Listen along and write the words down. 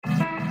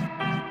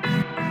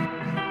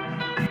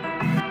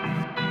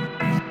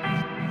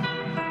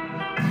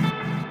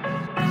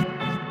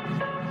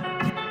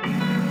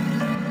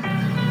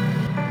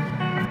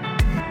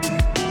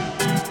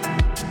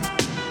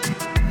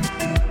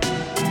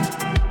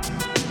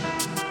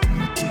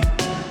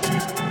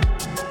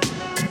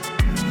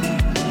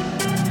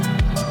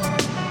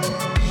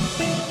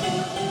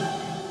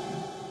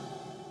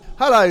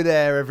Hello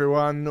there,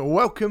 everyone.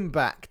 Welcome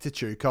back to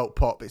True Cult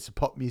Pop. It's a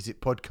pop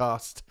music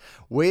podcast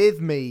with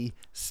me,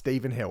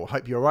 Stephen Hill.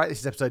 Hope you're all right.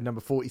 This is episode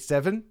number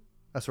 47.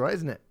 That's right,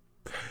 isn't it?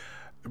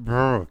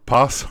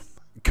 Pass.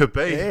 Could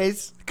be. It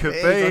is. Could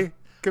It be. is.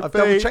 Could I've be.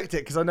 double-checked it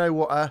because I know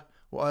what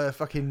a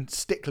fucking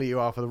stickler you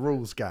are for the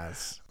rules,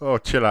 Gaz. Oh,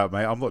 chill out,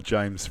 mate. I'm not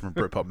James from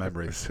Britpop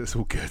Memories. It's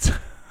all good.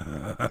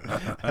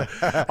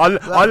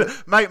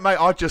 Mate,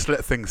 I just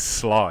let things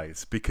slide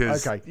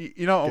because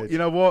you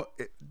know what?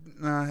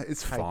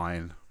 It's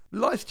fine.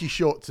 Life's too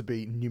short to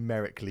be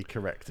numerically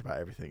correct about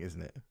everything,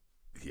 isn't it?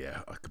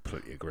 Yeah, I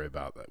completely agree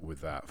about that.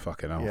 With that,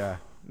 fucking hell. Yeah,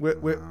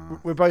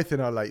 we're both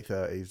in our late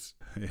 30s,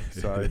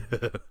 so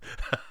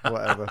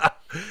whatever.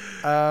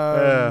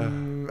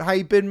 How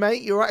you been,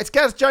 mate? You all right? It's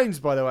Gaz Jones,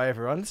 by the way,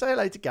 everyone. Say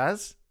hello to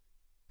Gaz.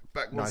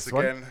 Back once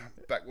again.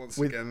 Back once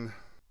again.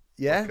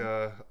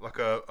 Yeah, like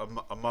a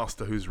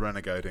master who's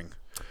renegading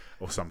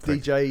or something.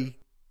 DJ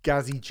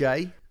Gazzy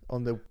J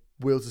on the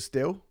Wheels of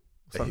Steel,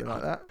 something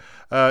like that.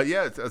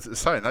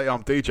 Saying that,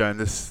 I'm DJing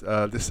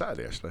this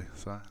Saturday actually.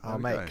 So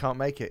mate, can't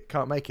make it.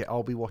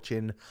 I'll be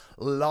watching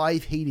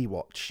live Healy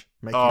Watch.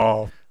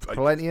 Making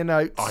plenty of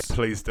notes.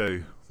 Please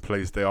do.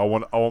 I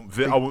want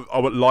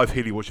live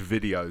Healy Watch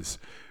videos.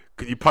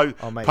 Can you post?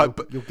 Oh mate,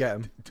 you'll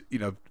get them. You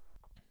know,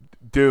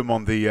 do them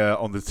on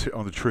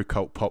the True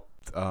Cult Pop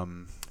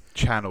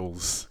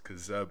channels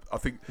because I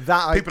think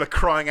people are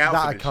crying out.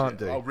 That for I this can't shit.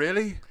 do. Oh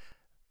really?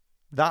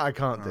 That I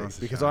can't do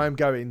because I am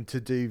going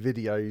to do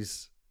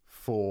videos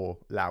for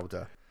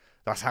Louder.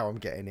 That's how I'm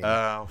getting in.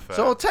 Fair.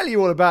 So I'll tell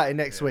you all about it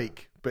next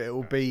week, but it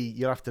will be,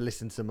 you'll have to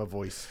listen to my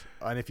voice.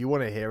 And if you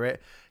want to hear it,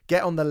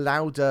 get on the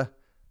Louder,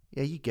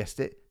 yeah, you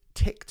guessed it,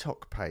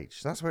 TikTok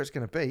page. That's where it's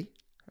going to be.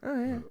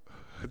 Oh, yeah.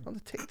 On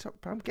the TikTok,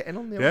 I'm getting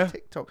on there on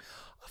TikTok.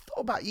 I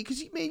thought about you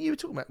because me and you were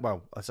talking about,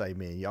 well, I say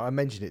me and you, I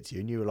mentioned it to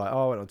you and you were like,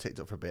 oh, I went on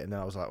TikTok for a bit. And then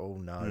I was like, oh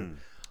no.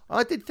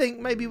 I did think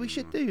maybe we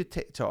should do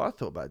TikTok. I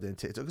thought about doing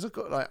TikTok because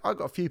I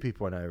got a few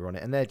people I know who are on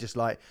it and they're just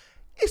like,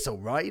 it's all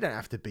right. You don't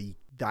have to be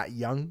that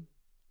young.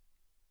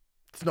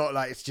 It's not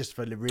like it's just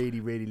for the really,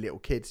 really little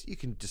kids. You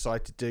can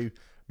decide to do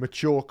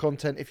mature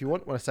content if you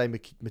want. When I say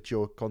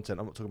mature content,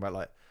 I'm not talking about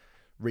like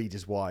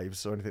readers'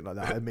 wives or anything like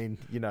that. I mean,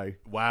 you know.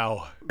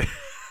 Wow.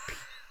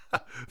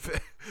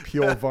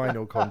 Pure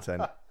vinyl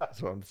content.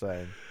 That's what I'm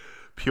saying.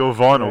 Pure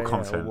vinyl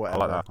content. I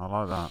like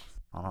that.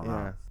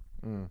 Yeah.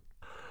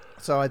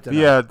 So I don't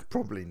know. Yeah.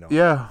 Probably not.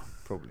 Yeah.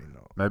 Probably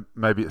not.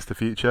 Maybe it's the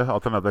future. I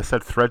don't know. They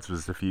said Threads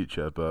was the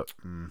future, but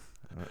I'm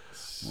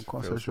not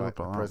quite so sure like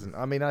about the present.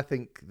 I mean, I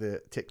think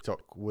that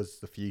TikTok was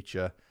the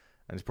future,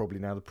 and it's probably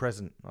now the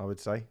present. I would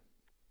say.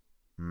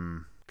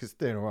 Because it's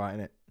doing all right,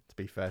 isn't it? To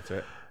be fair to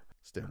it,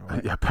 it's doing all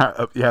right.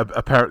 Yeah,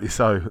 apparently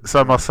so.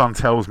 So my son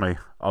tells me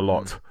a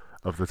lot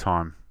of the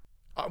time.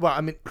 Well,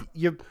 I mean,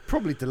 you're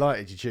probably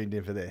delighted you tuned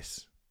in for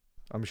this.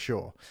 I'm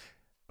sure.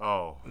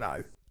 Oh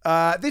no.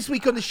 This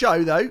week on the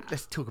show, though,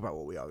 let's talk about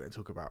what we are going to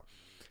talk about.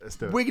 Let's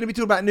do it. We're going to be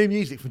talking about new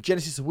music from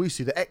Genesis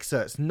Owusu, The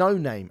Excerpts, No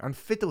Name, and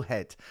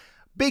Fiddlehead.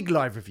 Big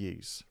live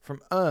reviews from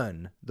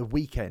Earn, The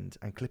Weeknd,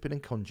 and Clippin'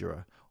 and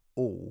Conjurer,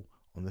 all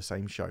on the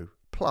same show.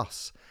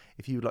 Plus,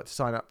 if you would like to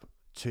sign up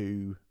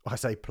to, I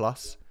say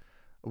plus,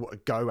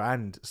 go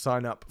and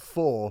sign up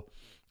for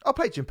our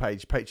Patreon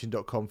page,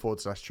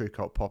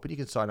 patreon.com/truecultpop, and you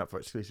can sign up for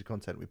exclusive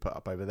content we put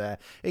up over there,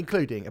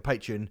 including a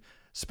Patreon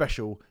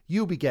special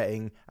you'll be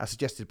getting, as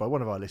suggested by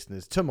one of our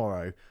listeners,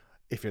 tomorrow,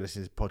 if you're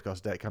listening to the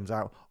podcast the day it comes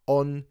out,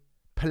 on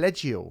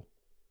Pelagial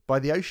by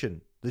The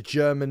Ocean, the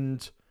German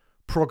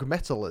prog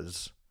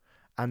metalers,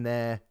 and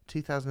their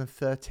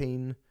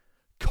 2013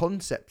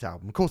 concept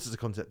album. Of course it's a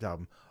concept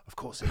album. Of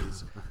course it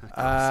is.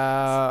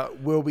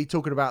 We'll be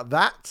talking about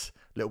that.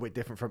 A little bit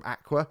different from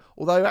Aqua,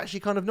 although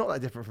actually kind of not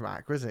that different from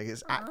Aqua, isn't it?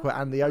 It's Aqua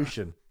and The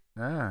Ocean.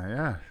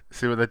 Yeah.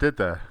 See what they did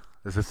there?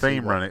 There's a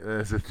theme running.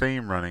 There's a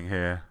theme running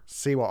here.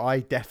 See what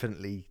I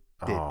definitely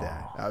did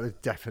there. That was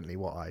definitely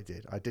what I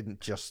did. I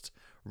didn't just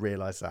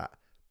realise that,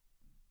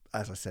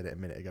 as I said it a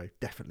minute ago.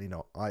 Definitely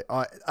not.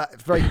 I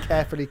very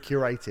carefully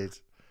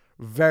curated.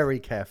 Very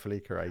carefully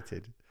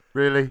curated.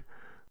 Really?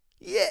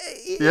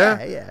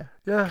 Yeah.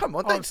 Come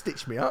on, don't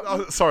stitch me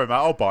up. Sorry, mate.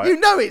 I'll buy it. You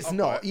know it's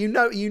not. You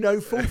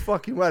know full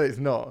fucking well it's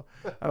not.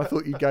 And I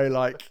thought you'd go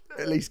like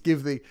at least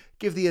give the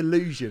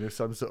illusion of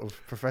some sort of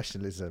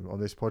professionalism on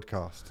this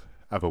podcast.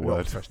 Have a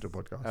word. Professional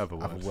podcast. Have a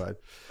word.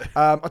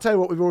 I'll tell you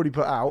what we've already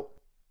put out.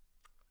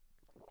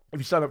 If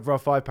you sign up for our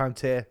 £5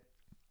 tier,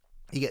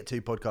 you get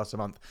 2 podcasts a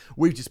month.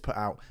 We've just put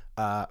out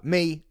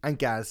me and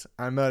Gaz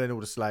and Merlin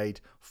Alderslade,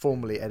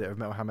 formerly editor of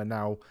Metal Hammer,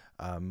 now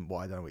I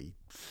don't know what his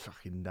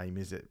fucking name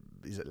is.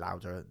 Is it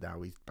Louder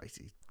now? He's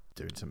basically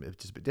doing something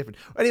just a bit different.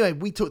 Anyway,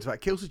 we talked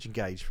about Killswitch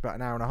Engage for about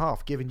an hour and a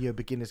half, giving you a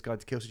beginner's guide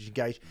to Killswitch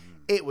Engage.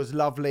 It was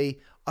lovely.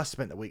 I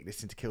spent the week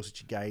listening to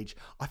Killswitch Engage.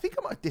 I think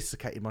I might have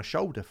dislocated my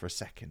shoulder for a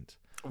second.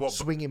 What,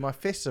 swinging my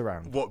fists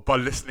around. What, by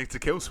listening to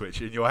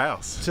Killswitch in your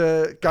house?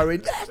 To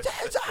going, this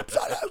is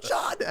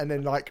Absolution, and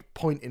then like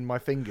pointing my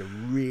finger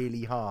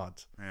really hard.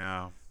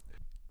 Yeah.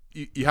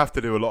 You have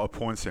to do a lot of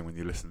pointing when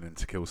you're listening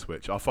to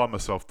Killswitch. I find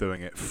myself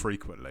doing it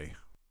frequently.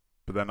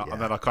 But then,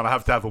 and then I kind of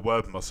have to have a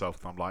word with myself,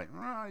 and I'm like,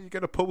 you're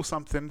going to pull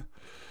something.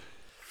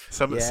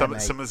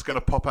 Someone's going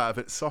to pop out of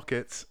its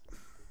socket.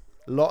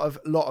 Lot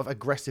of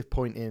aggressive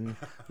pointing,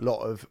 lot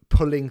of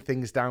pulling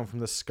things down from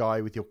the sky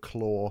with your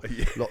claw,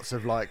 lots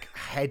of like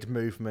head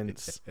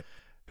movements.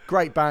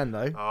 Great band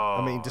though.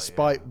 I mean,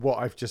 despite what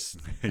I've just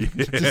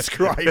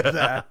described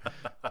there,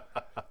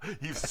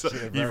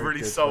 you've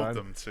really sold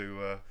them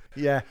to.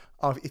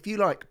 If you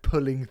like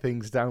pulling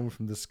things down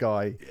from the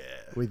sky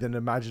with an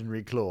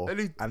imaginary claw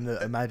and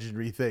the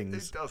imaginary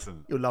things, who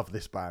doesn't? You'll love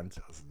this band.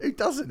 Who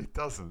doesn't? It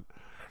doesn't.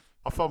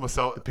 I find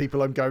myself the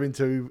people I'm going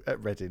to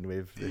at Reading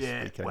with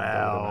this weekend.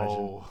 Well, I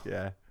would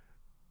imagine.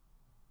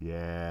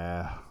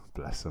 Yeah,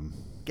 bless them.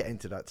 Get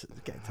into that.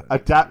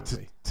 Adapt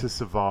to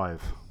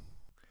survive.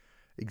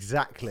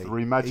 Exactly.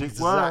 3 magic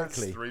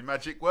words. 3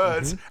 magic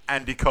words. Mm-hmm.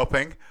 Andy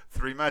Copping.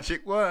 3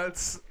 magic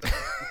words.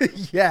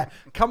 Yeah.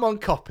 Come on,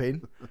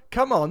 Copping.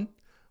 Come on.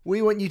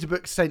 We want you to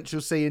book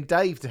Central C and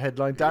Dave to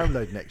headline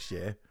Download next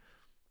year.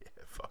 Yeah,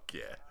 fuck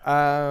yeah.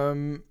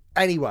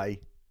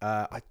 Anyway,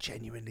 I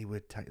genuinely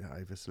would take that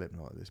over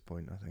Slipknot at this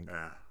point, I think.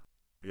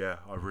 Yeah,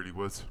 I really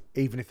would.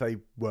 Even if they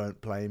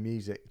weren't playing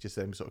music, just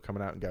them sort of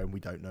coming out and going,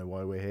 we don't know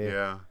why we're here.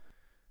 Yeah.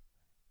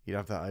 You'd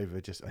have that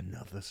over just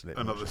another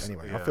Slipknot.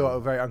 Anyway, yeah. I feel like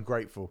we're very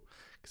ungrateful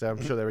because I'm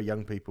sure there are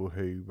young people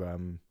who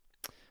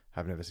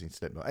have never seen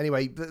Slipknot.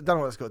 Anyway, don't know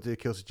what that's got to do with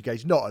Killswitch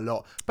Engage. Not a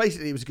lot.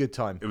 Basically, it was a good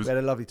time. We had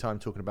a lovely time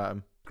talking about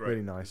them. Great.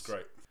 Really nice. It was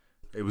great.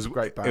 It was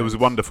great band. It was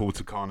wonderful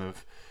to kind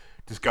of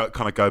just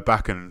go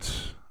back and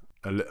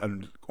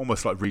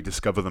almost like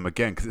rediscover them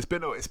again because it's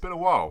been a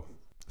while.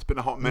 It's been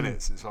a hot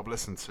minute since I've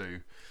listened to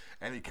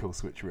any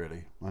Killswitch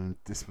really, and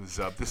this was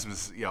I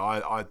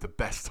had the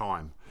best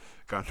time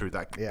going through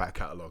that back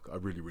catalogue. I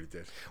really, really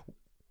did.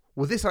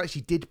 Well, this I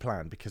actually did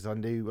plan because I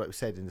knew, like we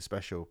said in the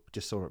special,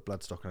 just saw it at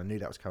Bloodstock and I knew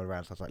that was coming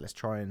around. So I was like, let's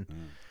try and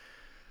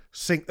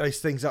sync those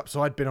things up.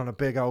 So I'd been on a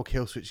big old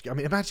Killswitch. I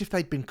mean, imagine if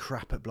they'd been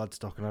crap at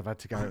Bloodstock and I've had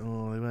to go,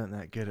 they weren't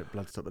that good at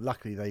Bloodstock. But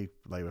luckily they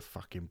were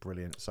fucking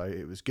brilliant. So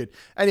it was good.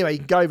 Anyway, you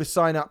can go over,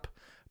 sign up,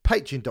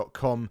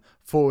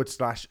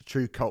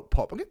 patreon.com/True Cult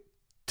Pop. I'm going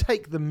to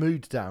take the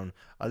mood down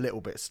a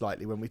little bit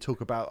slightly when we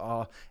talk about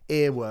our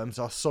earworms,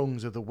 our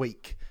songs of the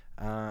week.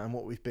 And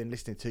what we've been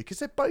listening to, because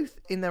they're both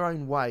in their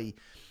own way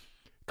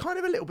kind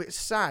of a little bit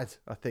sad,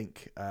 I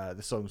think,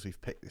 the songs we've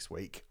picked this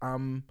week.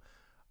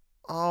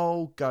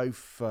 I'll go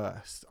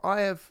first. I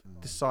have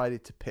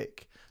decided to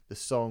pick the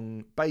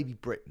song Baby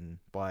Britain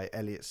by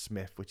Elliott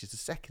Smith, which is the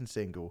second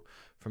single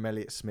from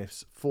Elliott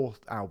Smith's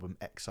fourth album,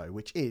 EXO,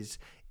 which is,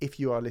 if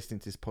you are listening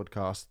to this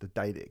podcast the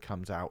day that it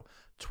comes out,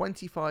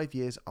 25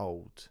 years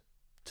old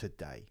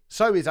today.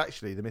 So is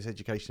actually The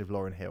Miseducation of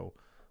Lauryn Hill,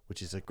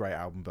 which is a great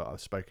album, but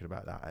I've spoken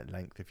about that at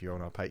length. If you're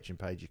on our Patreon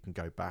page, you can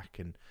go back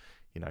and,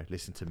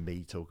 listen to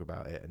me talk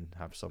about it and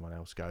have someone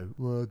else go,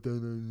 well, I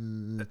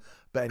don't know.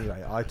 But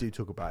anyway, I do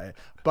talk about it.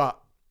 But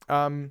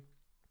not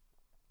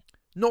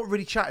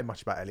really chatting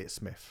much about Elliott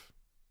Smith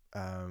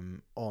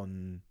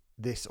on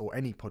this or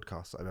any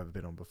podcast that I've ever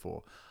been on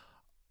before.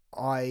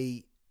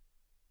 I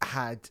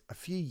had a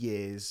few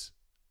years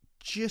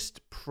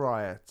just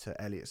prior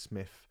to Elliott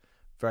Smith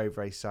very,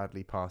 very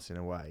sadly passing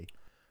away.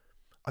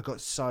 I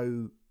got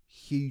so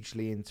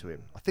hugely into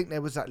him. I think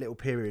there was that little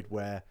period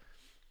where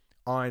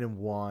Iron and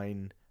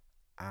Wine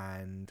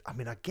and, I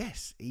mean, I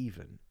guess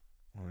even,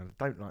 I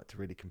don't like to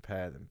really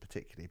compare them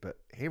particularly, but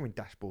hearing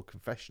Dashboard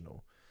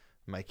Confessional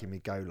making me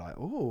go like,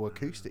 oh,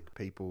 acoustic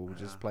people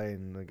just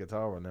playing the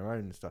guitar on their own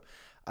and stuff.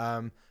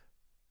 And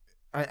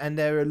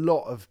there are a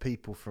lot of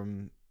people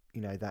from,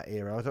 that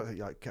era. I don't think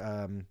like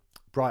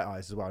Bright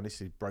Eyes as well. And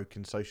this is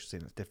Broken Social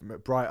Scene, that's different.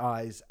 But Bright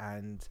Eyes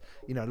and,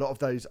 a lot of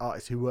those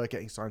artists who were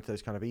getting signed to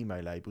those kind of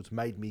emo labels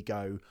made me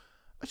go,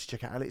 I should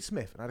check out Elliott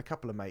Smith. And I had a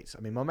couple of mates.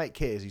 I mean, my mate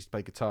Kears used to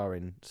play guitar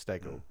in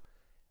Stegel.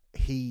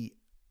 He,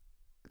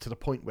 to the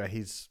point where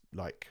his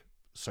like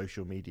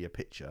social media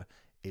picture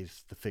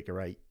is the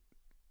Figure 8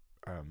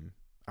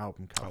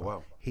 album cover. Oh,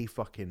 wow. He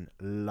fucking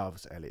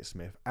loves Elliott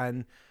Smith.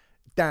 And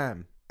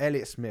damn,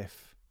 Elliott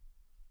Smith,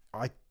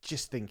 I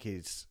just think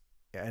is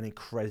an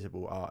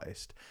incredible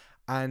artist.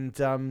 And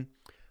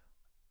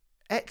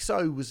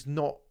EXO was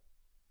not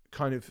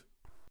kind of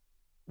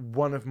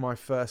one of my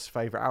first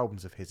favourite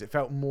albums of his. It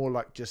felt more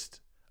like just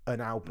an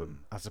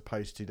album as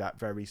opposed to that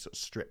very sort of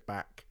stripped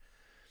back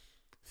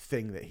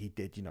thing that he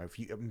did.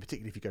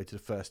 Particularly if you go to the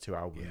first two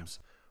albums,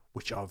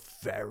 which are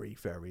very,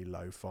 very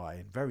lo-fi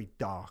and very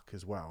dark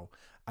as well.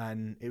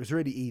 And it was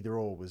really either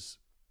or was...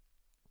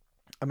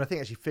 I mean, I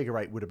think actually Figure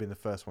 8 would have been the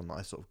first one that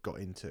I sort of got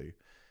into.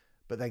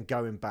 But then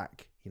going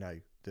back,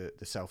 the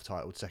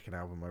self-titled second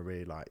album I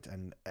really liked.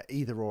 And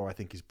Either Or I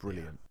think is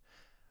brilliant. Yeah.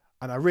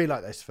 And I really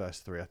like those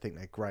first three. I think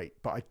they're great.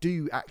 But I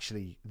do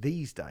actually,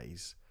 these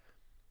days,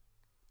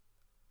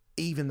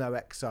 even though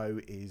EXO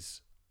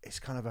it's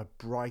kind of a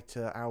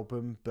brighter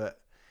album,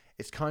 but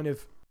it's kind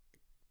of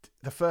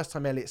the first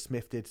time Elliott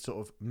Smith did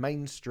sort of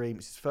mainstream.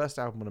 It's his first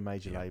album on a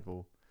major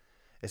label.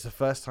 It's the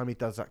first time he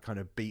does that kind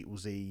of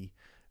Beatlesy,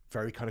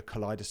 very kind of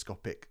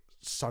kaleidoscopic,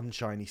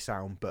 sunshiny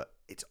sound, but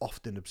it's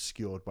often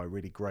obscured by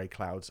really grey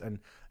clouds, and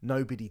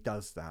nobody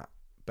does that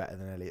better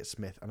than Elliott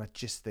Smith. And I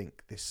just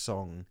think this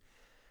song,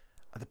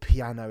 the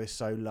piano is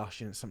so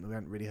lush, and it's something we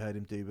haven't really heard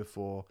him do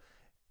before.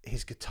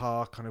 His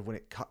guitar, kind of when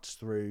it cuts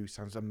through,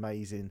 sounds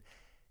amazing.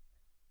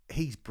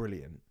 He's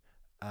brilliant.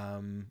 I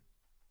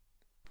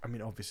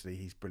mean, obviously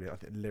he's brilliant. I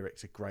think the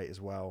lyrics are great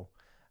as well.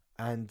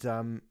 And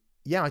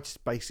I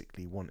just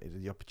basically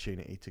wanted the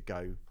opportunity to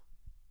go,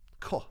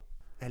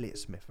 Elliott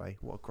Smith,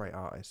 What a great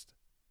artist.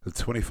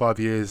 25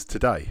 years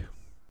today.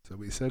 Is that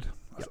what you said?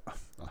 Yep.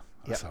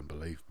 That's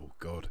unbelievable.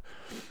 God.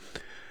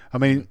 I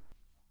mean,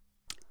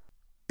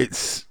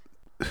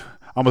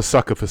 I'm a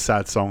sucker for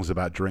sad songs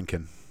about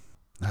drinking.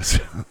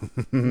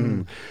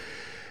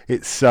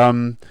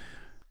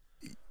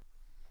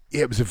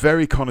 It was a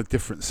very kind of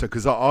different. So,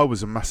 because I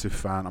was a massive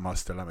fan, and I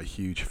still am a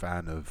huge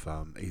fan of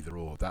Either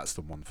Or. That's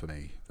the one for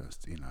me. That's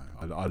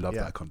I love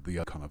that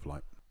kind of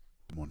like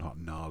more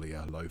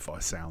gnarlier lo-fi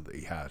sound that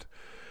he had.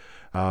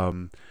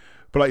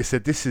 But like you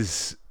said, this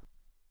is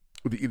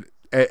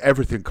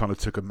everything kind of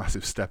took a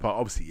massive step up.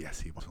 Obviously, yes,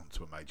 he was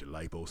onto a major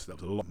label, so there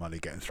was a lot of money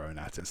getting thrown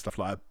at it and stuff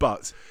like that.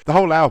 But the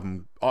whole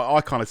album,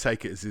 I kind of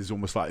take it as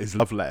almost like his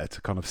love letter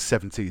to kind of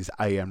 70s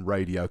AM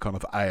radio, kind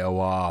of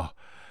AOR,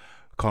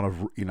 kind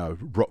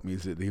of rock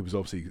music that he was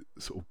obviously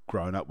sort of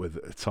growing up with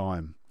at the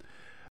time.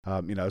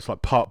 It's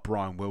like part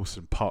Brian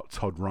Wilson, part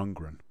Todd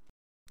Rundgren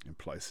in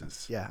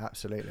places. Yeah,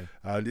 absolutely.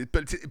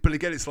 But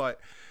again,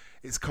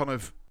 it's kind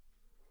of.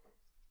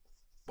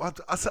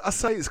 I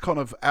say it's kind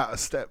of out of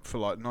step for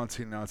like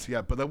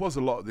 1998, but there was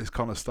a lot of this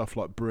kind of stuff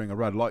like brewing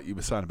around, like you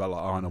were saying about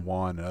like Iron and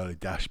Wine and Early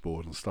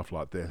Dashboard and stuff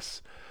like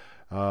this.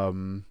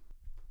 And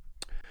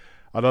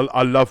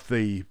I love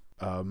the.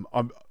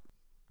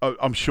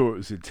 I'm sure it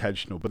was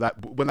intentional,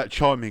 but when that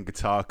chiming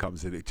guitar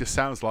comes in, it just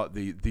sounds like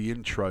the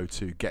intro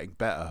to Getting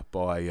Better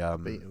by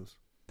Beatles.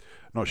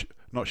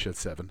 Not Shed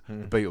 7,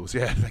 the Beatles.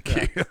 Yeah,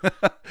 thank you.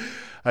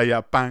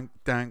 Bang,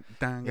 dang,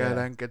 dang,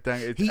 dang,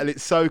 dang. And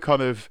it's so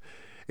kind of.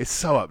 It's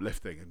so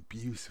uplifting and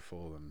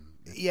beautiful, and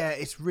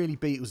it's really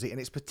Beatlesy, and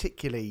it's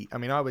particularly. I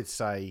mean, I would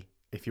say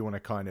if you want to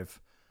kind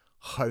of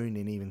hone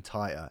in even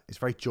tighter, it's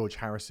very George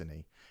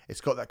Harrison-y. It's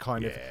got that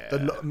kind of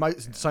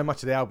so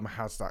much of the album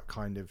has that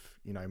kind of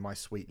My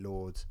Sweet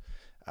Lord, just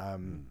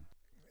an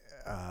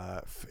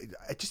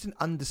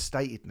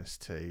understatedness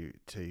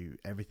to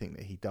everything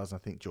that he does. I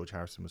think George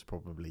Harrison was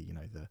probably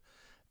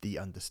the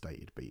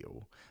understated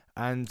Beatle,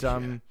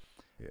 and.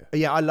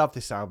 I love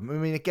this album. I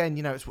mean, again,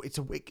 it's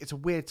a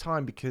weird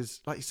time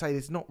because, like you say,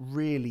 there's not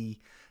really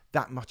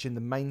that much in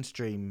the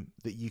mainstream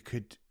that you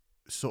could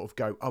sort of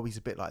go, oh, he's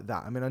a bit like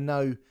that. I mean, I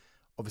know,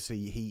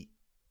 obviously, he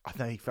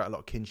felt a lot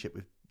of kinship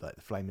with like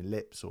the Flaming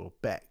Lips or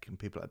Beck and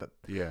people like that.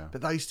 Yeah.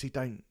 But those two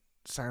don't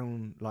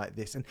sound like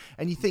this. And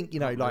you think,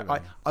 like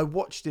really. I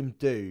watched him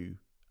do,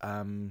 because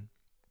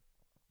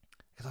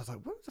I was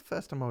like, when was the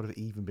first time I would have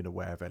even been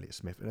aware of Elliott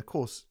Smith? And of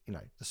course,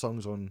 the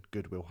song's on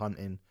Good Will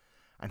Hunting.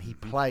 And he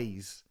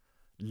plays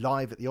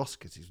live at the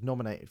Oscars. He's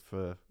nominated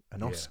for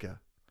an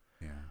Oscar.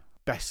 Yeah.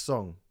 Best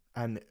song.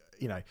 And,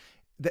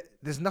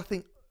 there's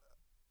nothing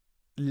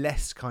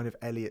less kind of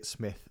Elliott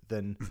Smith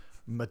than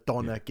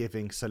Madonna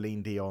giving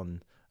Celine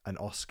Dion an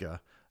Oscar,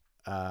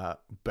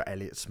 but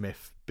Elliott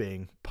Smith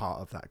being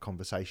part of that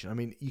conversation. I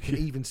mean, you can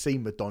even see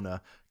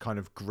Madonna kind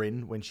of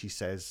grin when she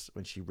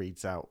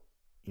reads out,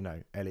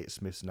 Elliott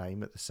Smith's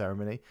name at the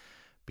ceremony.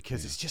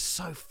 Because it's just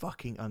so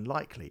fucking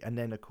unlikely. And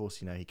then, of course,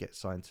 he gets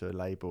signed to a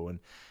label.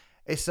 And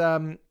it's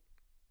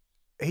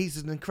he's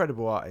an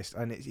incredible artist.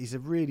 And he's a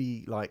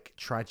really, like,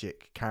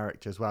 tragic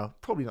character as well.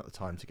 Probably not the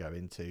time to go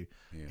into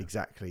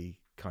exactly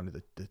kind of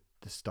the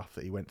stuff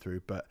that he went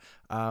through. But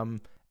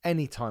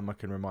any time I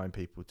can remind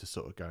people to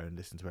sort of go and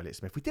listen to Elliott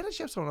Smith. We did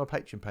actually have someone on our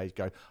Patreon page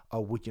go, oh,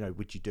 would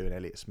you do an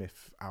Elliott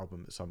Smith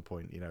album at some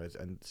point,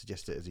 and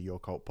suggest it as a Your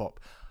Cult Pop.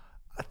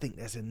 I think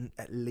there's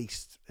at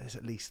least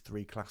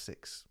 3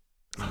 classics.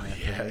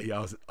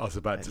 I was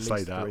about to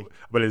say that. 3.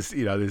 But it's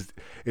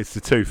it's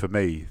the 2 for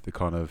me, the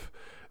kind of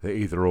the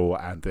Either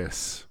Or and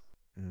this.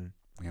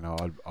 I'd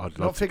love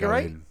not to Figure go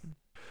 8? in.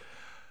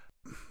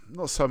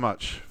 Not so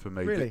much for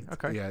me. Really?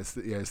 Okay.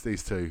 It's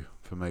these 2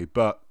 for me.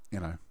 But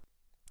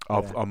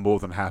I'm more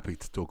than happy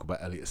to talk about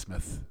Elliott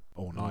Smith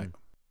all night.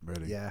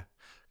 Really. Yeah,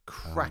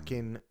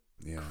 cracking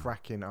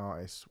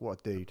artist. What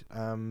a dude.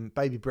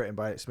 Baby Britain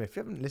by Elliott Smith. If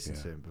you haven't listened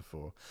to him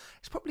before,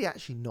 it's probably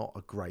actually not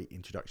a great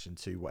introduction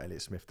to what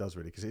Elliott Smith does,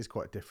 really, because it is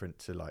quite different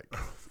to, like,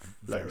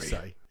 let's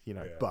say,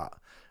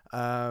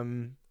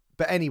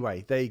 but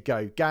anyway, there you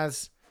go.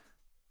 Gaz,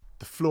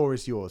 the floor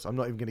is yours. I'm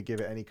not even going to give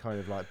it any kind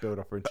of like build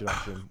up or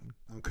introduction.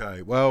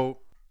 Okay,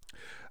 well,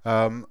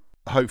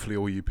 hopefully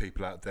all you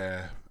people out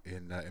there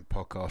in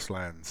podcast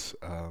lands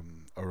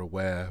are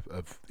aware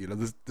of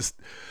the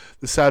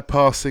sad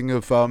passing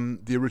of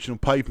the original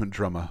Pavement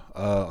drummer.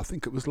 I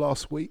think it was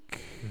last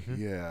week.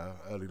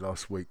 Early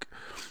last week.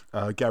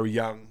 Gary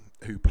Young,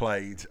 who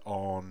played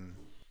on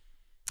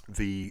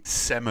the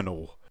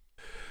seminal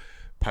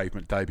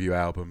Pavement debut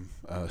album,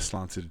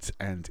 Slanted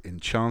and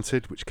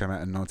Enchanted, which came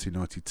out in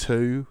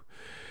 1992,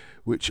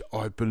 which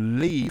I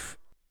believe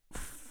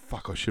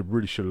fuck, I should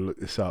have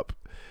looked this up.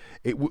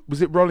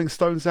 Was it Rolling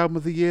Stones album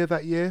of the year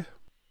that year?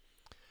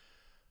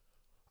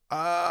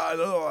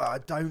 I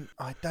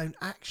don't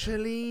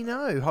actually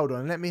know. Hold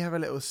on, let me have a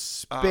little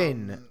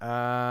spin.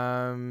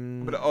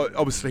 But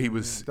obviously he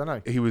was. Don't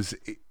know. He was.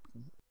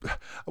 I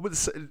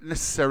wouldn't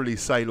necessarily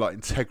say like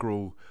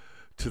integral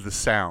to the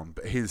sound,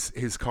 but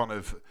his kind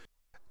of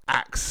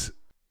acts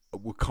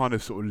were kind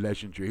of sort of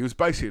legendary. He was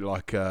basically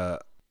like a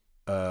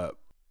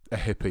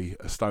hippie,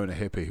 a stoner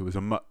hippie who was a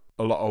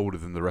lot older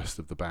than the rest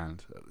of the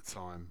band at the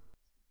time.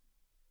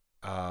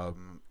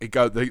 They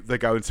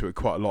go into it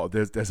quite a lot.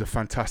 There's a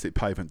fantastic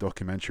Pavement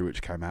documentary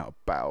which came out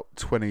about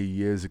 20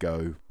 years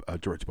ago,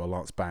 directed by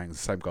Lance Bangs,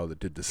 the same guy that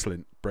did the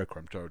Slint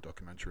Breadcrumb Joe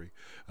documentary.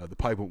 The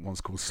Pavement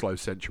one's called Slow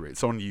Century.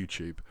 It's on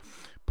YouTube.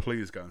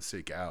 Please go and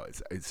seek it out.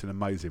 It's an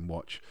amazing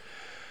watch.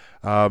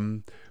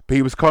 But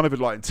he was kind of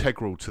like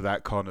integral to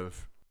that kind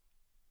of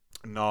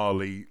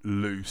gnarly,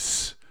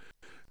 loose,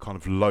 kind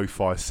of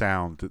lo-fi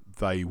sound that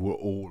they were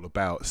all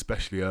about,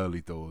 especially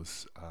early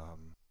doors.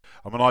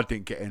 I mean, I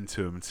didn't get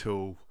into them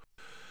until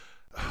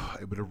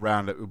it would have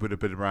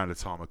been around the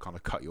time I kind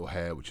of Cut Your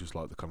Hair, which is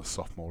like the kind of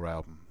sophomore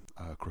album,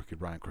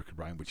 Crooked Rain,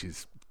 which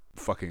is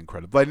fucking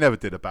incredible. They never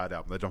did a bad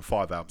album. They've done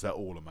 5 albums. They're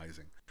all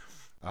amazing.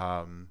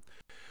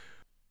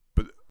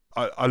 But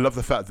I love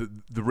the fact that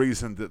the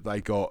reason that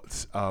they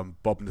got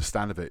Bob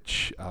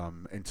Nastanovich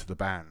into the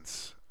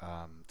bands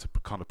to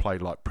kind of play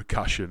like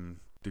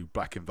percussion, do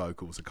backing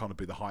vocals, and kind of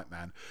be the hype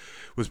man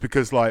was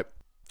because like.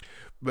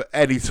 But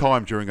any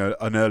time during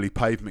an early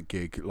Pavement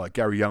gig, like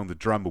Gary Young, the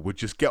drummer, would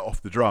just get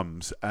off the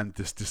drums and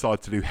just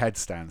decide to do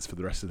headstands for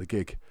the rest of the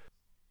gig.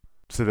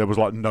 So there was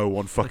like no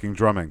one fucking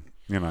drumming,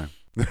 you know.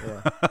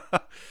 Yeah.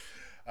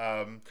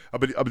 I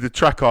mean, the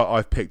track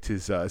I've picked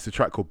is it's a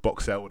track called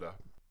Box Elder,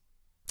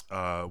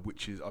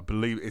 which is, I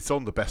believe, it's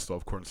on the Best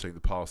of Quarantine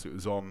the Past. It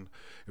was on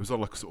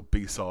like a sort of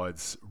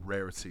B-sides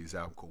rarities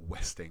album called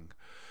Westing,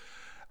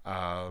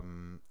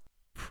 from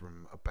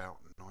about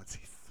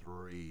 93.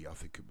 I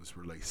think it was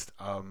released.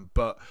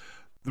 But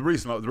the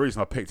reason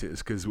I picked it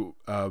is because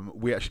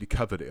we actually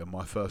covered it in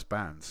my first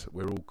bands.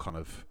 We're all kind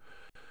of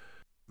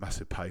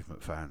massive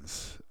Pavement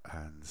fans,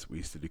 and we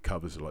used to do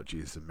covers of like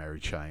Jesus and Mary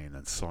Chain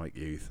and Sonic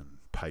Youth and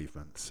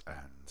Pavement,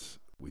 and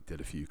we did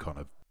a few kind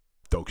of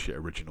dog shit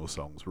original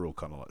songs. We're all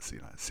kind of like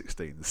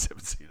 16 and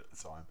 17 at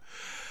the time.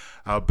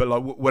 But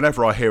like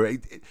whenever I hear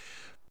it,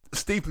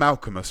 Steve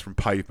Malcolmus from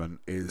Pavement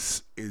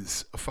is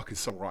a fucking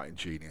songwriting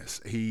genius.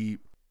 He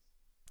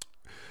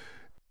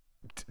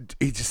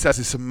just has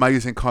this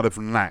amazing kind of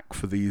knack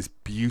for these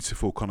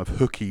beautiful kind of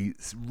hooky,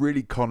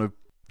 really kind of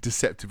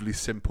deceptively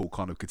simple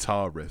kind of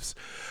guitar riffs,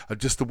 and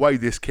just the way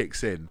this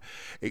kicks in,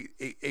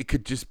 it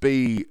could just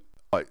be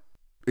like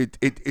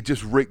it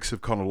just reeks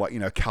of kind of like, you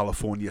know,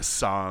 California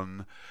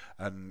sun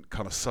and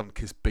kind of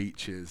sun-kissed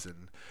beaches,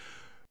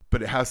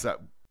 but it has that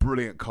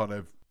brilliant kind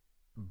of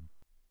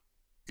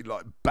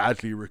like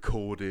badly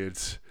recorded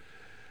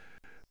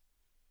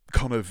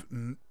kind of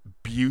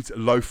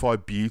lo-fi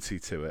beauty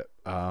to it,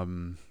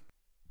 and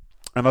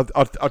I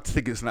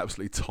think it's an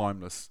absolutely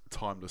timeless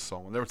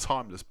song. And they're a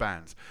timeless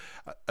band.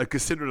 I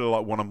consider it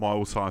like one of my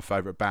all-time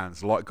favourite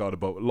bands. Like God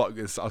Above, like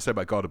I say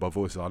about God Above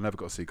Voices, I never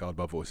got to see God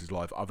Above Voices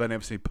live. I've only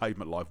ever seen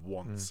Pavement live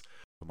once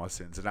for my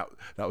sins, and that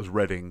was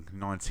Reading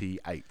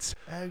 '98.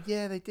 Oh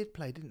yeah, they did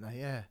play, didn't they?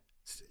 Yeah.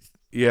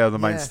 Yeah, the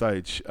main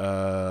stage.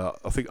 I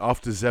think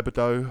after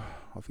Zebedee.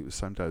 I think it was the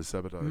same day as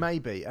Zebedee.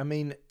 Maybe. I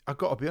mean, I've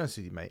got to be honest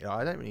with you, mate.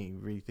 I don't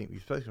really think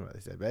we've spoken about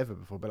this ever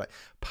before, but like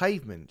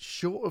Pavement,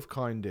 short of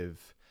kind of,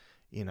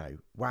 you know,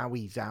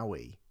 wowie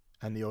zowie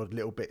and the odd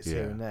little bits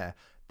here and there,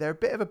 they're a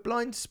bit of a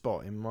blind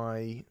spot in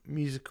my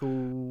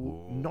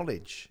musical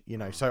knowledge, you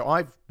know. So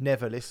I've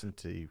never listened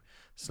to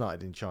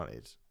Slighted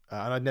Enchanted,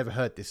 and I'd never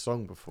heard this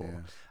song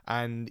before.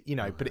 And, you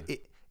know, but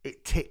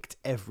it ticked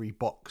every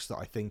box that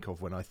I think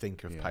of when I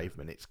think of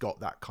Pavement. It's got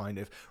that kind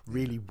of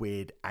really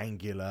weird,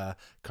 angular,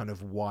 kind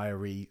of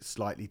wiry,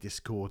 slightly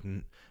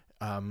discordant,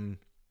 you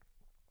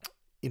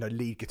know,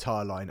 lead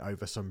guitar line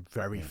over some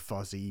very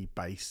fuzzy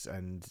bass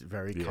and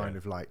very kind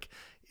of like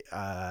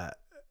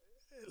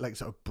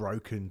sort of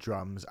broken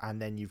drums.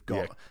 And then you've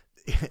got,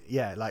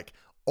 like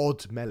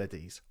odd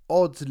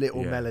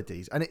little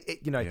melodies. And it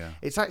you know,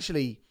 it's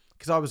actually...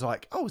 Because I was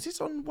like, oh, is this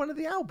on one of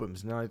the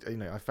albums? And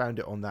I found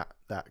it on that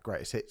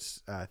greatest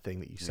hits thing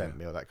that you sent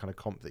me, or that kind of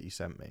comp that you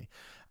sent me,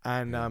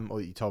 and or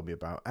that you told me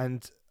about.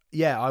 And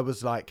I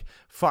was like,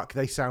 fuck,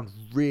 they sound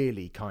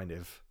really kind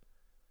of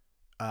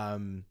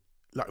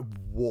like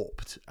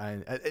warped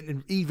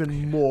and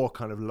even more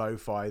kind of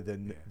lo-fi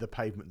than the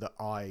Pavement that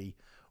I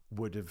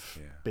would have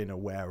been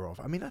aware of.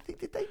 I mean, I think,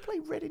 did they play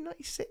Red in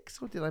 '96,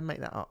 or did I make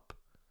that up?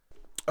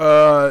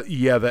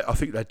 I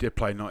think they did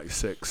play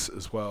 96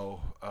 as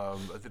well. I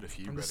did a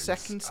few. On the Readings.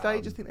 second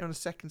stage, I think they're on the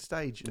second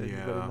stage in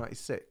Reading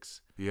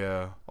 96.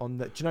 Yeah. On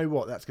the, do you know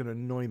what? That's going to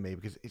annoy me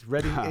because it's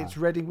Reading. It's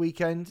Reading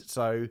weekend,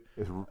 so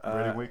It's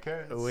Reading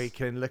weekend. we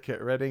can look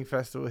at Reading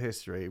Festival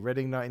history.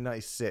 Reading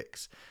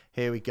 1996.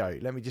 Here we go.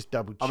 Let me just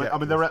double check. I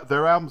mean,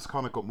 their albums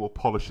kind of got more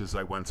polish as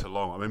they went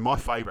along. I mean, my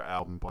favourite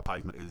album by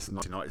Pavement is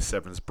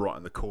 1997's "Bright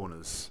in the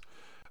Corners,"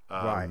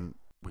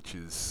 which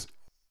is.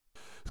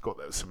 It's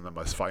got some of the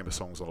most famous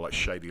songs on, like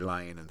Shady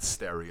Lane and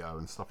Stereo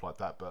and stuff like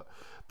that. But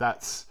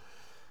that's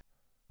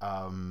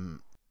the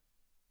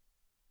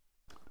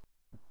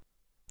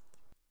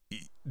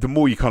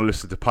more you kind of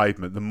listen to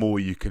Pavement, the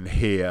more you can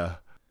hear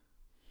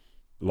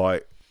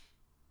like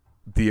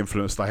the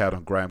influence they had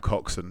on Graham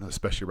Coxon,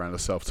 especially around the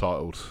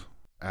self-titled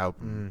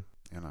album.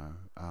 You know,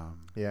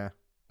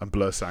 and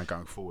Blur Sound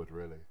going forward,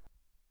 really.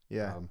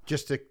 Yeah,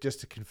 just to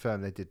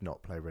confirm, they did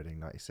not play Reading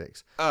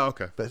 96. Oh,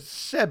 okay. But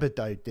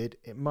Sebado did.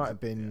 It might have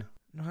been.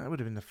 No, it would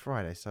have been the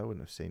Friday, so I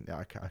wouldn't have seen.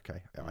 Okay.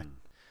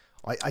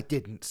 I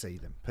didn't see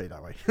them. Put it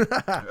that way.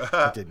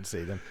 I didn't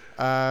see them.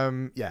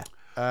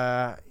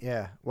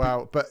 Yeah.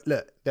 Well, but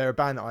look, they're a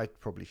band that I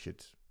probably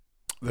should.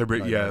 They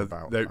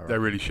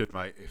really should,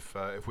 mate. If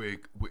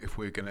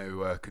we're going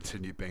to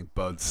continue being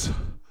buds.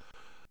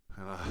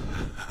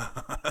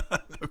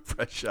 No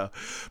pressure,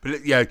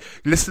 but yeah,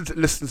 listen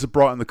to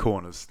Bright in the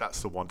Corners.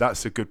 That's the one.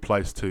 That's a good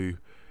place to.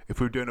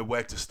 If we were doing a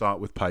where to start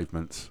with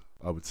Pavements,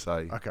 I would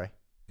say. Okay.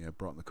 Yeah,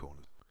 Bright in the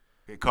Corners.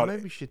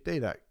 Maybe we should do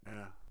that.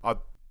 Yeah,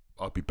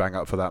 I'd be bang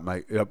up for that,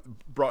 mate.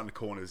 Bright in the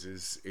Corners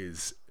is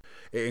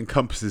it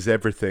encompasses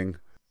everything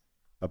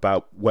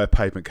about where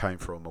Pavement came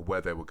from and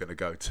where they were going to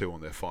go to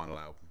on their final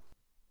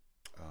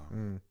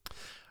album.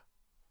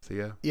 So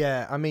yeah.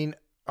 Yeah, I mean.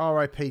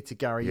 R.I.P. to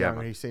Gary Young,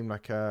 man. Who seemed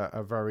like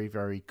a very,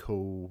 very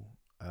cool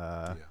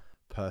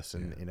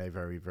person in a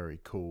very, very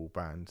cool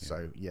band. Yeah.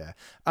 So, yeah.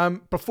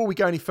 Before we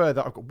go any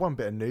further, I've got one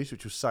bit of news,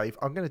 which will save.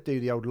 I'm going to do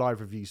the old live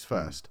reviews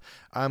first.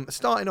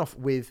 Starting off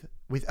with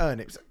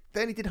Ern.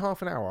 They only did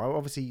half an hour.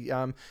 Obviously,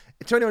 to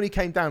anyone who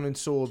came down and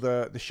saw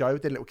the show,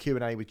 did a little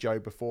Q&A with Joe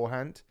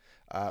beforehand,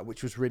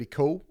 which was really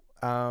cool.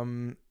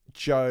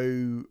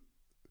 Joe...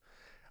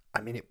 I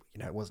mean,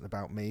 it wasn't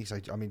about me. So,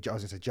 I mean, I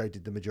was going to say Joe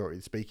did the majority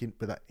of the speaking,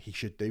 but that he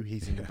should do.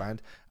 He's in the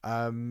band.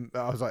 I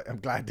was like, I'm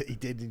glad that he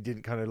did. He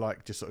didn't kind of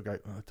like just sort of go,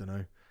 I don't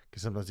know.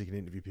 Because sometimes you can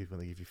interview people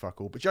and they give you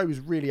fuck all. But Joe was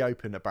really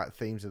open about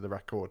themes of the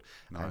record.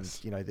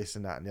 Nice. And, this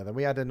and that and the other.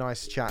 We had a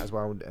nice chat as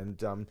well.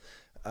 And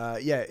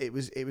it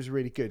was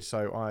really good.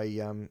 So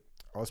I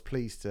was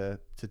pleased to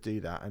do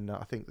that. And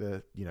I think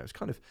it's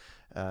kind of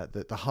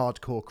the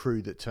hardcore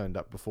crew that turned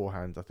up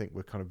beforehand. I think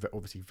we're kind of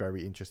obviously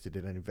very interested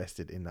in and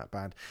invested in that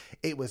band.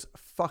 It was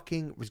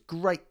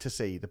great to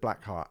see the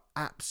Black Heart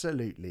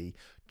absolutely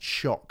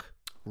chock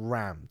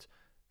rammed.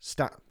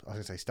 I was going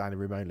to say standing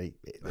room only.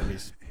 There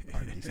is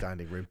only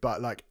standing room,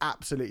 but like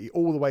absolutely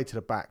all the way to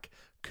the back.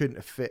 Couldn't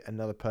have fit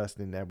another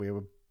person in there. We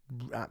were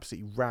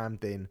absolutely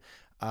rammed in.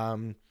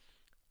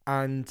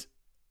 And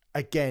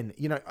again,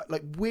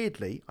 like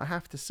weirdly, I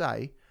have to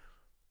say,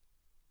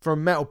 for a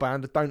metal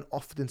band, I don't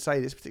often say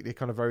this, particularly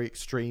kind of very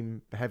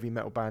extreme heavy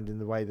metal band in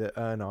the way that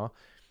Ern are,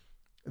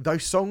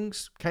 those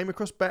songs came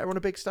across better on a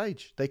big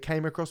stage. They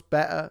came across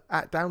better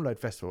at Download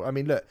Festival. I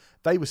mean, look,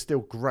 they were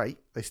still great.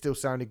 They still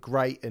sounded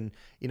great. And,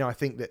 I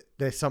think that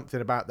there's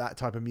something about that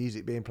type of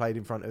music being played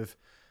in front of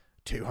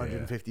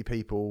 250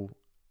 people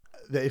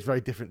that is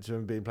very different to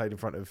them being played in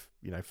front of,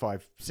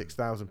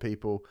 5,000-6,000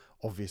 people,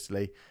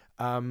 obviously.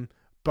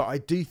 But I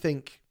do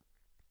think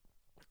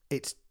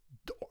it's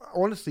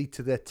honestly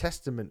to their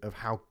testament of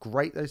how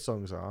great those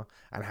songs are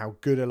and how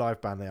good a live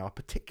band they are,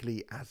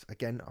 particularly as,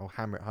 again, I'll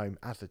hammer it home,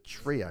 as a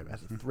trio,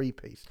 as a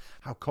three-piece,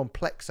 how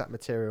complex that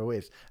material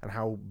is and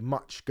how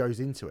much goes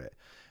into it,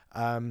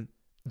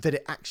 that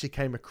it actually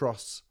came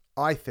across,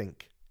 I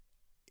think,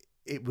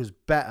 it was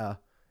better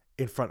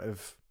in front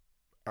of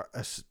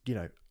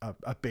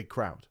a big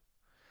crowd.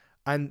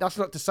 And that's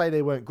not to say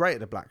they weren't great at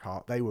the Black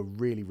Heart. They were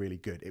really, really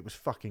good. It was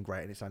fucking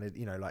great. And it sounded,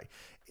 like,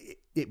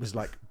 it was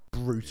like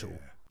brutal,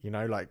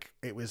 like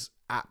it was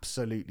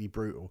absolutely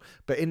brutal.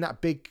 But in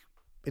that big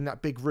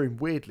room,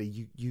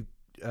 weirdly,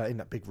 in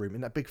that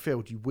big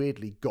field, you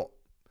weirdly got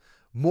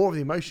more of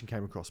the emotion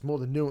came across, more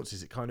of the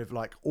nuances. It kind of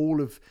like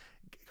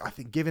I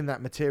think giving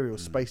that material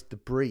space to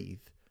breathe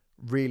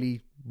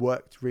really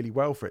worked really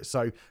well for it.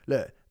 So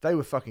look, they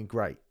were fucking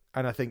great.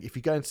 And I think if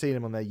you go and see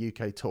them on their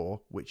UK tour,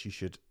 which you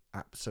should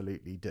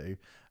absolutely do,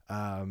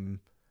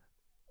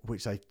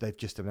 which they've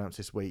just announced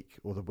this week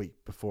or the week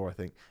before, I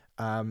think,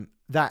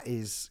 that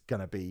is going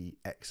to be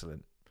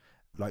excellent,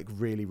 like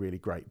really, really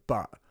great.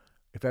 But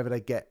if ever they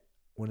get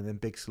one of them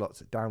big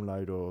slots at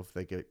Download, or if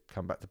they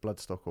come back to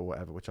Bloodstock or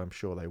whatever, which I'm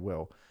sure they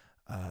will,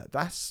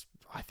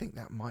 I think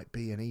that might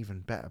be an even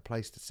better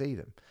place to see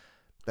them.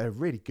 They're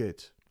really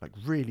good, like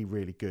really,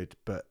 really good.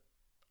 But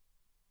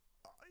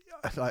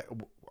like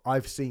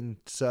I've seen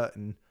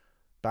certain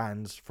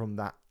bands from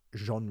that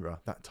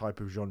type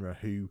of genre,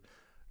 who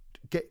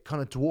get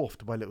kind of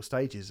dwarfed by little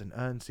stages, and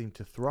Ern seemed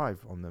to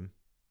thrive on them.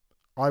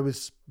 I'm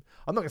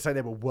not going to say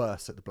they were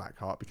worse at the Black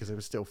Heart because they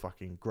were still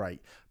fucking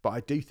great, but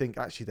I do think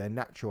actually their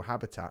natural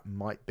habitat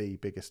might be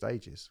bigger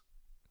stages.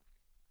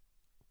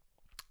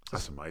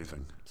 That's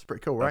amazing. It's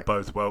pretty cool, right?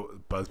 That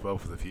bodes well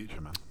for the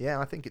future, man. Yeah,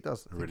 I think it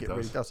does. I think it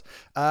really does.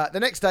 does. The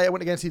next day, I went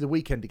to go and see The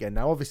Weeknd again.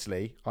 Now,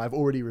 obviously, I've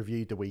already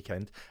reviewed The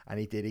Weeknd, and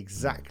he did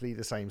exactly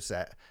the same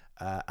set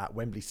at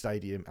Wembley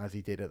Stadium as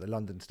he did at the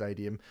London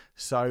Stadium.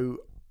 So,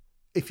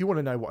 if you want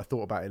to know what I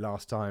thought about it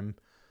last time,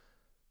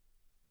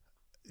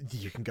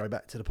 you can go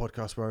back to the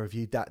podcast where I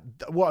reviewed that.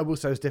 What I will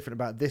say is different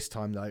about this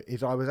time, though,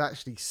 is I was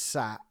actually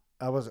sat.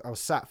 I was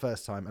sat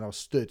first time, and I was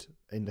stood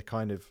in the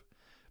kind of,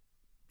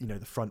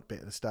 the front bit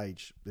of the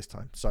stage this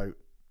time. So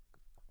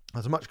I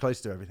was much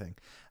closer to everything.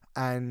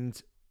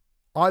 And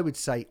I would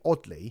say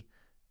oddly,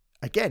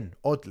 being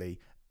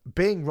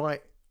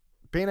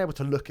able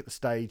to look at the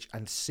stage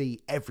and see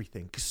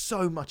everything, because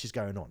so much is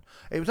going on.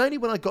 It was only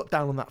when I got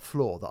down on that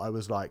floor that I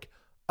was like,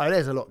 oh,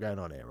 there's a lot going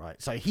on here, right?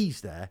 So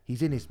he's there,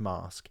 he's in his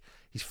mask,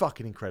 he's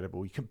fucking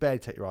incredible. You can barely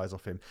take your eyes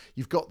off him.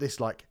 You've got this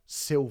like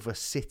silver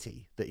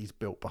city that he's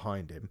built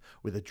behind him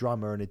with a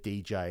drummer and a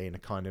DJ and a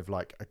kind of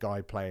like a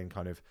guy playing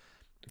kind of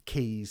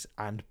keys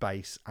and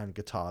bass and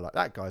guitar. Like,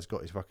 that guy's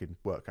got his fucking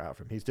work out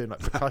for him. He's doing like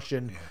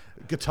percussion,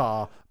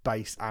 guitar,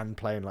 bass, and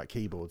playing like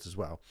keyboards as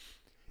well.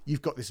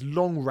 You've got this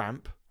long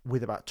ramp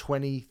with about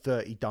 20,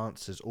 30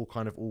 dancers,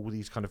 all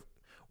these kind of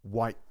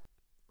white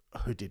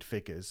hooded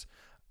figures.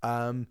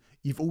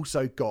 You've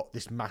also got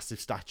this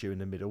massive statue in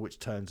the middle, which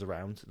turns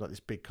around, like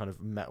this big kind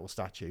of metal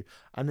statue.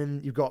 And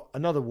then you've got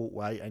another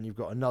walkway, and you've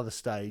got another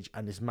stage,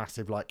 and this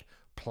massive like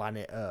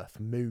planet Earth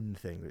moon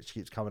thing that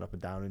keeps coming up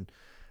and down.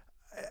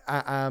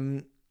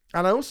 And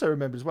I also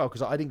remember as well,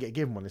 because I didn't get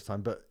given one this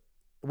time, but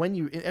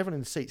everyone in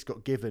the seats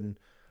got given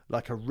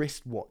like a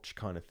wristwatch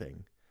kind of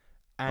thing,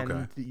 and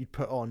that you'd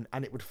put on,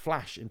 and it would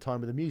flash in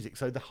time with the music.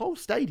 So the whole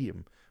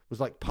stadium was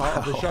like part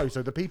of the show.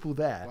 So the people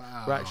there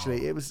were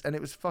actually, it was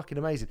fucking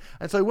amazing.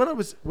 And so when I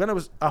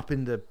was up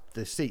in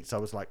the seats, I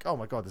was like, oh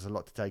my God, there's a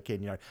lot to take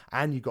in,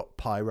 and you got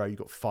pyro, you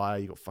got fire,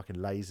 you got fucking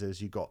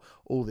lasers, you got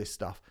all this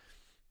stuff.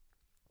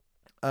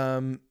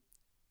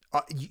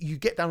 You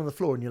get down on the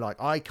floor and you're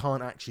like, I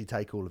can't actually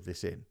take all of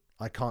this in.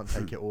 I can't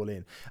take it all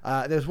in.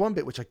 There's one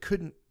bit which I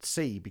couldn't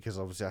see because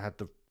obviously I had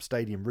the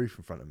stadium roof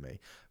in front of me,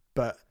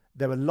 but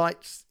there were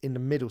lights in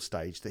the middle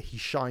stage that he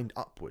shined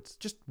upwards,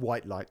 just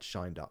white lights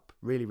shined up.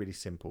 Really, really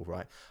simple,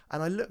 right?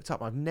 And I looked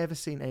up, I've never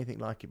seen anything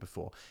like it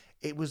before.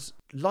 It was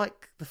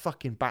like the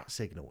fucking bat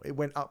signal. It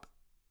went up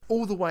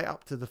all the way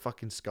up to the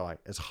fucking sky,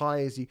 as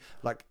high as you,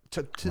 like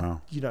to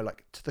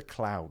like to the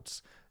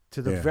clouds.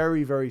 To the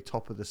very, very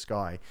top of the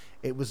sky.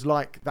 It was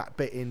like that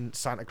bit in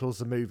Santa Claus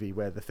the movie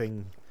where the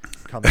thing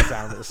comes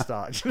down at the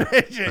start. Do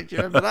you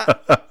remember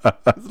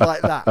that? It's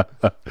like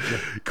that.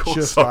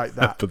 Just like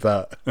that.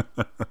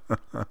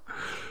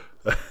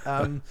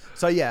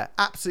 So yeah,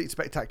 absolutely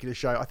spectacular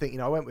show. I think,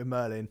 I went with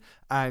Merlin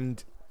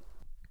and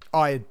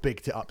I had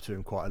bigged it up to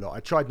him quite a lot. I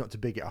tried not to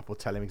big it up or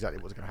tell him exactly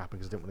what was going to happen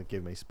because I didn't want to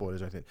give him any spoilers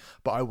or anything.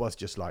 But I was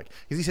just like,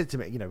 because he said to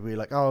me, we were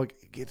like, oh,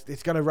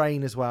 it's going to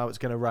rain as well. It's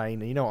going to rain.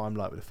 And you know what I'm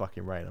like with the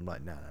fucking rain. I'm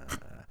like, no.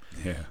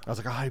 Yeah. I was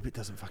like, I hope it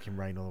doesn't fucking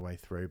rain all the way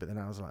through. But then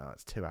I was like, oh,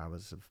 it's 2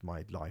 hours of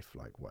my life,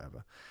 like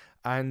whatever.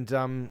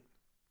 And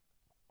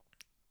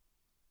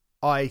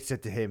I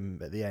said to him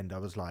at the end, I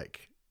was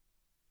like,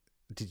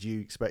 did you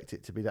expect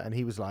it to be that? And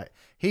he was like,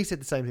 he said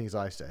the same thing as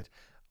I said.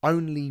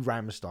 Only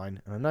Rammstein,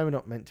 and I know we're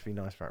not meant to be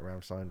nice about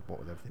Rammstein, what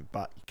with everything,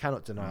 but you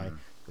cannot deny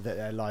that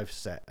their live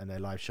set and their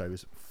live show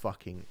is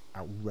fucking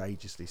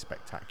outrageously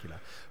spectacular.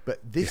 But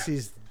this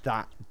is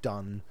that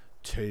done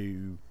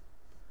to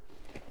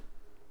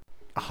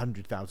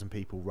 100,000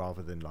 people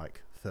rather than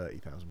like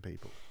 30,000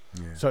 people.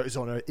 Yeah. So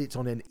it's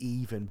on an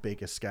even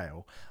bigger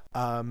scale.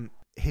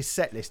 His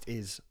set list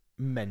is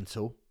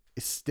mental.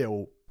 It's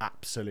still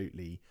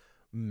absolutely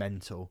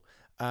mental.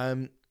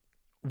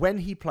 When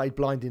he played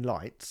Blinding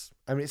Lights,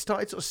 it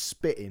started sort of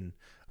spitting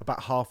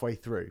about halfway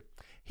through.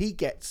 He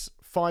gets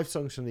 5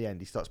 songs from the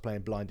end. He starts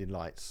playing Blinding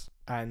Lights.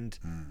 And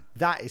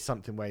that is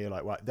something where you're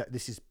like, right,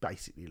 this is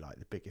basically like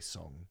the biggest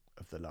song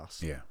of the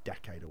last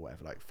decade or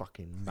whatever, like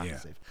fucking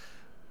massive.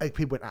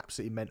 People went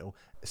absolutely mental.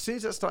 As soon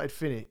as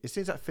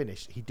that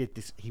finished, he did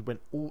this. He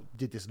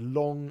did this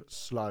long,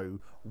 slow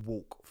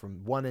walk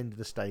from one end of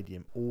the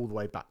stadium all the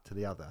way back to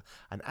the other.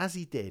 And as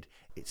he did,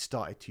 it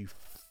started to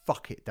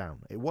fuck it down.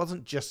 It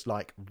wasn't just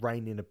like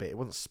raining a bit. It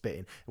wasn't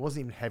spitting. It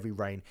wasn't even heavy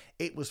rain.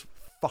 It was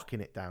fucking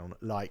it down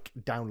like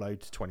Download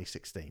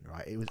 2016.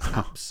 Right? It was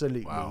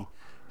absolutely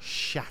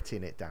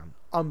shatting it down.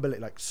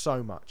 Unbelievable, like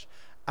so much.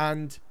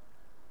 And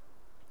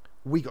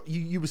we got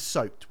you were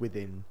soaked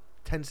within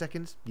 10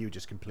 seconds. You were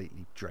just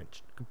completely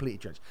drenched.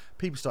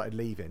 People started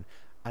leaving,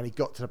 and he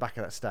got to the back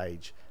of that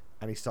stage,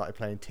 and he started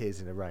playing Tears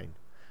in the Rain,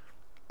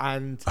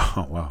 and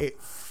it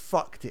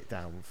fucked it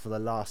down for the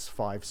last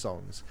 5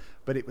 songs.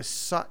 But it was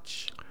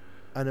such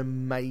an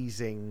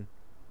amazing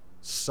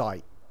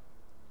sight,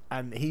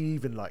 and he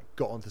even like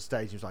got onto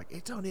stage and was like,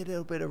 "It's only a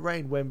little bit of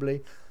rain,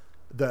 Wembley."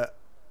 That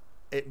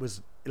it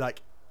was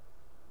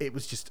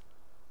just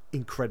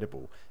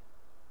incredible.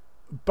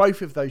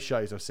 both of those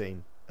shows I've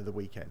seen at the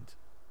weekend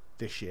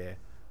this year.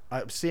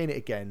 I'm seeing it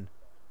again.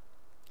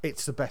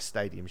 It's the best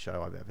stadium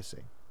show I've ever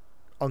seen,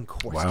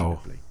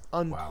 unquestionably.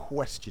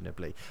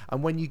 Unquestionably.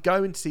 And when you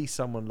go and see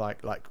someone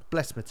like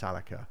bless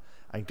Metallica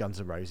and Guns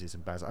N' Roses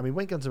and Baz, I mean,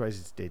 when Guns N'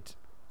 Roses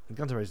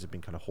have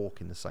been kind of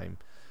hawking the same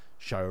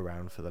show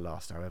around for the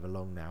last however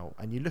long now,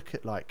 and you look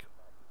at like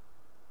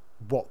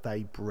what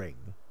they bring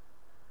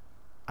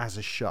as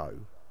a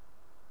show,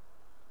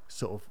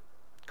 sort of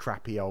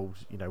crappy old,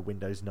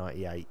 Windows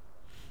 98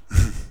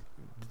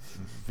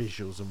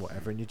 visuals and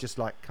whatever, and you're just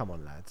like, come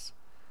on, lads.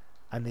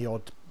 And the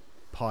odd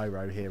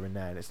pyro here and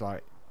there, and it's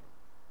like,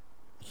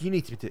 you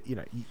need to be,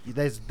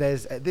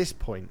 there's at this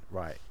point,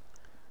 right,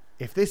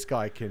 if this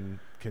guy can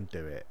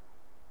do it,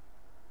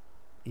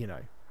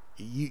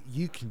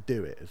 you can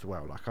do it as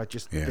well. Like, I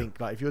just think,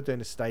 like, if you're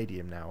doing a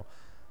stadium now,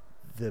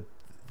 the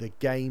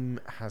game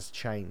has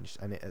changed,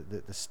 and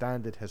the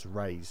standard has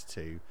raised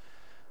to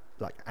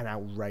like an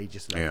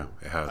outrageous level.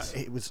 Yeah, it has.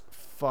 It was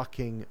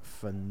fucking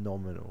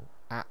phenomenal,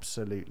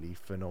 absolutely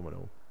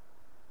phenomenal.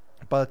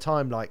 By the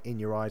time like In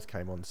Your Eyes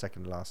came on, the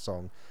second to last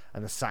song,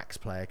 and the sax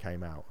player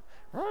came out,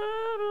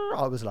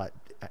 I was like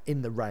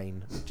in the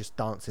rain, just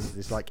dancing to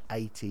this like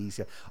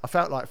 80s. I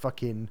felt like I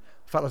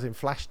was in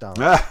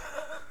Flashdance.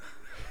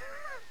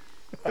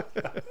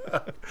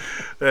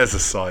 There's a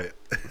sight.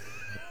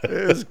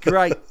 It was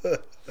great.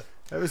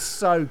 It was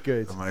so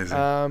good.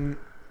 Amazing.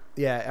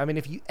 Yeah, I mean,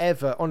 if you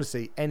ever,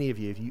 honestly, any of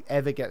you, if you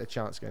ever get the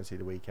chance to go and see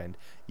The Weeknd,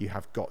 you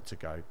have got to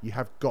go. You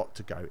have got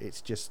to go. It's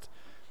just,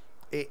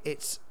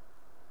 it's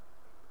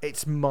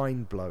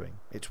mind blowing.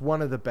 It's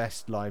one of the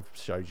best live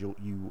shows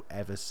you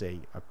ever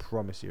see. I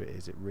promise you, it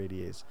is. It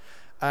really is.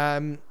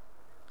 And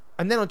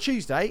then on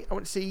Tuesday,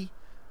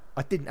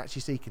 I didn't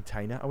actually see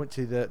Container. I went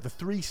to the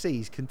 3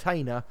 C's: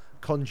 Container,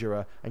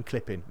 Conjurer, and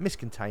Clipping. Miss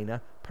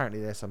Container.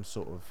 Apparently, they're some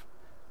sort of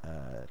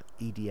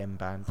EDM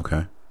band.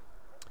 Okay.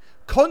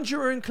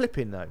 Conjurer and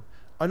Clipping, though,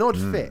 an odd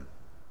fit,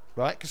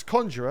 right? Because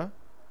Conjurer,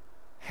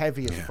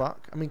 heavy as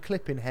fuck. I mean,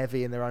 Clipping,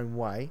 heavy in their own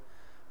way,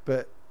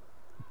 but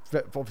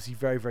obviously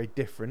very, very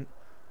different.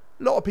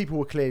 A lot of people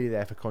were clearly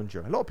there for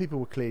Conjurer. A lot of people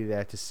were clearly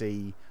there to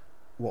see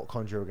what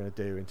Conjurer were going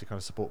to do and to kind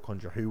of support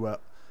Conjurer, who were,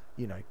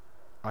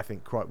 I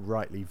think quite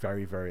rightly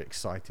very, very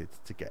excited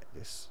to get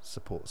this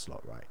support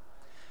slot, right?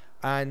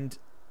 And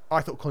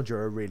I thought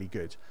Conjurer were really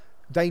good.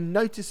 They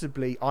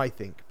noticeably, I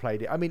think,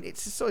 played it. I mean,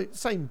 it's the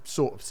same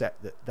sort of set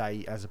that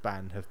they, as a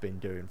band, have been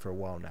doing for a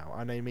while now.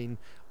 And I mean,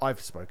 I've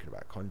spoken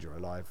about Conjurer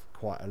live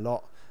quite a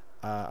lot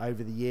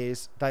over the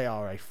years. They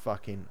are a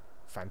fucking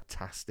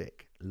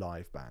fantastic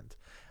live band.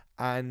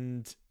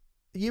 And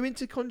are you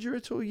into Conjurer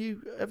at all?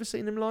 You ever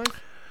seen them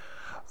live?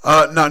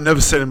 No,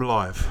 never seen him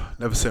live.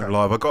 Never seen him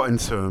live. I got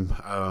into him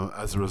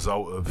as a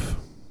result of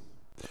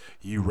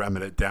you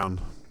ramming it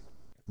down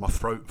my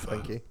throat for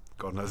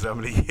God knows how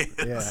many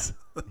years.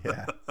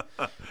 Yeah.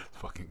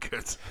 Fucking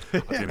good. I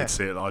do need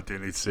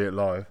to see it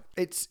live.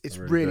 It's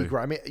really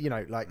great. I mean,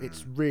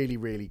 it's really,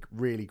 really,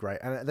 really great.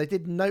 And they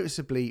did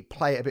noticeably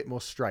play it a bit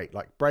more straight.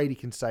 Like, Brady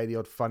can say the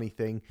odd funny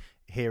thing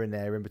here and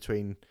there in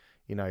between,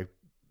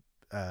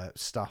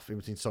 stuff, in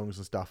between songs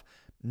and stuff.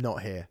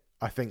 Not here.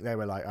 I think they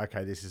were like,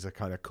 okay, this is a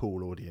kind of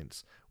cool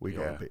audience. We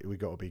got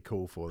to be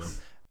cool for them.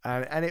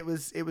 And it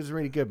was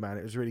really good, man.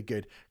 It was really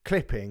good.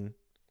 Clipping,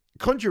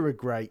 Conjurer,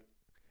 great.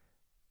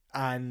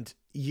 And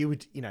you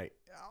would,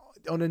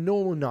 on a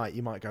normal night,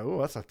 you might go,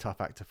 oh, that's a tough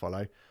act to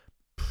follow.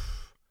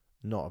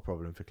 Not a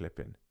problem for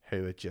Clipping,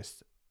 who are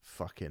just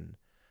fucking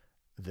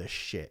the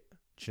shit.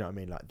 Do you know what I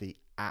mean? Like, the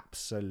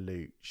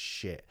absolute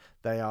shit.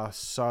 They are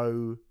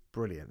so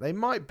brilliant. They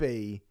might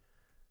be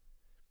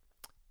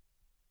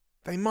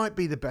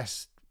the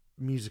best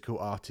musical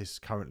artists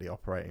currently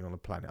operating on the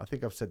planet. I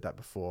think I've said that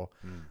before.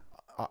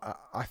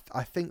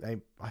 I think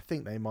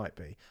they might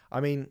be.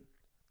 I mean,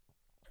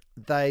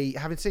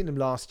 having seen them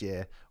last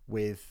year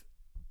with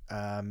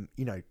at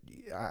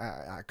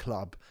a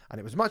club, and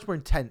it was much more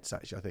intense,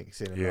 actually. I think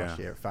seeing them last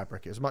year at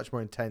Fabric, it was much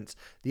more intense.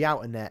 The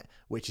Outer Net,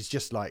 which is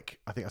just like,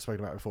 I think I've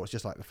spoken about it before, it's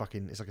just like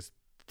it's like a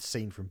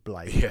scene from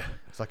Blade. Yeah,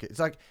 it's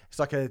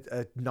like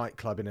a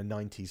nightclub in a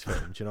 90s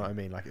film. Do you know what I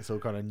mean? Like, it's all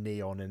kind of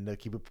neon, and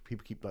people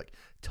keep like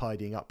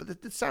tidying up,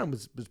 but the sound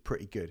was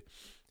pretty good.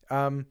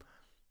 But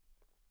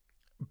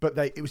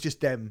it was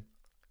just them,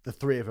 the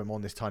 3 of them,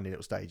 on this tiny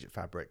little stage at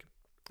Fabric,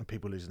 and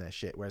people losing their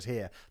shit. Whereas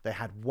here, they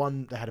had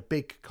a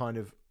big kind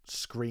of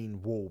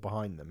screen wall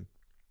behind them,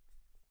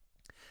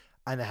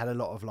 and they had a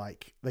lot of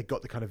they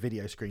got the kind of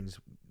video screens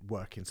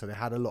working, so they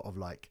had a lot of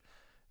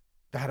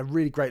they had a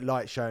really great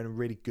light show and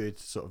really good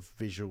sort of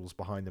visuals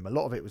behind them. A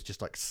lot of it was just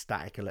like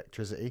static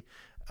electricity,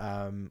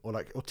 or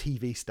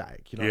TV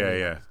static, what I mean?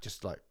 Yeah.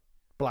 Just like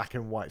black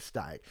and white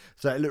static.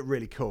 So it looked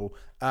really cool.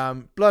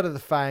 Blood of the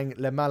Fang,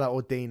 Le Mala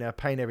Ordina,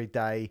 Pain Every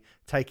Day,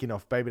 Taking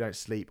Off, Baby Don't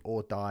Sleep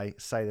or Die,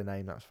 Say the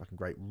Name, that was fucking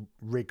great.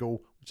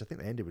 Wriggle, which I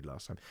think they ended with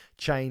last time.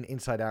 Chain,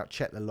 Inside Out,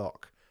 Check the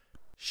Lock,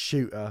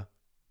 Shooter,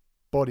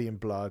 Body and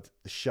Blood,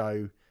 The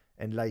Show,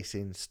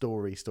 Enlacing,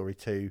 Story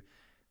 2,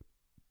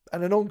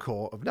 and an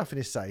encore of Nothing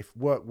Is Safe,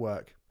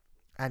 Work,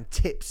 and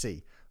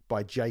Tipsy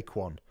by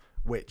Jaquan,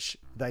 which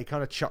they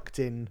kind of chucked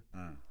in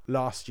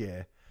last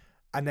year,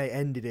 and they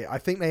ended it. I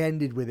think they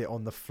ended with it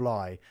on the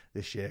fly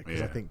this year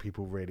because I think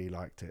people really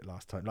liked it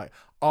last time. Like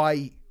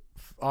I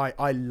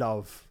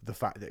love the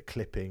fact that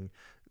Clipping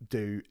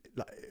do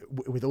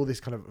with all this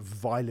kind of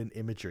violent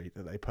imagery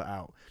that they put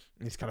out,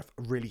 this kind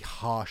of really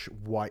harsh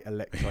white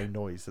electro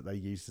noise that they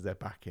use as their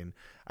backing,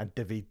 and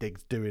David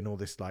Diggs doing all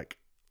this like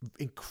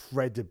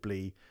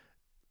incredibly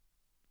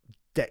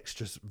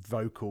dexterous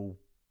vocal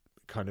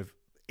kind of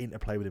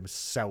interplay with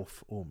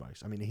himself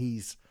almost. I mean,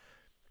 he's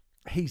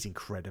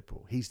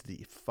incredible. He's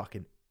the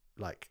fucking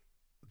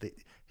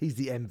he'd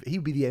be the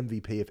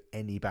MVP of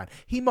any band.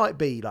 He might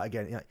be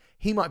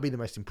he might be the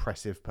most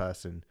impressive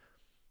person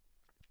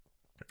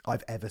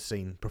I've ever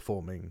seen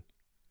performing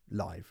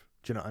live.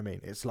 Do you know what I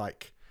mean? It's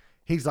like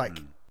he's like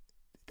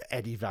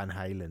Eddie Van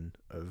Halen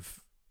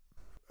of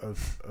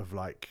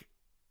like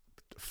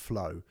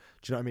flow.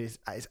 Do you know what I mean?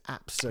 It's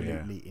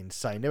absolutely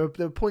insane. There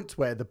were points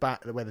where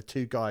the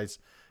two guys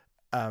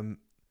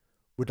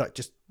would like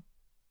just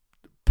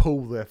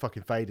pull their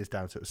fucking faders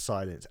down so it was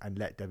silence and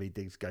let David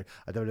Diggs go.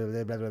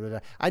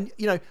 And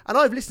you know, and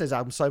I've listened to his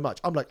album so much,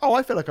 I'm like, oh,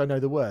 I feel like I know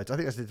the words. I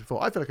think I said it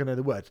before. I feel like I know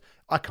the words.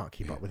 I can't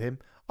keep up with him.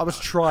 I was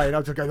trying. I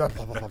was just going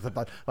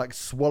like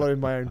swallowing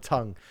my own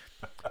tongue.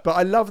 But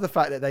I love the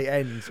fact that they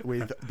end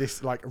with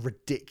this like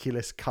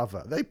ridiculous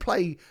cover. They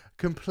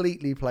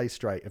completely play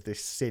straight of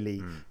this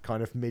silly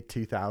kind of mid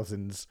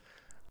 2000s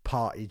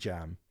party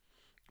jam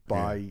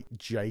by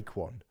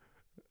Jaquan.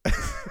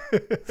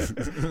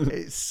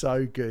 It's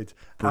so good.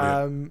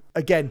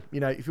 Again,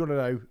 you know, if you want to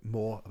know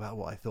more about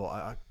what I thought,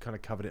 I kind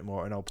of covered it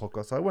more in an old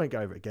podcast, so I won't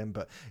go over it again.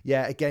 But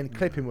yeah, again,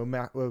 Clipping were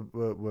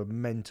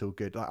mental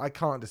good. Like I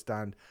can't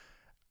understand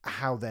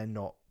how they're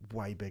not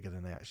way bigger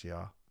than they actually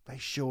are. They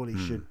surely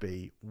should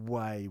be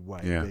way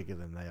bigger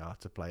than they are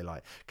to play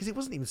like, because it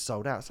wasn't even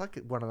sold out. It's like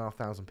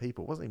 1,500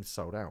 people. It wasn't even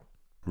sold out.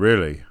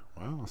 Really?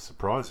 Wow, that's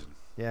surprising.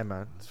 Yeah,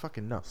 man, it's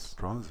fucking nuts.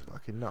 Surprising.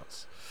 Fucking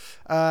nuts.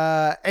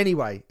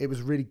 Anyway, it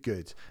was really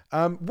good.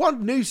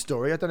 One news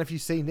story. I don't know if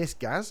you've seen this,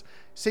 Gaz.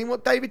 Seen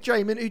what who David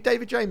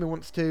Draymond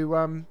wants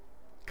to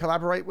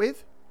collaborate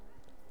with?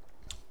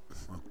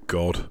 Oh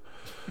God.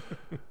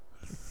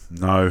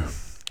 No.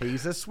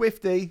 He's a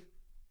Swiftie.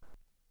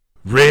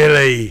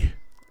 Really?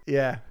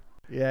 Yeah.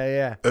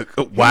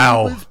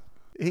 Wow.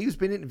 He's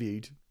been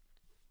interviewed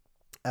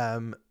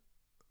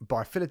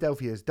by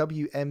Philadelphia's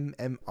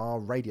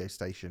WMMR radio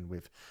station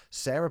with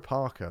Sarah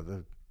Parker,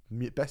 the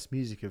best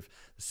music of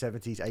the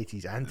 70s,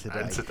 80s and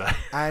today.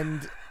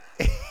 And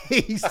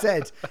he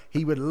said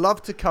he would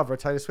love to cover a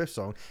Taylor Swift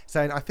song,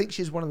 saying, I think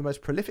she's one of the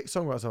most prolific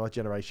songwriters of our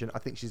generation. I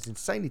think she's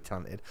insanely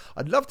talented.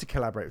 I'd love to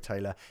collaborate with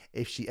Taylor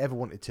if she ever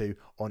wanted to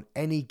on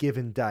any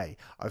given day.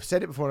 I've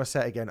said it before and I say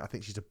it again. I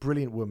think she's a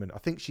brilliant woman. I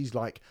think she's,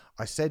 like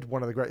I said,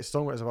 one of the greatest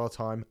songwriters of our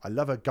time. I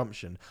love her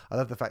gumption. I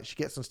love the fact she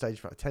gets on stage in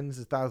front of tens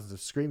of thousands of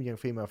screaming young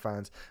female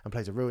fans and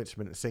plays a real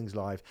instrument and sings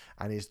live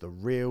and is the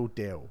real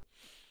deal.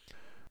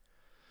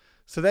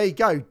 So there you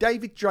go.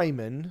 David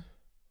Draymond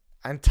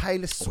and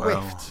Taylor Swift.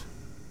 Wow.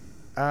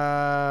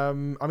 I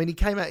mean, he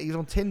was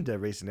on Tinder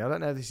recently. I don't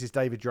know if this is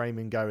David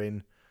Draymond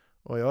going,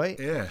 oi, oi.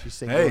 Yeah. She's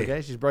single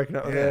again. She's broken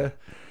up with her.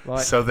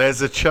 Like, so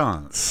there's a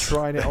chance.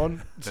 Trying it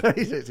on. So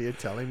you're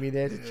telling me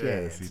there's a chance.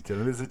 Yes, you're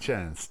telling there's a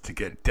chance to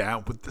get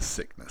down with the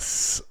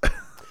sickness.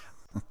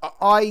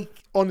 I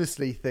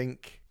honestly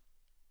think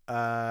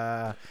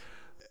Taylor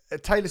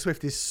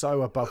Swift is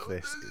so above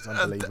this. It's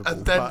unbelievable.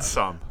 And then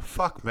some.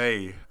 Fuck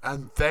me.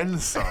 And then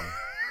some.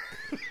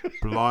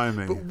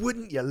 Blimey. But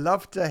wouldn't you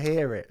love to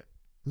hear it?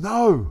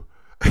 No.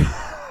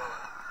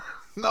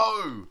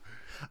 No.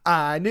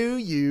 I knew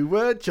you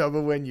were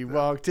trouble when you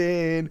walked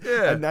in.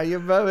 Yeah. And now you're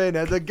mowing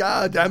at the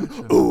goddamn.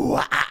 Ooh,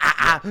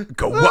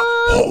 Go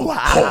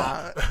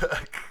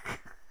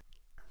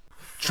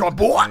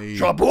Trouble.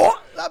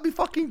 That'd be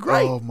fucking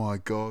great. Oh my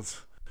God.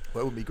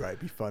 Well, it would be great.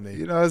 It'd be funny.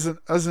 You know,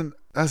 hasn't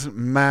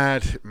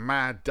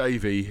Mad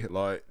Davey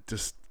like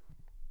just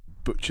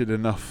butchered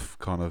enough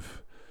kind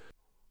of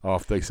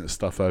half decent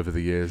stuff over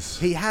the years?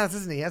 He has,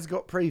 hasn't he? He has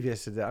got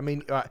previous to that. I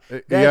mean,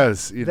 he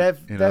has. Their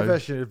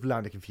version of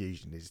Land of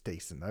Confusion is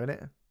decent, though, isn't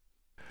it?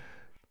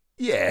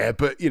 Yeah,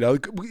 but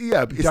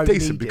it's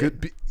decent because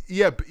but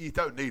you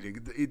don't need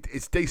it.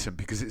 It's decent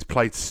because it's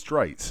played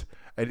straight,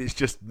 and it's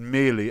just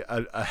merely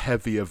a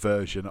heavier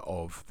version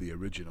of the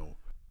original.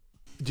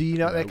 Do you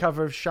know their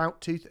cover of Shout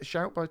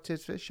by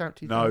Tears for Fears? Shout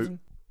 2000?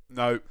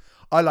 No.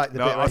 I like the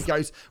bit where he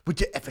goes, would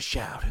you ever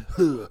shout?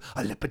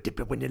 I lip a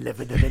dipper when you're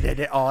living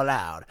it all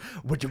out.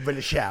 Would you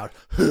really shout?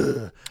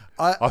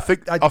 I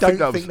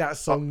don't think that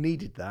song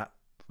needed that.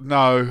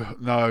 No.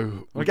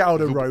 I get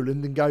hold of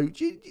Roland and go,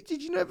 did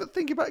you never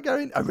think about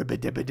going?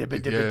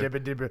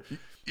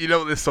 You know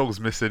what this song's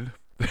missing?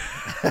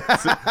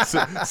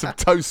 some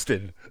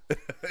toasting.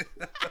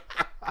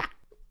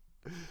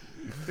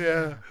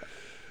 Yeah.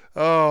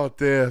 Oh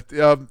dear.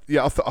 Yeah.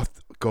 I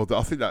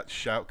think that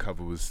Shout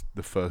cover was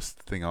the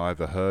first thing I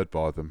ever heard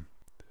by them.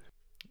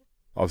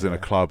 I was in a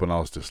club and I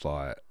was just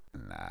like,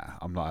 nah,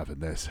 I'm not having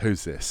this.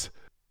 Who's this?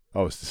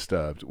 I was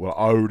Disturbed. Well,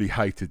 I already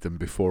hated them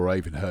before I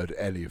even heard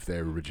any of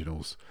their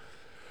originals.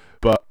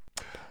 But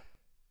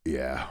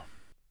yeah,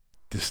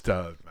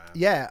 Disturbed, man.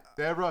 Yeah,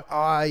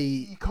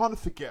 you kind of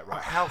forget,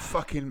 right? How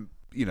fucking,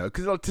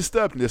 because like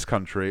Disturbed in this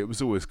country, it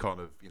was always kind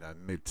of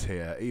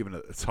mid-tier, even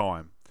at the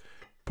time.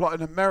 But like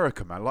in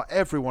America, man, like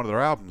every one of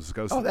their albums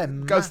goes to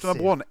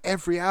number one.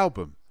 Every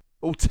album,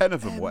 all 10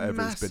 of them, whatever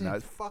massive. it's been. Now,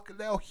 it's fucking,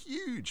 they're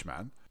huge,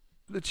 man.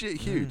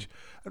 Legit huge,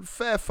 and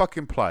fair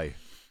fucking play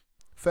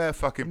to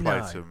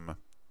them.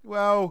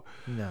 Well,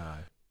 no,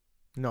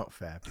 not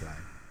fair play.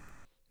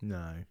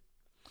 No.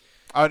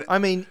 I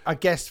mean, I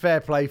guess fair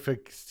play for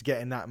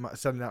getting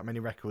selling that many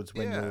records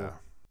when you're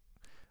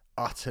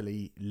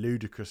utterly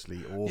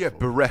ludicrously awful. Yeah,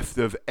 bereft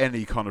of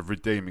any kind of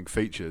redeeming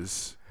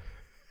features.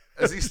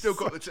 Has he still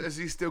got the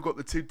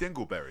two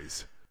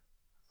dingleberries?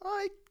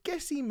 I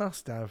guess he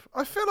must have.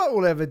 I feel like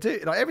all I ever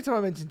do, like every time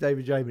I mention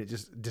David Jamin, it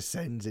just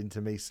descends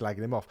into me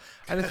slagging him off.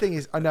 And the thing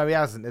is, I know he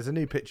hasn't. There's a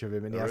new picture of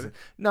him, and he hasn't.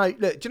 No,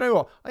 look, do you know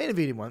what? I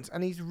interviewed him once,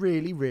 and he's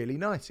really, really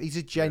nice. He's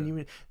a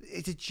genuine. Yeah.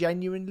 It's a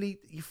genuinely.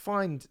 You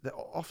find that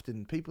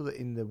often people that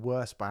in the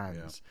worst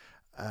bands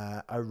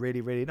are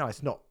really, really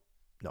nice. Not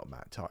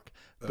Matt Tuck,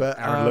 but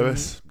Aaron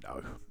Lewis.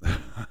 No.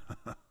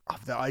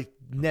 I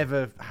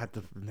never had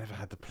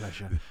the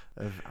pleasure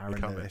of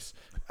Aaron Lewis.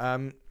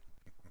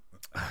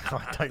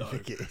 I don't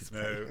think it is. No,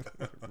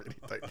 I really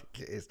don't think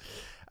it is.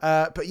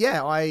 But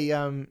yeah,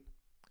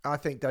 I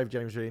think David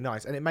James is really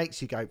nice, and it makes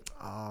you go,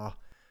 I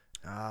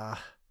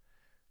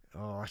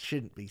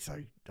shouldn't be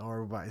so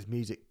horrible about his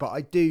music, but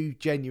I do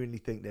genuinely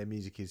think their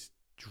music is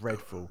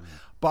dreadful.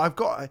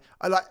 But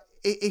I like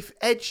if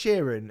Ed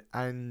Sheeran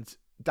and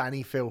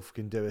Danny Filth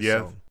can do a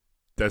song.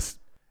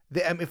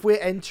 If we're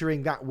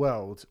entering that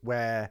world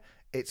where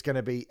it's going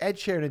to be Ed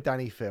Sheeran and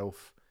Danny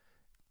Filth,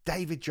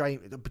 David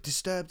James,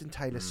 Disturbed and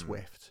Taylor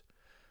Swift.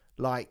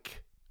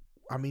 Like,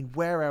 I mean,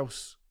 where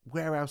else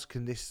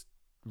can this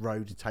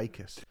road take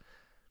us?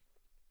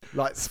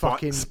 Like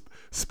fucking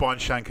Spine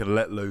Shank and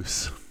Let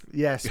Loose.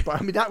 Yeah,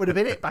 I mean that would have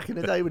been it back in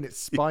the day when it's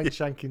Spine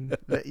Shank and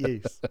Let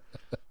Loose.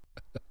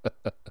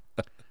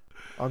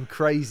 I'm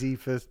crazy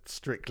for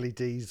Strictly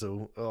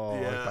Diesel.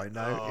 Oh, yeah. I don't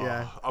know.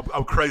 Yeah,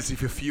 I'm crazy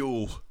for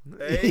Fuel.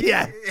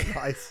 Yeah,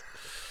 nice.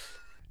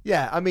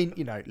 Yeah, I mean,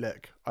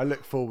 look, I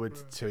look forward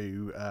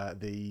to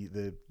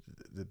the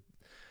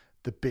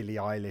Billie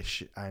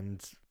Eilish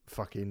and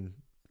fucking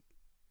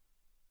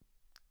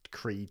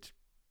Creed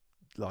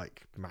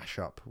like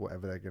mashup,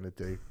 whatever they're gonna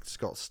do.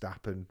 Scott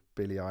Stapp and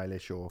Billie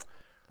Eilish or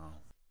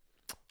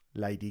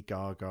Lady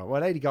Gaga. Well,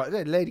 Lady Gaga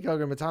and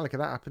Metallica,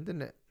 that happened,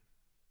 didn't it?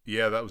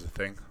 Yeah, that was a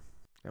thing.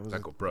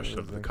 That got brushed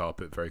under the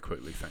carpet very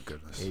quickly, thank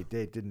goodness. It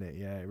did, didn't it?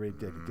 Yeah, it really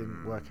did. It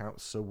didn't work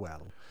out so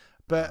well.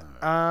 But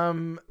I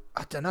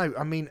don't know.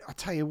 I mean, I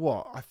tell you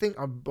what, I think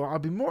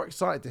I'd be more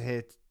excited to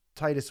hear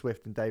Taylor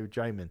Swift and David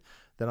Jamin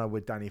than I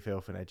would Danny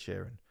Filth and Ed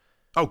Sheeran.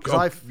 Oh,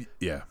 God.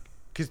 Yeah.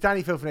 Because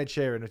Danny Filth and Ed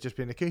Sheeran have just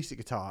been acoustic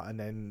guitar, and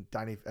then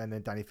Danny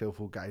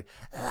Filth will go,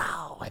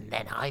 and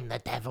then I'm the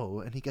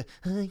devil, and he goes,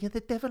 you're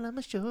the devil on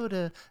my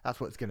shoulder. That's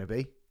what it's going to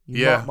be.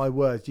 You mark my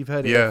words. You've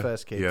heard it in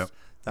First Kids. Yeah.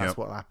 That's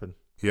what'll happen.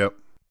 Yep.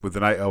 With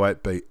an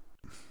 808 beat.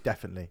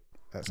 Definitely,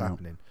 that's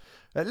happening.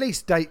 At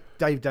least Dave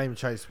Damon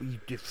Chase.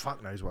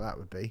 Fuck knows what that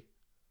would be.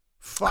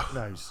 Fuck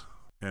knows.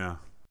 Yeah.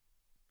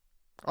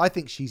 I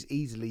think she's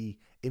easily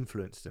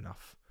influenced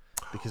enough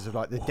because of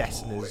like the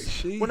Desnas. Is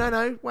she? Well,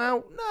 no.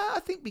 Well, no. I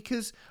think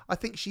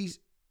she's.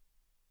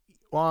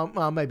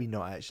 Well, maybe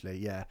not actually.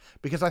 Yeah,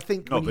 because I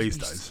think not these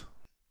days.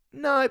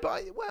 No, but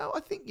I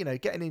think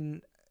getting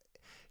in.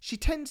 She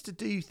tends to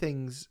do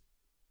things.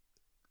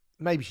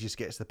 Maybe she just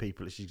gets the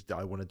people that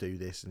I want to do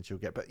this, and she'll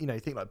get. But you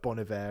think like Bon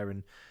Iver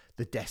and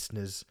the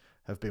Desnas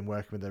have been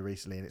working with her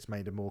recently, and it's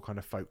made a more kind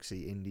of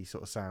folksy indie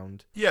sort of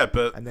sound. Yeah,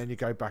 but and then you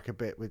go back a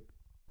bit with.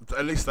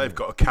 At least they've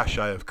got a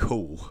cachet of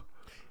cool.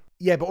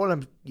 Yeah, but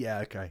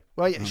okay.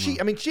 Well, yeah,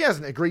 she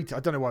hasn't agreed to. I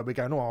don't know why we're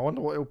going. I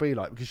wonder what it'll be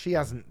like because she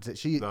hasn't.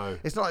 No.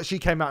 It's not like she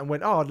came out and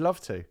went, I'd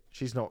love to.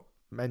 She's not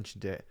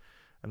mentioned it,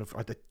 and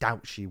I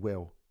doubt she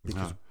will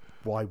because. No.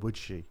 Why would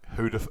she?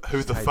 Who the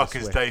fuck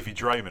is Davey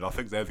Draymond? I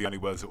think they're the only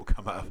words that will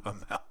come out of her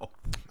mouth.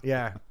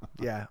 Yeah.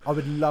 I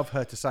would love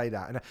her to say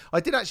that. And I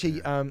did actually.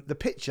 The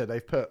picture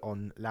they've put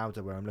on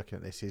Louder, where I'm looking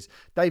at this, is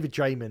David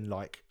Draymond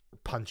like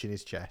punching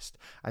his chest,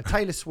 and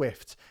Taylor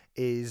Swift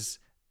is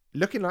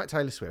looking like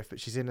Taylor Swift,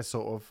 but she's in a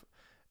sort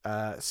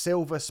of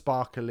silver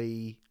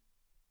sparkly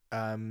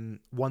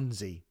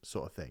onesie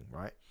sort of thing,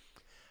 right?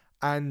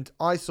 And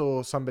I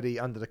saw somebody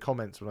under the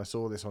comments when I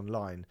saw this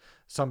online.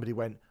 Somebody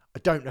went, I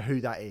don't know who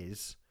that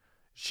is.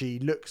 She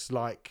looks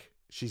like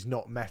she's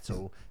not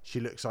metal. She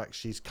looks like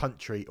she's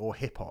country or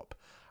hip hop.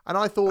 And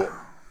I thought,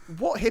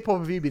 what hip hop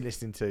have you been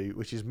listening to,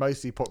 which is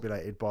mostly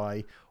populated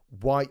by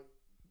white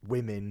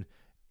women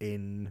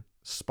in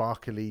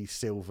sparkly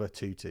silver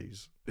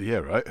tutus? Yeah,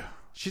 right.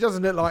 She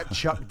doesn't look like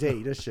Chuck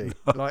D, does she?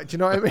 Like, do you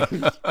know what I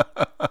mean?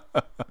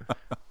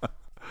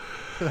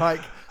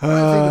 Like,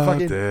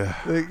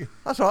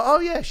 that's right. Oh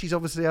yeah, she's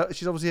obviously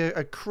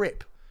a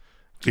Crip.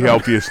 Yeah,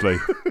 obviously.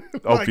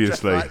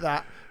 Like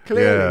that,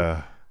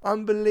 clearly.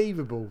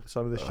 Unbelievable,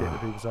 some of the shit that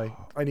people say.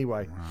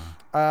 Anyway,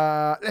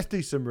 let's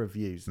do some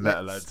reviews.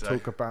 Let's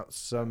talk about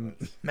some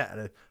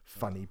metal.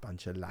 Funny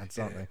bunch of lads,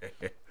 aren't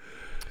they?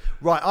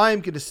 Right, I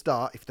am going to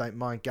start, if you don't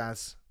mind,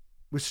 Gaz,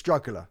 with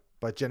Struggler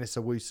by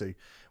Genesis Owusu,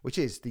 which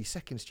is the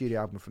second studio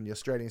album from the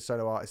Australian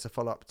solo artist, a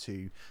follow-up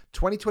to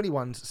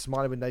 2021's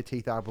Smiling with No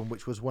Teeth album,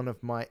 which was one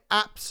of my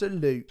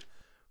absolute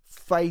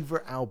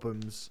favourite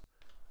albums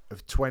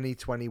of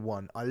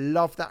 2021. I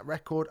love that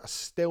record. I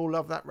still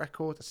love that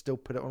record. I still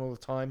put it on all the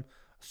time. I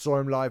saw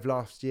him live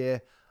last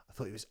year. I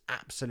thought he was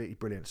absolutely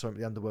brilliant. Saw him at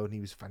the Underworld and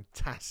he was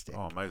fantastic.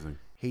 Oh, amazing.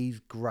 He's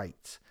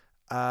great.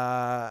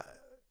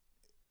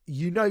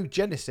 You know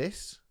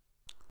Genesis.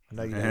 I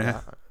know you know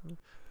that.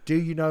 Do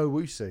you know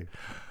Owusu?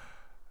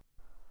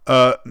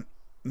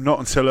 Not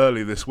until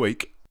early this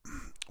week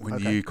when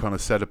you kind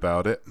of said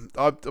about it.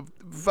 I've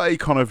vague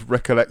kind of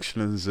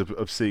recollections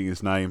of seeing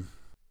his name.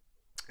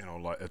 You know,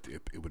 like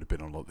it would have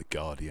been on like the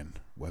Guardian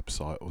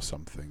website or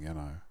something. You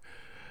know.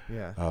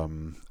 Yeah.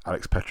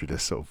 Alex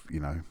Petridis sort of, you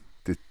know,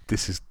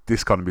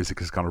 this kind of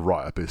music is kind of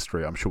right up his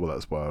street. I'm sure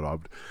that's where I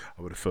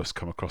would have first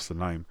come across the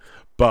name.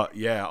 But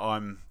yeah,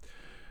 I'm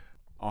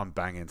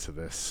bang into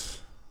this.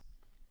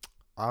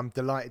 I'm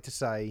delighted to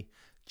say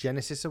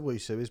Genesis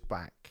Owusu is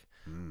back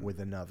with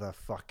another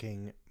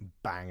fucking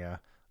banger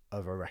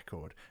of a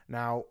record.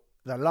 Now,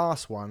 the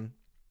last one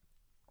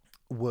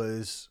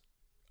was,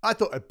 I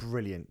thought, a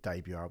brilliant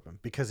debut album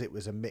because it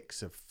was a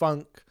mix of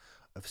funk,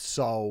 of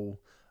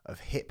soul, of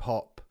hip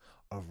hop,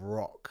 of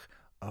rock,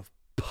 of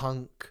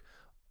punk,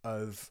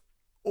 of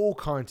all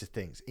kinds of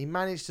things. He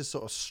managed to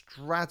sort of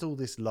straddle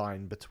this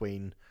line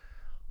between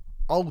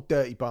Old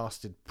Dirty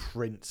Bastard,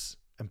 Prince,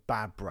 and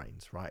Bad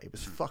Brains, right? It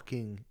was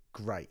fucking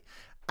great.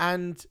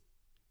 And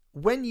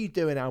when you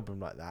do an album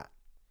like that,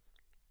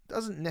 it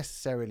doesn't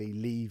necessarily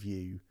leave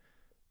you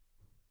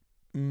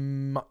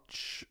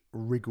much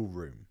wriggle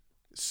room.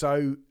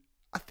 So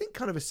I think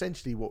kind of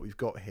essentially what we've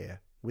got here,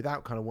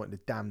 without kind of wanting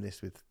to damn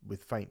this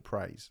with faint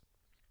praise,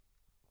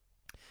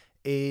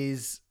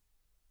 is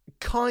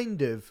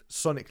kind of,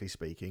 sonically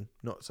speaking,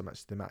 not so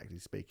much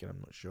thematically speaking, I'm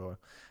not sure,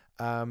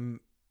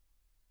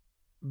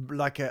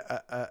 like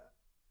a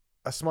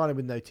Smiling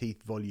with No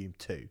Teeth Volume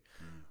 2,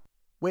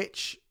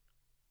 which,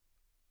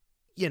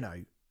 you know,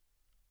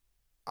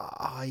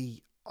 I've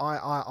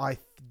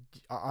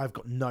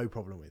got no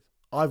problem with.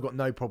 I've got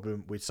no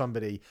problem with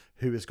somebody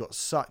who has got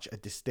such a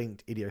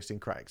distinct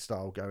idiosyncratic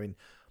style going,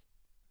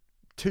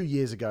 2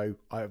 years ago,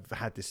 I've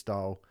had this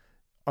style.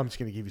 I'm just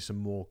going to give you some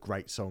more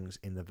great songs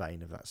in the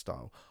vein of that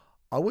style.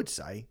 I would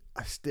say,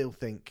 I still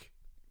think,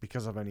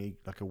 because I've only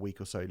like a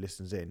week or so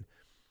listens in,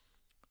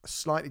 I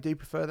slightly do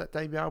prefer that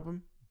debut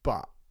album,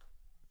 but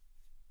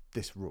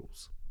this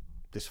rules.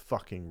 This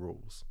fucking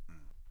rules.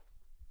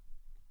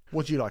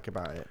 What do you like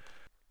about it?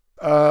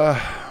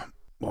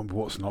 Well,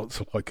 what's not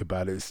to like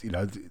about it is, you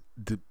know,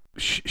 the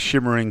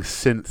shimmering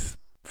synth,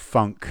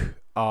 funk,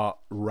 art,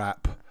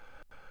 rap,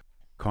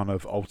 kind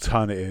of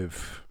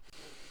alternative.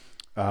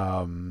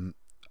 I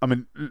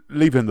mean,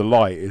 Leaving the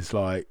Light is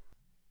like,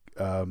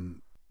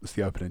 it's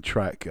the opening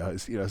track.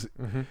 It's, you know,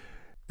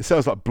 it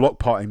sounds like Block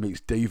Party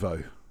meets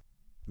Devo,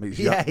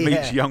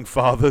 meets Young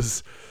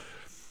Fathers.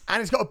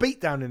 And it's got a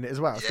beat down in it as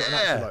well. It's got an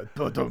actual like,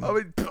 ba-dum. I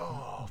mean,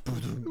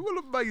 what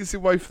an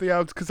amazing way for the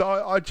album, because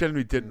I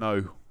generally didn't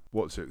know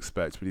what to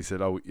expect, but he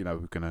said, "Oh, you know,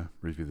 we're going to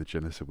review the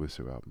Genesis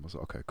Owusu album." I was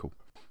like, "Okay, cool."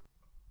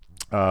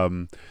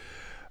 And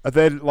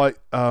then like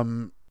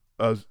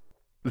the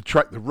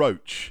track "The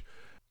Roach,"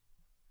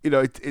 you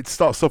know, it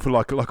starts off with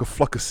like a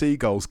flock of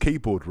seagulls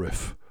keyboard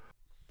riff.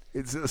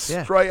 It's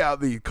straight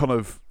out the kind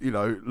of, you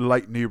know,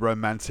 late New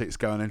Romantics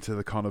going into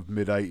the kind of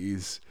mid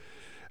 '80s.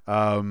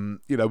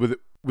 You know,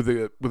 with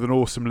an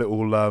awesome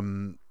little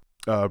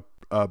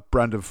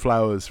Brandon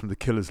Flowers from the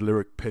Killers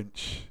lyric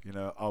pinch, you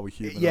know, "Are we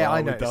human?" Yeah,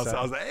 I know.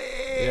 I was like,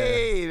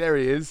 hey, there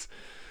he is.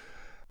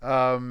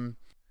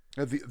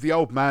 The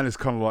old man is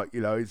kind of like,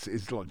 you know,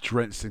 it's like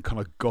drenched in kind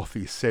of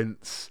gothy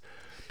synths,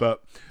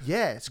 but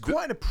yeah, it's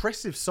quite an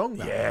oppressive song.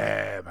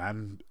 Yeah,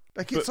 man.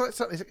 Like it's like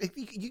something.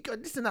 You go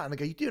listen to that and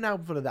go, you do an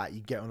album full of that,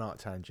 you get on Art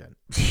Tangent.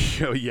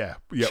 yeah.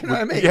 You know what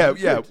I mean?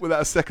 Yeah.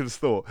 Without a second's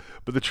thought.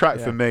 But the track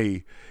for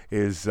me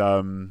is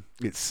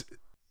it's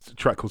a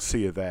track called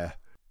 "See You There,"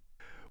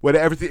 where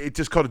it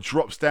just kind of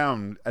drops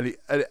down, and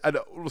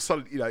all of a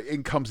sudden, you know,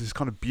 in comes this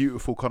kind of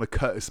beautiful, kind of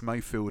Curtis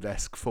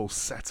Mayfield-esque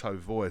falsetto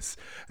voice.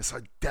 It's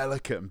like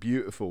delicate and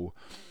beautiful,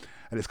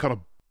 and it's kind of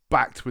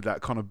backed with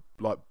that kind of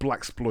like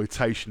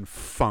blaxploitation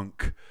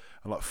funk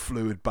and like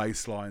fluid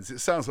bass lines. It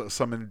sounds like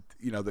something,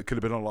 you know, that could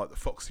have been on like the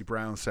Foxy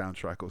Brown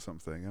soundtrack or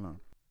something, you know.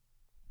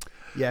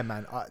 Yeah,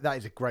 man, that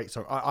is a great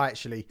song. I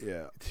actually,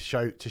 to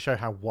show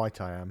how white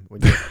I am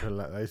when you put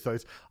like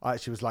those, I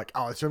actually was like,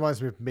 oh, this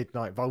reminds me of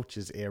Midnight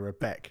Vultures era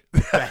Beck,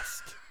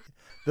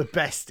 the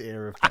best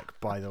era of Beck,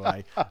 by the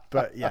way.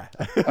 But yeah,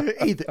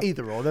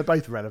 either or, they're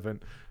both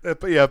relevant.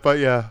 But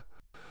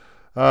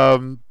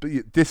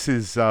this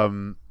is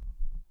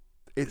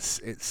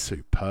it's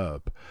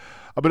superb.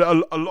 I mean,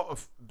 a lot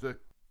of the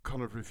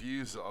kind of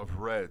reviews that I've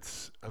read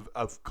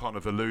have kind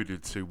of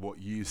alluded to what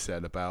you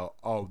said about,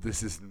 oh,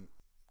 this isn't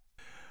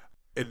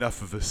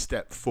enough of a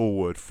step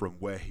forward from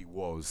where he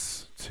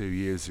was 2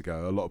 years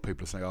ago. A lot of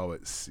people are saying, oh,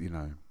 it's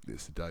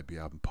the debut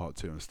album part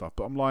 2 and stuff.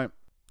 But I'm like,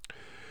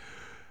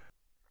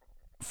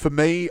 for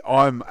me,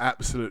 I'm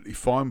absolutely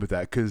fine with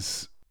that,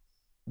 because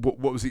what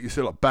was it you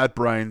said? Like Bad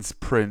Brains,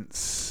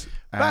 Prince.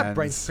 Bad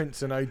Brains,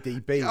 Prince, and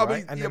ODB, right?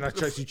 Mean, and then I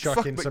chose to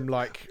chuck in some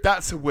like.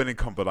 That's a winning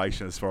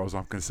combination as far as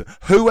I'm concerned.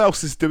 Who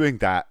else is doing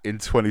that in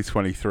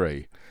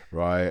 2023,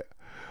 right?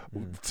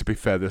 To be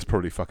fair, there's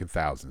probably fucking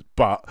thousands,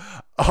 but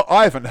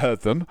I haven't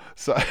heard them.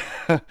 So,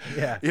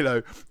 yeah,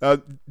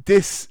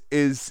 this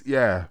is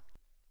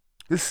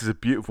a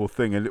beautiful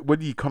thing. And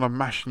when you kind of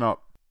mashing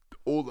up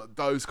all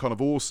those kind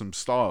of awesome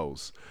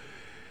styles,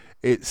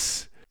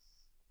 it's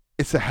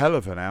a hell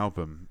of an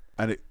album,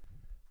 and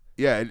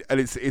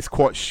it's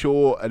quite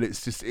short, and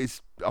it's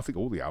I think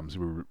all the albums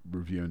we're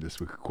reviewing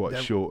this week are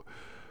quite short.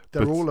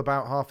 They're all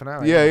about half an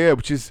hour. Yeah,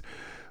 which is,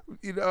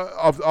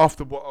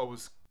 after what I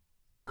was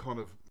kind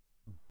of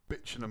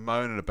bitching and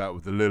moaning about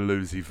with the Lil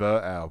Uzi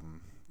Vert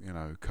album,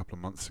 a couple of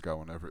months ago,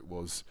 whenever it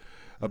was,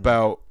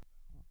 about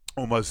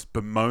almost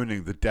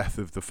bemoaning the death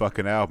of the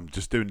fucking album,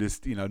 just doing this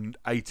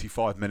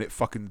 85-minute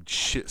fucking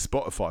shit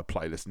Spotify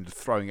playlist and just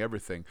throwing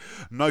everything,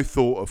 no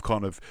thought of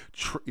kind of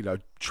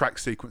track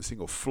sequencing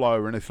or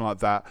flow or anything like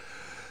that.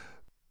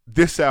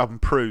 This album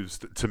proves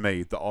to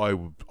me that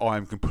I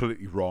am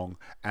completely wrong,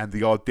 and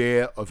the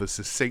idea of a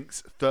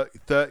succinct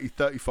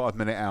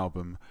 35-minute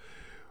album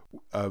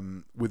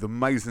with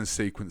amazing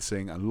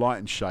sequencing and light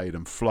and shade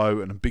and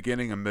flow and a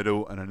beginning, a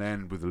middle and an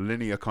end with a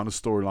linear kind of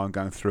storyline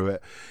going through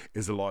it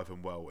is alive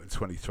and well in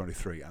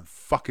 2023, and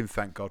fucking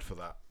thank God for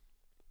that.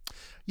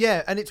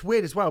 Yeah, and it's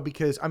weird as well,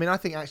 because I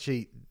think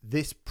actually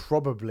this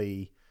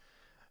probably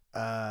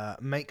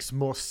makes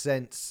more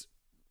sense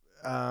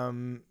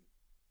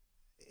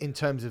in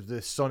terms of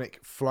the sonic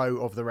flow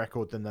of the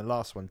record than the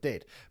last one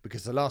did,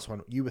 because the last one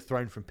you were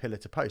thrown from pillar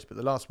to post, but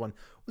the last one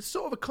was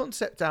sort of a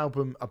concept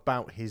album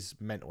about his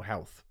mental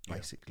health,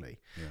 basically.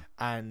 Yeah.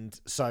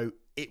 And so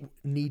it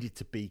needed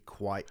to be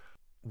quite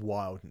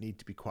wild, needed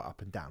to be quite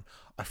up and down.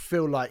 I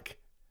feel like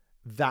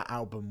that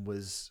album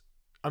was,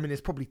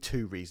 there's probably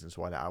two reasons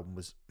why that album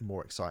was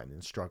more exciting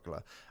than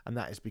Struggler, and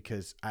that is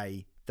because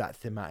A, that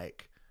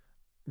thematic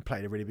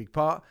played a really big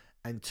part,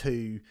 and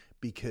two,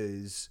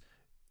 because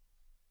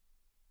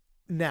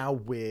now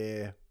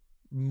we're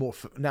more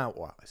now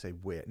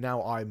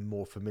I'm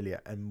more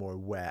familiar and more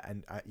aware,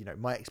 and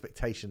my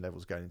expectation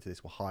levels going into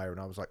this were higher,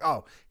 and I was like,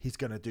 oh, he's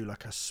gonna do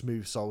like a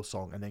smooth soul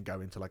song and then go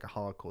into like a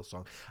hardcore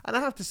song. And I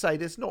have to say,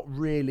 there's not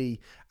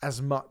really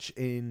as much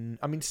in,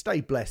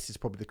 Stay Blessed is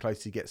probably the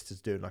closest he gets to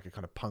doing like a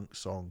kind of punk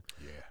song,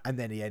 and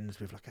then he ends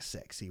with like a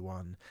sexy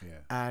one,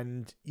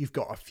 and you've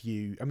got a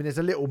few, there's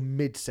a little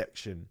mid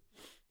section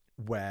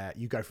where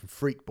you go from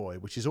Freak Boy,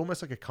 which is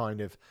almost like a kind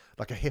of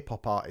like a hip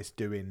hop artist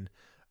doing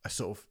a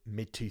sort of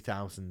mid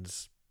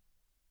 2000s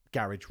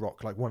garage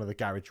rock, like one of the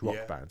garage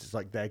rock bands. It's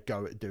like their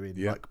go at doing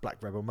like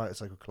Black Rebel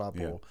Motorcycle Club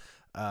or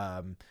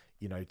or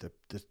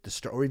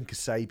in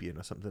Kasabian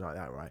or something like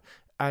that, right?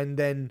 And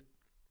then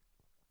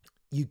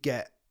you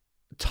get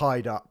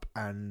Tied Up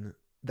and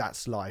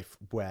That's Life,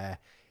 where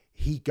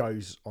he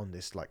goes on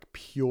this like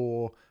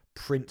pure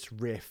Prince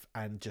riff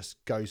and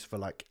just goes for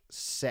like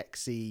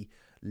sexy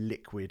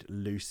liquid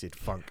lucid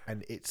funk,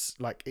 and it's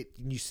like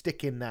you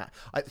stick in that.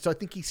 So I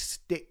think he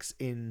sticks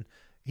in,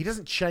 he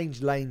doesn't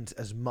change lanes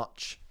as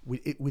much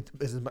with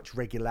as much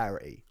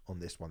regularity on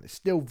this one. It's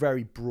still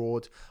very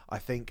broad. I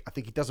think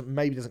he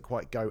doesn't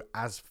quite go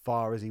as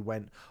far as he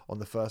went on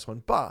the first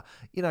one, but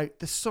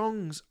the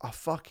songs are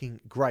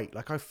fucking great.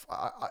 Like I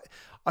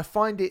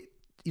find it,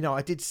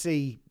 I did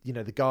see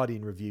the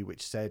Guardian review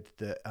which said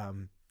that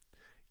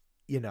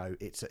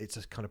it's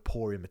a kind of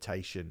poor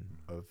imitation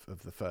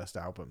of the first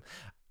album.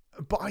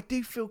 But I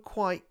do feel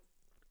quite,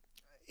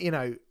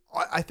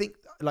 I think,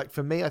 like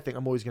for me, I think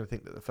I'm always going to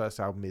think that the first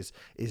album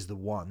is the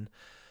one.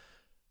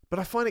 But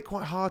I find it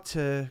quite hard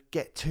to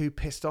get too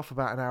pissed off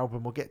about an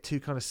album or get too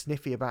kind of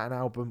sniffy about an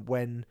album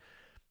when,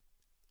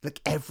 like,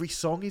 every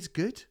song is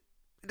good.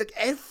 Like,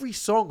 every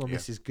song on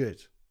this is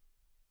good.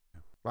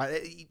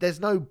 Right? There's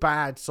no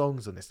bad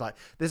songs on this. Like,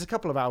 there's a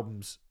couple of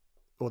albums,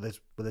 or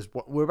there's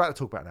what we're about to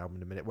talk about an album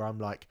in a minute, where I'm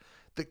like,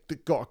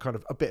 that got a kind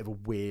of a bit of a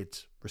weird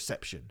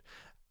reception,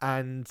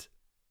 and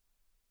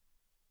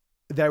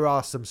there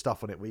are some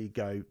stuff on it where you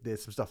go,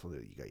 there's some stuff on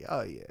it you go,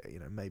 oh yeah,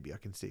 maybe I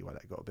can see why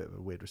that got a bit of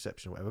a weird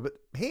reception or whatever. But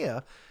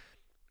here,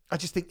 I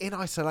just think in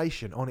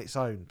isolation, on its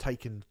own,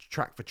 taken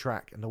track for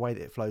track, and the way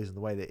that it flows and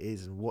the way that it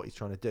is and what he's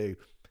trying to do,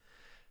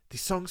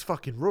 these songs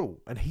fucking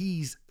rule. And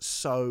he's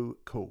so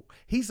cool.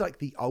 He's like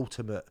the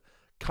ultimate,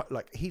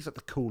 like, he's like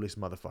the coolest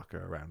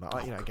motherfucker around.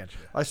 Like,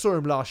 I saw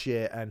him last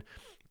year, and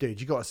dude,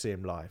 you got to see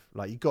him live.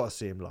 Like, you got to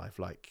see him live.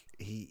 Like,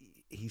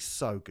 he's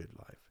so good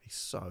live. He's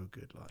so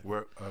good live.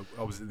 Where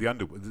I was the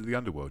Underworld. The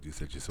Underworld. You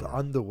said you saw the him.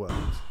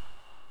 Underworld.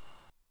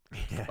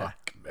 Yeah.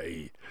 Fuck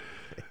me.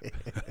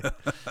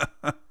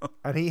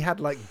 And he had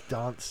like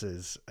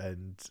dancers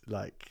and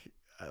like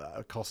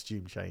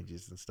costume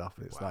changes and stuff,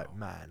 and it's like,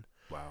 man,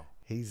 wow,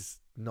 he's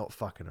not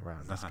fucking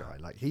around. This guy,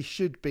 like, he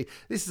should be.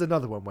 This is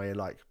another one where you're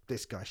like,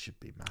 this guy should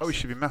be massive. Oh, he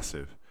should be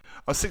massive.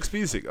 Six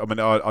Music. I mean,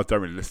 I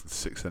don't really listen to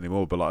Six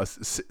anymore, but like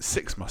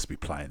Six must be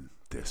playing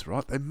this,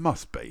 right? They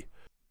must be.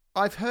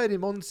 I've heard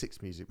him on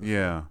Six Music before,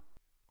 Yeah,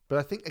 but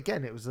I think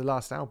again it was the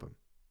last album,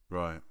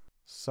 right.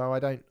 so I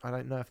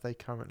don't know if they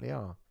currently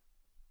are.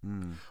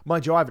 Mm.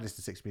 Mind you, I haven't listened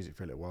to Six Music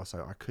for a little while,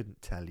 so I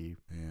couldn't tell you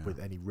Yeah. with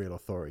any real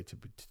authority,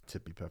 to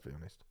be perfectly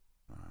honest.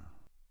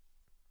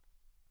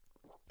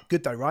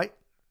 Good though, right?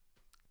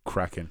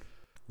 Cracking.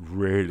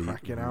 Really,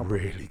 Cracking album.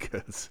 really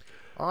good.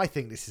 I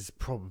think this is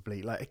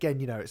probably, like, again,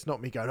 you know, it's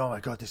not me going, oh my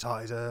god, this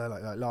artist,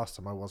 like last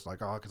time I was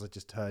like, oh, because I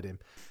just heard him.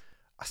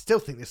 I still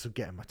think this will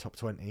get in my top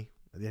 20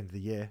 at the end of the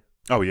year.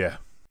 Oh yeah,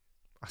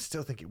 I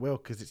still think it will,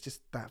 because it's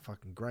just that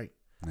fucking great.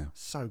 Yeah.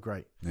 So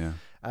great. yeah.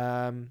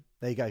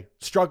 There you go.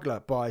 Struggler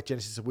by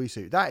Genesis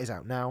Owusu. That is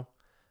out now.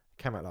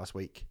 Came out last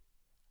week.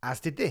 As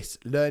did this,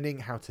 Learning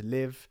How to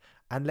Live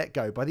and Let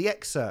Go by The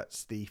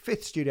Excerpts, the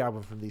 5th studio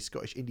album from the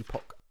Scottish indie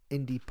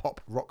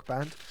pop rock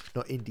band.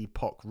 Not indie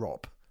pop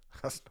rock.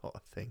 That's not a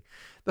thing.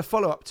 The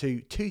follow-up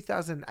to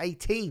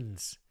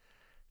 2018's.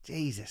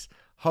 Jesus.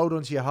 Hold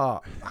On To Your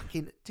Heart.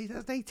 Fucking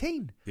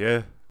 2018.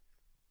 Yeah.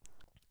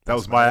 That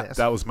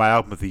was my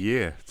album of the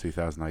year,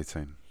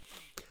 2018.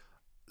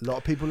 A lot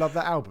of people love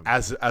that album.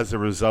 As a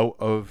result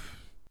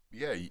of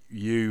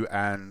you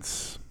and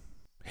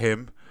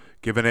him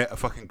giving it a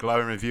fucking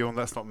glowing review on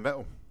That's Not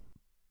Metal.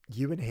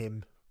 You and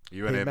him.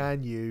 You and him.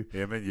 And you.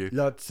 Him and you.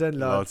 Lots and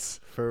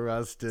lots for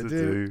us to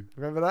do.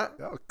 Remember that?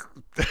 Oh,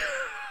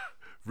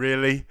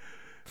 really?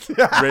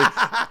 Really?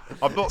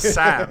 I'm not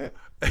Sam.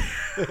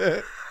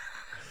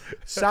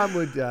 Sam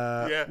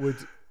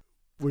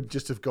would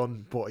just have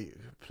gone, boy,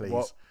 please.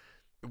 What?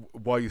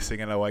 Why are you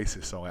singing an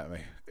Oasis song at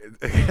me?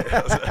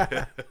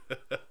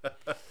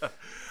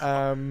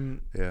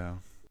 Yeah.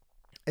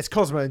 It's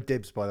Cosmo and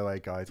Dibs, by the way,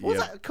 guys. What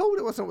was that called?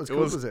 It wasn't what it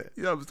was called, was it?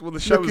 Yeah, well,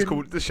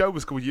 the show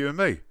was called You and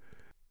Me.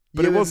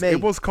 But it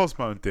was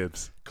Cosmo and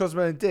Dibs.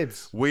 Cosmo and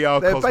Dibs. We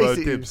are Cosmo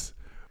and Dibs.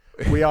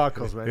 We are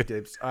Cosmo and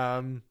Dibs.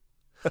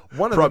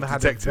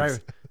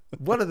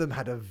 One of them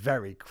had a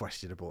very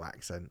questionable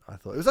accent. I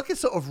thought it was like a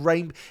sort of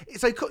rain.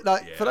 So,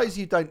 like, for those of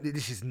you who don't,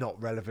 this is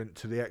not relevant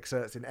to The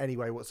Excerpts in any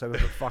way whatsoever.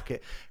 But fuck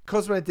it,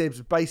 Cosmo and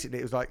Dibs. Basically,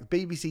 it was like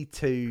BBC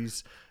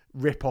Two's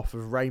rip off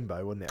of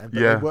Rainbow, wasn't it? And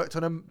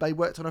they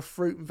worked on a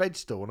fruit and veg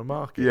store on a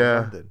market in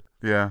London.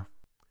 Yeah.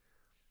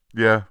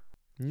 Yeah.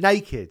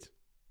 Naked.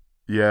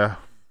 Yeah.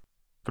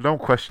 But no one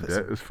questioned it.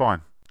 It was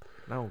fine.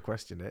 No one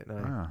questioned it.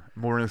 No. Ah,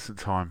 more innocent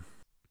time.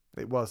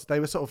 It was. They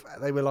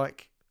were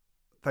like.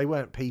 They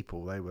weren't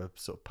people. They were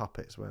sort of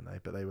puppets, weren't they?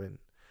 But they weren't.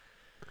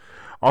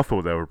 I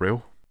thought they were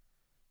real.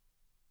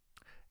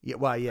 Yeah,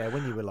 well, yeah.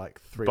 When you were like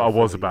 3, but or 4,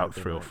 I was about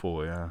 3 or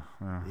 4. Yeah.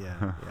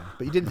 Yeah.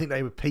 But you didn't think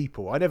they were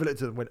people. I never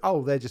looked at them and went,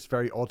 "Oh, they're just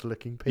very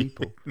odd-looking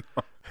people."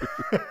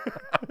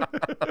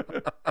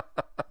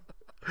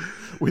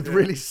 With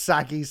really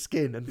saggy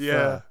skin and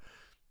fur.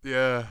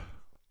 Yeah.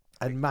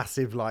 And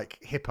massive like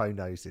hippo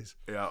noses.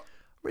 Yeah. I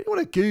really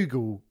want to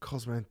Google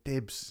Cosmo and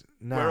Dibs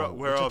now.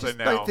 Where are they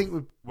now?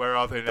 Where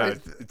are they now?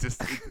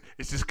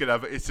 It's just gonna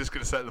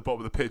say at the bottom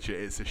of the picture,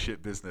 it's a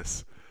shit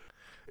business.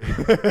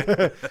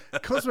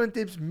 Cosmo and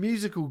Dibs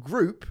musical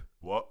group.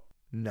 What?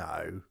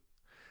 No.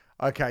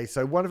 Okay,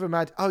 so one of them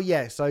had. Oh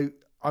yeah, so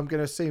I'm going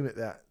to assume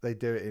that they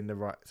do it in the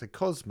right. So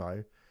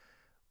Cosmo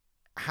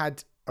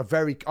had a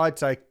very, I'd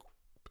say,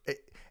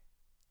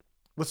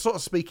 was sort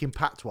of speaking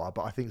patois,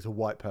 but I think it's a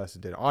white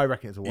person doing it. I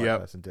reckon it's a white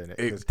person doing it.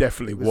 It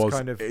definitely was.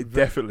 Kind of it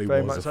definitely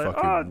was a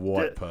fucking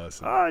white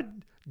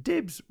person.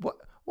 Dibs,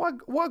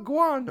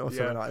 wagwan or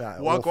something like that.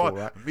 Wagwan,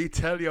 right? Me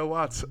tell you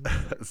what.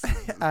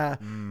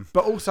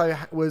 But also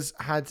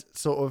had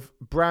sort of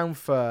brown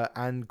fur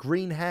and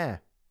green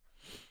hair.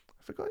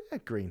 I forgot he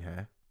had green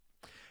hair.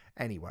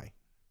 Anyway,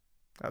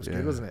 that was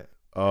good, wasn't it?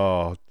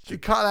 Oh, did you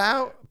cut that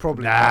out?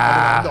 Probably.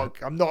 Nah.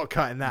 I'm not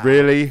cutting that.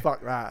 Really? Out.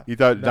 Fuck that. You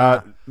don't?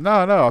 Nah.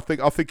 No. I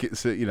think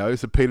it's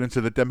it's appealing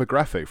to the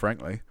demographic,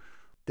 frankly.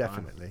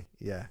 Definitely,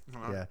 yeah.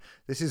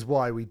 This is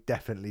why we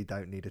definitely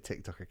don't need a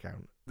TikTok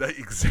account.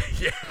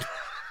 Yeah.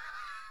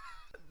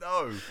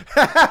 No.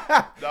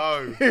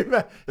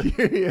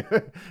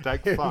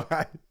 Thank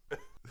fuck.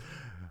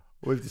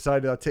 We've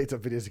decided our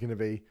TikTok videos are going to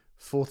be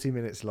 40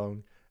 minutes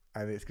long,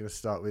 and it's going to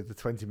start with a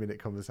 20-minute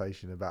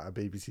conversation about a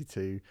BBC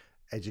Two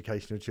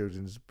educational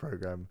children's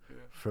program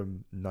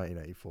from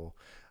 1984.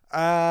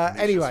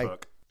 Anyway,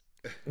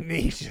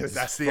 niche.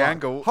 That's the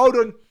angle. Hold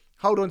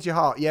on to your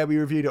heart. Yeah, we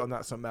reviewed it on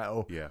That's Not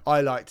Metal. Yeah,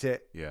 I liked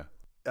it. Yeah,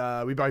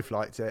 we both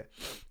liked it.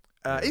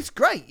 It's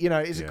great.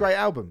 It's a great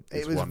album.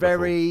 It was wonderful.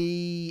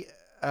 Very.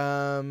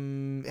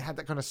 It had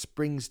that kind of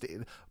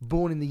Springsteen,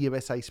 born in the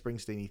USA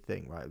Springsteen-y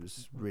thing, right? It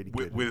was really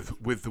good.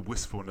 With the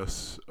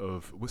wistfulness.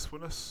 That's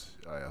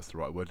the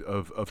right word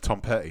of Tom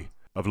Petty,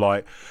 of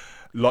like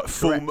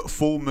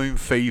full moon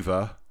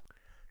fever.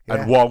 Yeah.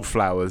 And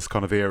Wildflowers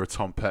kind of era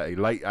Tom Petty,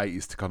 late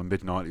 80s to kind of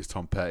mid 90s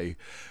Tom Petty,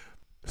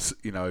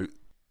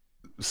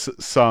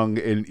 sung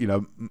in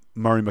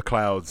Murray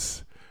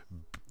McLeod's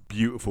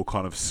beautiful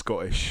kind of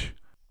Scottish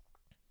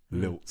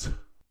lilt.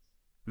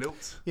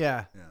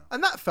 Yeah.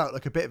 And that felt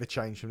like a bit of a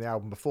change from the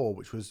album before,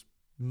 which was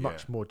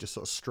much more just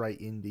sort of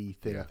straight indie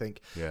thing, I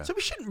think. Yeah. So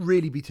we shouldn't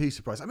really be too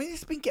surprised. I mean,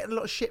 it's been getting a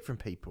lot of shit from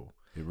people.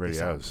 It really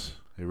has.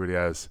 It really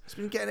has. It's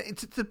been getting it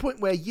to the point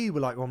where you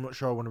were like, well, I'm not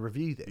sure I want to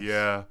review this.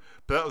 Yeah.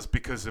 But that was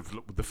because of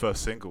the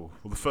first single.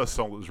 Well, the first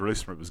song that was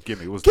released from it was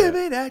Gimme, wasn't it? Give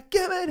me that,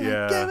 give me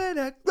that, give me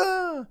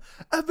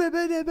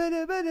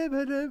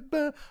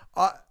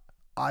that.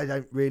 I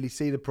don't really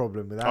see the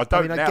problem with that. I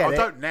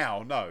don't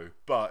now, no.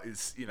 But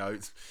it's,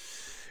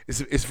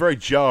 it's very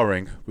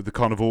jarring with the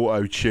kind of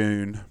auto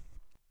tune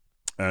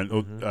and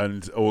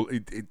all.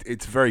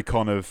 It's very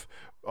kind of,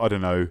 I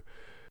don't know,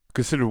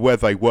 consider where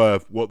they were,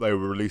 what they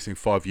were releasing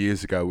 5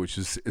 years ago, which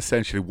is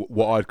essentially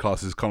what I'd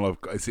class as kind of,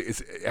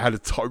 it had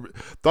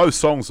those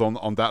songs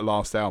on that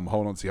last album,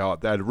 Hold On To Your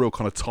Heart, they had a real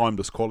kind of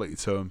timeless quality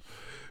to them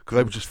because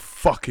they were just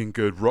fucking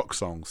good rock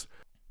songs,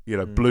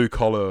 blue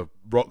collar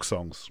rock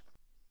songs.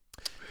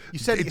 You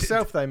said it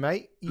yourself, though,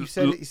 mate. You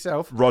said it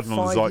yourself. Riding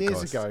on the 5 zeitgeist.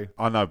 years ago.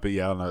 I know, but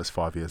I know it's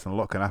 5 years, and a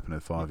lot can happen in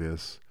 5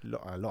 years.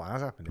 A lot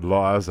has happened. A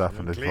lot has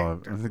happened in 5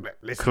 years.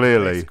 Listen,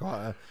 Clearly.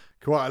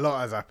 Quite a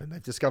lot has happened.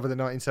 They've discovered the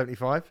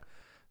 1975.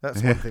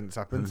 That's one thing that's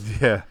happened.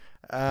 Yeah.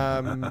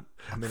 I mean,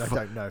 I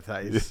don't know if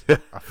that is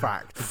a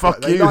fact.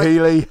 Fuck you,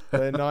 Healy.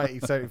 The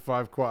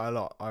 1975 quite a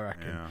lot, I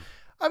reckon. Yeah.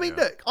 I mean,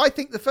 look, I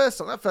think that first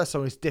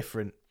song is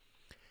different.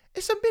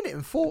 It's a minute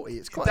and 40.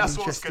 It's quite That's an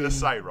what I was interesting. going to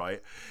say,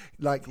 right?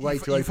 Like, way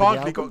to you've open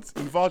hardly the album.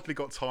 you've hardly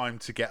got time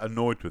to get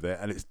annoyed with it,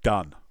 and it's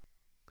done.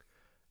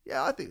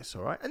 Yeah, I think it's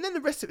all right. And then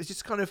the rest of it is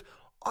just kind of,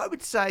 I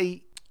would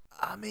say,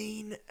 I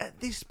mean,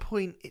 at this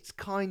point, it's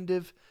kind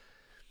of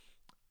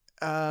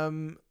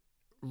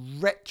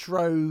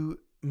retro,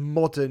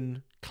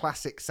 modern,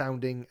 classic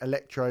sounding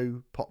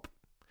electro pop.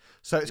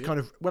 So it's kind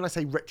of, when I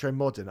say retro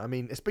modern, I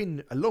mean, it's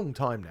been a long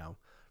time now,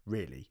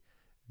 really,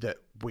 that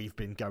we've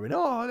been going,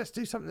 let's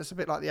do something that's a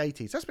bit like the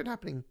 80s. That's been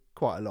happening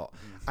quite a lot.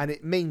 And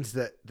it means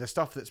that the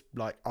stuff that's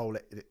like,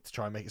 let's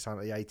try and make it sound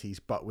like the 80s,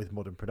 but with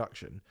modern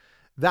production,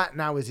 that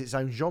now is its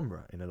own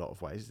genre in a lot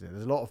of ways.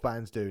 There's a lot of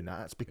bands doing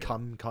that. It's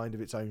become kind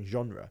of its own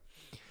genre.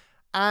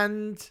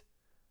 And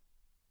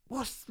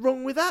what's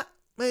wrong with that?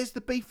 Where's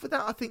the beef with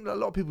that? I think that a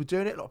lot of people are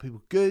doing it, a lot of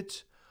people good.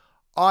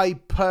 I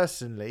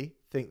personally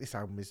think this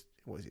album is,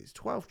 it's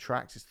 12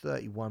 tracks, it's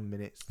 31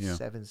 minutes,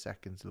 7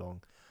 seconds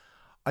long.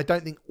 I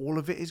don't think all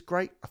of it is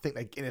great. I think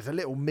there's a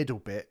little middle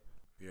bit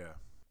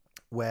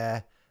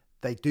where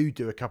they do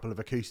a couple of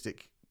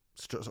acoustic,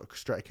 sort of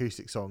straight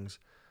acoustic songs.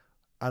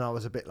 And I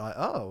was a bit like,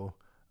 oh,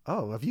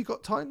 have you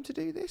got time to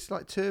do this?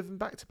 Like 2 of them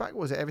back to back?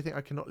 Was it Everything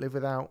I Cannot Live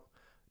Without?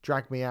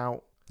 Drag Me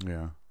Out?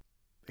 Yeah.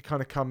 They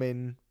kind of come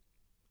in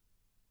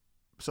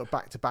sort of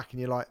back to back and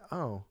you're like,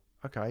 oh,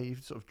 okay,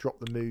 you've sort of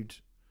dropped the mood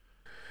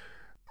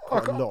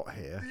quite a lot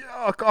here.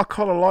 Yeah, I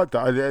kind of like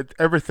that.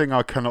 Everything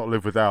I Cannot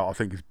Live Without, I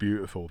think, is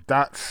beautiful.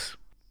 That's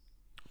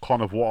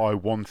kind of what I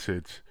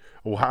wanted,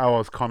 or how I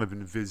was kind of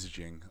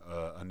envisaging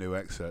a new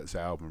Excerpts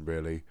album,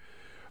 really.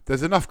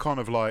 There's enough kind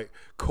of like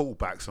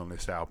callbacks on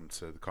this album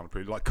to kind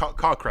of like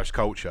Car Crash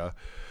Culture.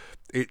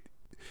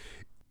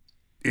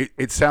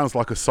 It sounds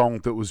like a song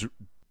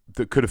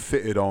that could have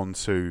fitted on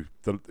to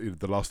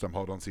the last time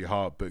Hold On To Your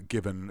Heart, but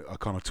given a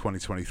kind of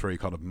 2023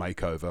 kind of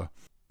makeover.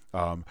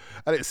 And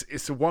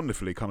it's a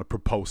wonderfully kind of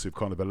propulsive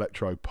kind of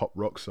electro pop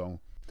rock song.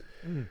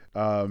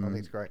 I think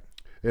it's great.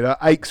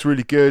 Ache's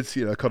really good.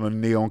 Kind of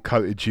neon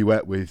coated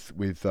duet with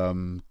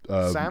Sam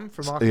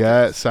from Architects.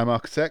 Yeah, Sam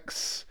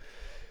Architects.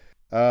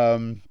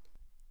 I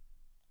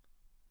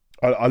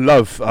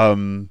love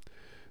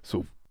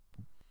sort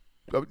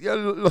of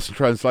Lost in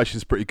Translation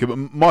is pretty good, but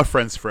My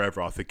Friends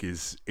Forever I think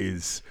is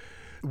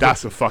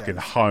that's a fucking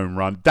home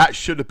run. That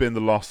should have been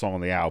the last song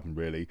on the album,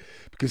 really,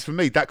 because for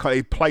me that kind of,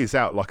 it plays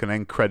out like an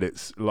end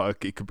credits,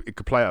 like it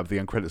could play out of the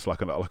end credits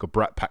like a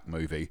Brat Pack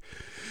movie.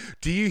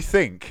 Do you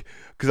think?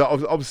 Because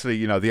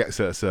obviously the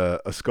Excerpts are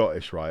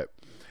Scottish, right?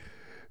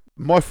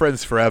 My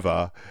Friends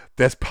Forever,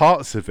 there's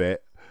parts of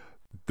it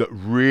that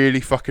really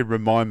fucking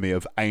remind me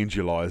of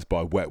Angel Eyes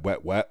by Wet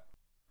Wet Wet.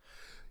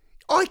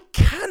 I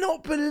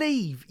cannot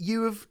believe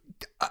you have.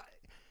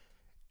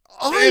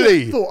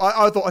 Really?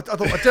 I thought I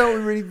don't know,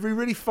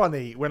 really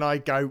funny when I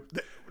go.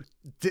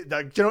 Do you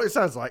know what it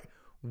sounds like?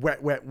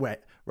 Wet, wet,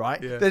 wet.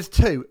 Right? Yeah. There's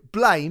 2.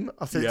 Blame.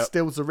 I said it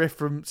steals a riff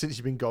from Since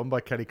You've Been Gone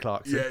by Kelly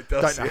Clarkson. Yeah, it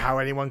does. Don't know how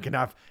anyone can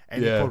have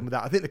any problem with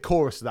that. I think the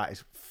chorus of that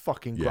is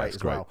fucking great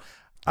as well.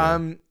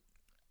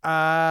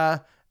 Yeah.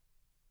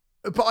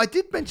 But I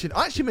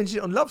actually mentioned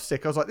it on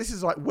Lovesick. I was like, this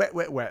is like Wet,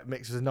 Wet, Wet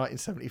mixed with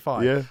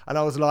 1975. Yeah. And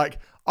I was like,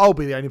 I'll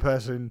be the only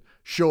person,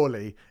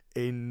 surely,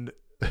 in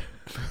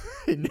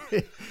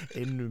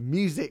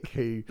music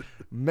who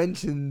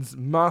mentions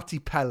Marty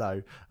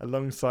Pello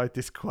alongside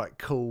this quite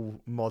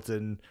cool,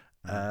 modern,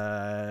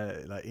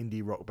 like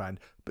indie rock band.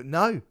 But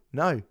no.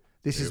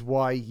 This is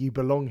why you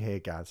belong here,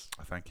 Gaz.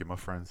 Thank you, my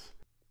friends.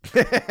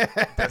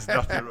 There's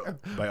nothing wrong.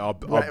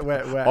 Mate,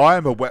 Wet. I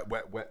am a wet,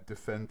 wet, wet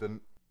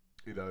defendant,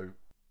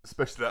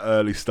 especially that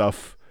early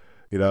stuff.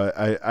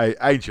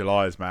 Angel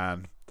Eyes,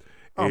 man.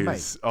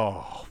 is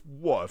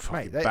what a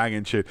fucking Mate,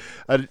 banging tune.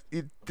 And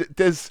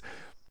there's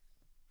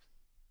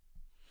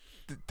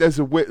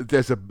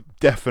a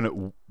definite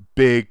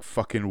big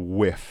fucking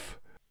whiff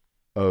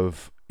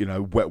of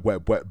wet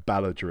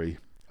balladry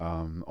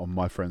on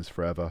My Friends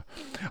Forever.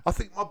 I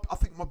think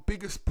my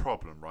biggest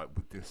problem, right,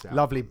 with this album,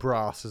 lovely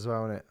brass as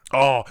well, isn't it?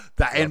 Oh,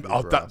 that end!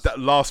 Oh, that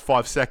last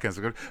 5 seconds.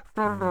 When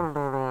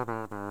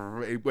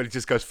it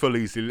just goes full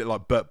easy,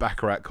 like Burt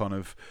Bacharach kind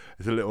of.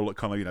 It's a little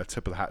kind of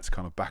tip of the hat to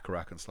kind of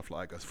Bacharach and stuff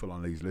like that. Goes full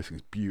on easy listening.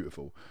 It's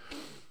beautiful.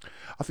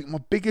 I think my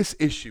biggest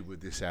issue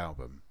with this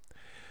album,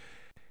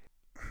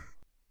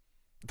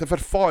 they've had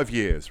 5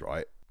 years,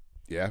 right?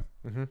 Yeah.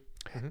 Mm-hmm.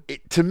 Mm-hmm.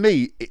 To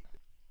me,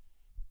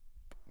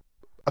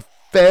 a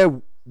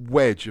fair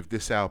wedge of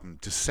this album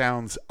just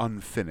sounds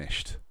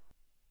unfinished.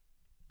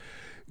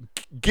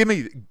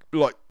 Gimme,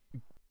 like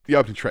the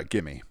opening track,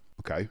 Gimme,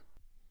 okay?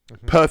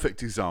 Mm-hmm.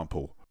 Perfect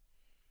example.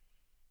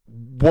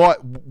 Why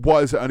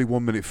is it only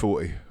 1 minute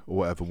 40 or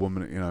whatever? 1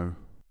 minute,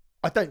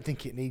 I don't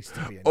think it needs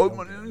to be.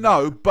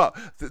 No, but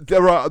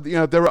there are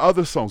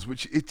other songs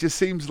which it just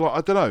seems like,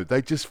 I don't know,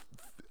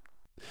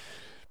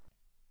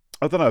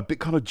 a bit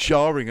kind of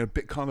jarring and a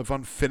bit kind of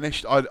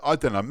unfinished. I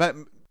don't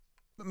know.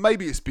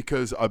 Maybe it's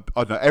because I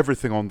don't know,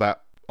 everything on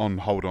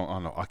Hold On. I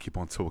know I keep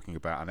on talking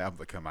about an album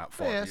that came out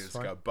 5 years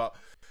ago, but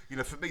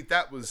for me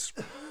that was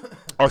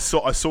I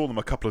saw them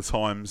a couple of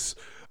times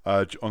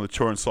on the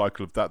touring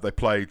cycle of that. They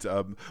played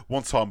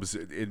one time was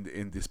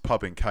in this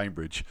pub in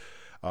Cambridge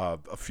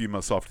a few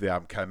months after the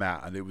album came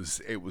out, and it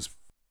was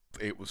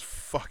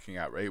fucking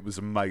outrageous. It was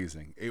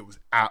amazing. It was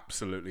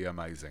absolutely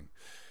amazing.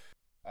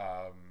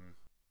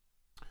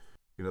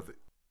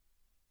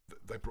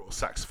 They brought a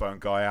saxophone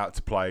guy out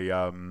to play.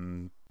 I can't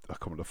remember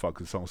what the fuck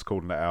the song was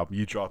called in that album.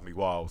 You Drive Me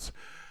Wild.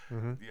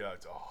 Mm-hmm.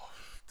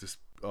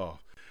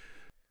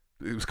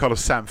 It was kind of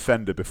Sam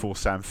Fender before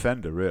Sam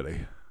Fender,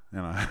 really.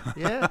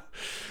 Yeah.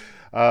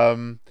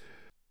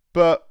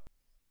 But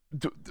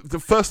the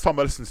first time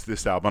I listened to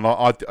this album,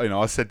 and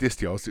I said this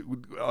to you,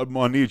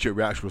 my knee-jerk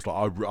reaction was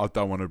like, I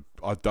don't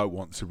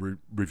want to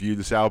review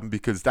this album,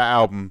 because that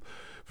album,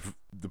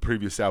 the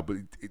previous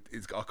album,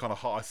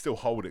 I still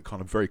hold it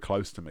kind of very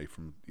close to me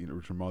from it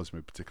reminds me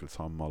of a particular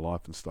time in my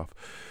life and stuff.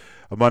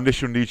 And my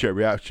initial knee-jerk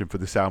reaction for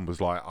this album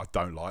was like, I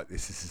don't like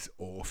this. This is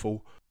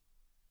awful.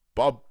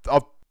 But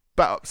I've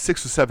about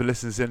 6 or 7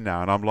 listens in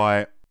now, and I'm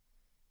like,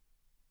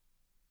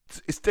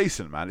 it's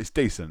decent, man. It's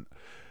decent.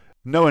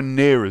 Nowhere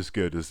near as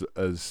good as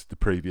the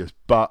previous,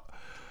 but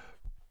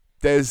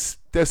there's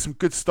some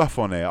good stuff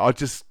on here. I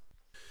don't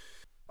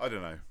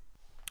know.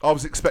 I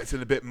was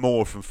expecting a bit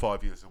more from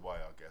 5 years away,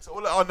 I guess.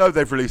 I know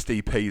they've released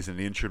EPs in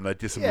the interim. They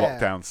did some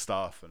lockdown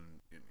stuff, and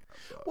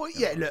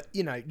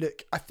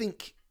look. I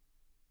think,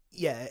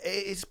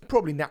 it's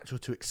probably natural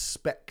to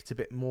expect a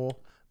bit more.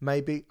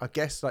 Maybe, I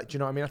guess, like, do you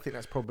know what I mean? I think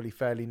that's probably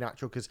fairly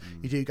natural, because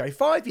you do go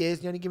 5 years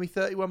and you only give me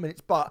 31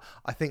 minutes, but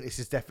I think this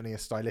is definitely a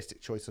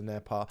stylistic choice on their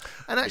part.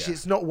 And actually,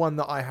 it's not one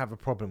that I have a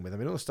problem with. I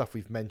mean, all the stuff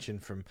we've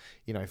mentioned from,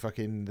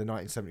 fucking the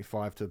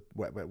 1975 to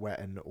Wet, Wet, Wet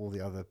and all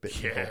the other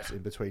bits and bobs in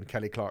between,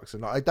 Kelly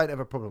Clarkson, like, I don't have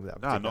a problem with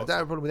that. I don't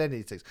have a problem with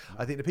any of these things.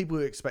 I think the people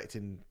who are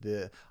expecting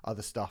the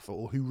other stuff,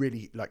 or who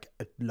really like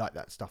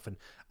that stuff, and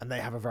they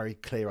have a very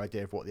clear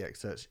idea of what the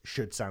excerpts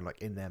should sound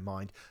like in their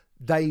mind,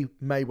 they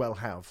may well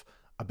have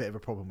a bit of a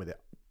problem with it.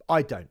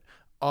 I don't.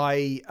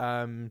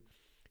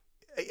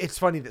 It's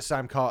funny that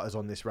Sam Carter's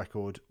on this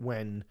record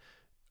when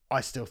I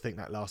still think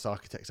that Last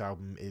Architects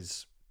album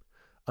is,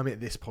 I mean,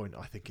 at this point,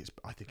 I think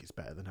it's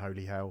better than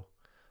Holy Hell.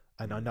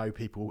 And I know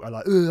people are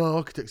like, oh,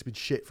 Architects have been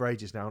shit for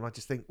ages now. And I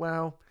just think,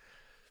 well,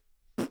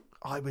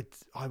 I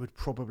would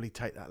probably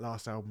take that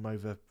last album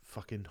over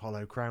fucking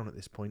Hollow Crown at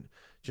this point.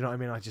 Do you know what I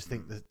mean? I just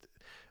think that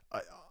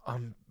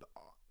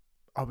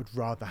I would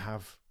rather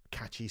have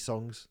catchy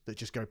songs that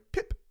just go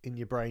pip in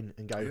your brain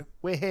and go,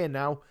 we're here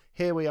now,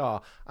 here we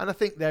are. And I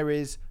think there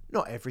is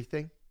not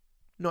everything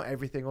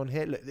on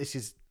here. Look, this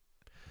is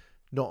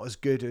not as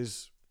good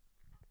as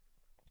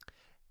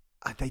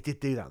they did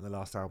do that in the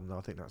last album, though.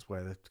 I think that's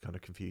where the kind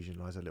of confusion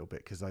lies a little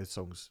bit, because those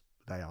songs,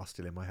 they are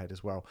still in my head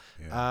as well.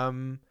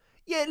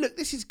 Look,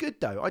 this is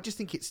good though. I just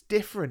think it's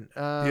different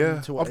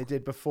to what they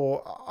did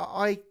before.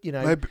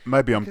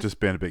 Maybe I'm just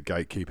being a bit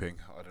gatekeeping.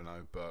 I don't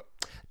know, but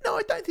no,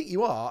 I don't think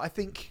you are. I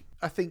think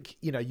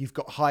you've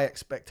got high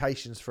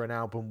expectations for an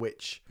album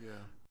which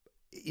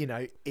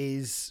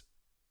is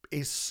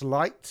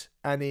slight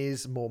and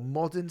is more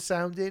modern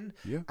sounding.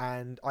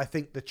 And I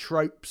think the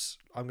tropes,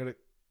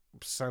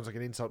 sounds like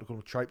an insult to call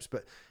them tropes,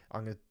 but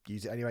I'm gonna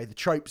use it anyway. The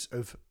tropes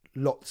of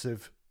lots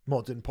of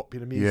modern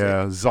popular music,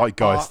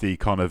 zeitgeisty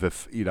kind of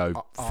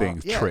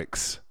things,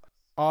 tricks,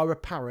 are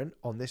apparent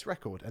on this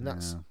record, and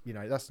that's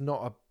that's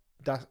not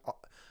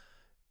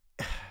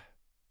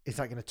is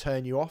that going to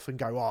turn you off and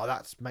go, oh,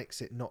 that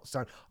makes it not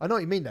sound... I know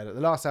what you mean, though, that the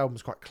last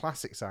album's quite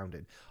classic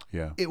sounding.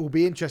 Yeah. It will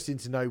be interesting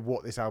to know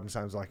what this album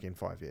sounds like in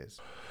 5 years.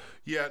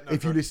 Yeah. No,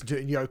 if you listen to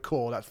it and you go,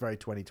 core, that's very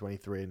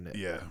 2023, isn't it?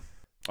 Yeah.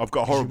 I've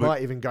got a horrible... You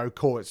might even go,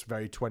 core, it's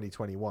very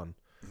 2021.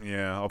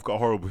 Yeah, I've got a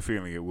horrible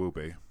feeling it will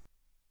be.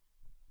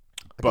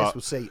 I guess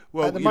we'll see.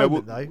 Well, At the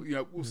moment,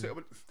 though, we'll see.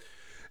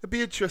 It'd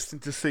be interesting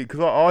to see because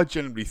I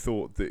genuinely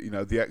thought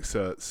that the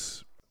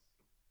excerpts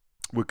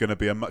were going to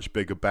be a much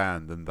bigger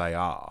band than they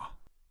are.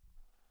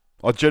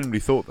 I genuinely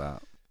thought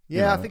that.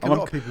 Yeah, I think a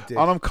lot of people did.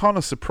 And I'm kind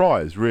of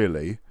surprised,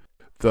 really,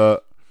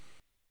 that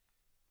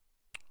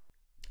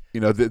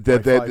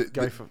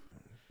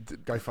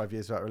go 5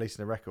 years without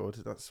releasing a record.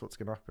 That's what's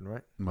going to happen,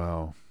 right?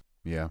 Well,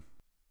 yeah.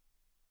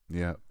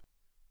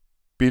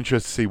 Be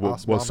interested to see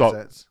what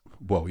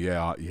well,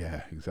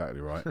 yeah,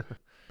 exactly right.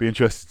 Be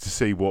interested to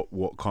see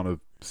what kind of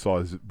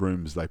size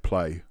rooms they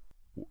play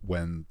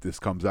when this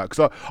comes out,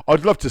 because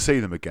I'd love to see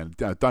them again.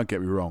 Don't get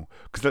me wrong,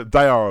 because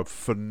they are a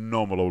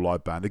phenomenal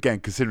live band. Again,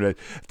 considering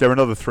they're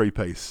another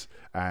 3-piece,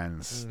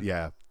 and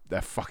they're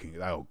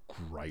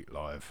great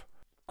live.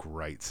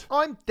 Great.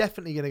 I'm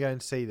definitely going to go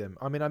and see them.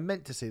 I mean, I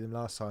meant to see them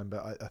last time,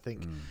 but I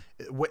think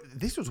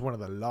this was one of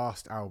the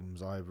last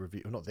albums I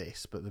reviewed. Well, not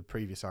this, but the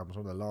previous album was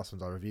one of the last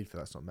ones I reviewed for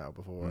That's Not Metal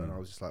before, and I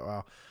was just like,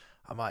 well,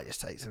 I might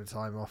just take some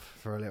time off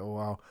for a little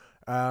while.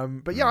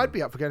 But yeah, I'd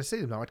be up for going to see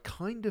them now. I'd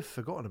kind of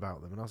forgotten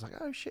about them, and I was like,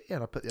 oh shit, yeah.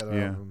 And I put the other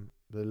album,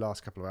 the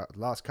last couple of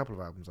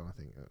albums on. I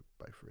think are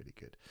both really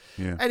good.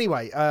 Yeah.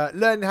 Anyway,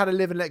 Learning How to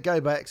Live and Let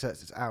Go by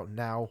Excerpts is out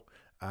now.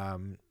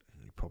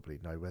 You probably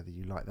know whether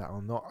you like that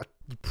or not.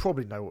 You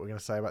probably know what we're going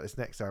to say about this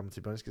next album,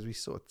 to be honest, because we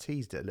sort of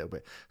teased it a little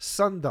bit.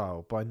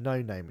 Sundial by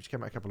No Name, which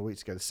came out a couple of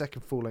weeks ago, the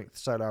second full-length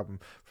solo album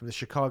from the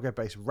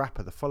Chicago-based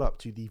rapper, the follow-up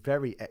to the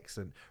very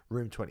excellent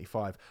Room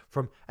 25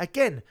 from,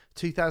 again,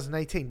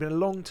 2018. Been a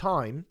long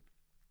time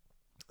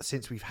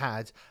since we've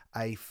had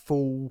a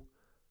full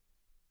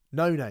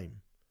No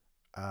Name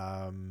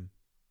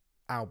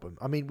album.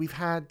 I mean, we've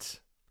had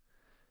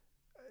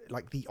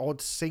like the odd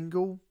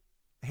single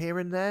here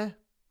and there,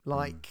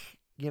 like,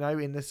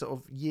 in the sort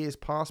of years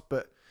past,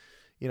 but,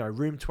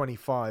 Room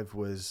 25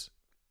 was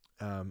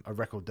a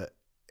record that,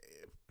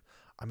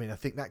 I mean, I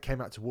think that came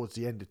out towards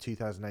the end of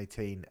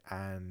 2018,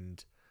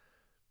 and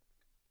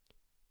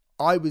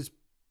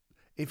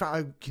in fact,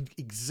 I can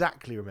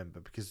exactly remember,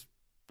 because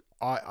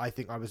I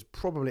think I was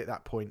probably at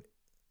that point,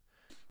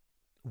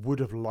 would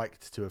have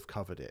liked to have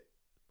covered it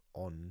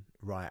on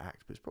Riot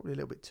Act, but it's probably a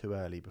little bit too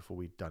early before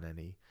we'd done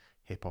any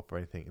hip-hop or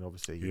anything, and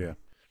obviously,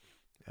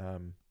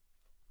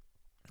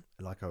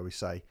 like I always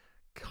say,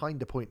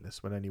 kind of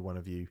pointless when any one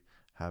of you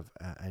have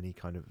any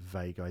kind of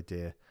vague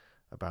idea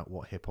about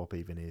what hip hop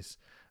even is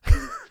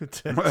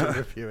to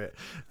review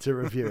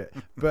it.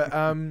 But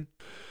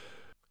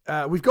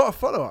we've got a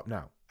follow up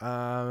now,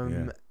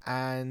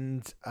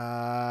 and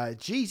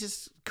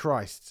Jesus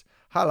Christ,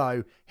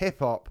 hello hip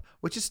hop,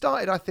 which has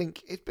started. I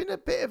think it's been a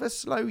bit of a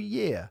slow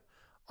year.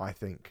 I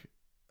think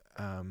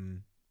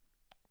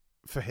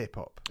for hip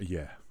hop.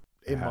 Yeah,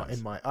 I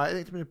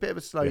think it's been a bit of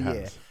a slow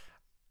year.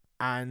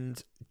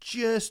 And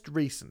just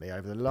recently,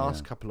 over the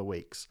last couple of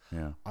weeks,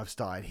 I've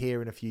started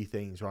hearing a few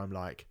things where I'm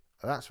like,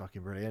 oh, that's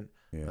fucking brilliant,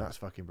 that's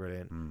fucking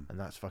brilliant, and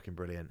that's fucking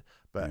brilliant.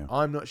 But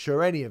I'm not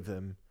sure any of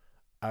them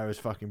are as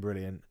fucking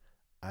brilliant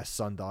as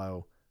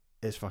Sundial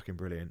is fucking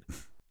brilliant,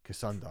 because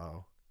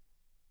Sundial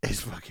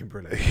is fucking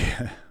brilliant.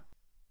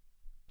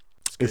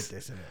 It's good,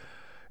 isn't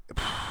it?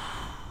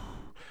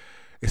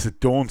 It's a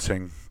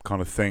daunting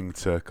kind of thing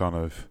to kind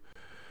of...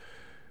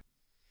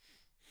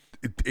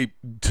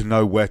 to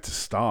know where to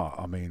start.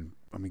 I mean,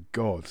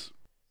 God,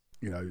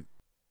 the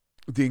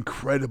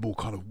incredible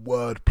kind of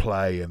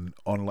wordplay and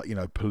on, like,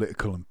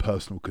 political and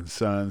personal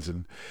concerns,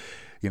 and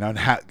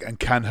and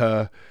can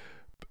her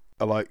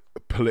like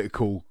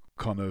political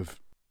kind of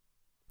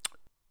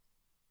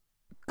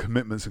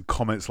commitments and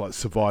comments like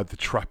survive the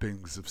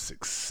trappings of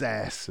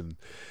success, and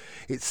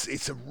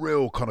it's a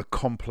real kind of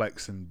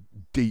complex and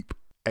deep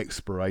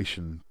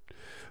exploration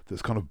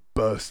that's kind of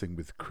bursting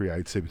with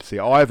creativity.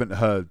 I haven't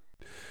heard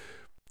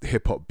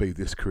hip hop be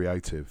this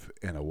creative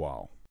in a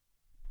while.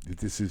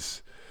 This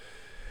is,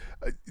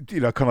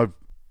 kind of,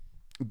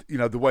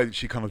 the way that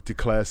she kind of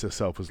declares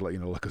herself as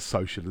like a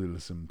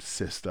socialism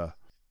sister.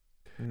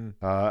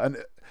 And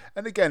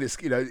again, it's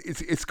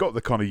got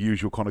the kind of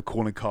usual kind of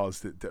calling cards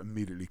that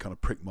immediately kind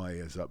of prick my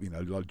ears up.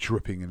 Like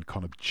dripping in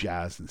kind of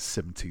jazz and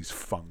 70s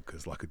funk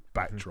as like a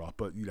backdrop.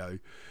 But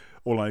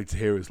all I need to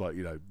hear is like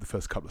the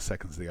first couple of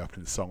seconds of the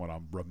opening song, and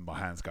I'm rubbing my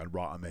hands, going,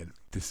 right, I'm in.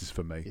 This is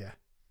for me. Yeah.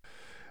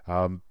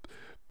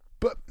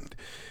 But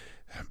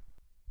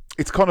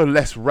it's kind of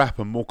less rap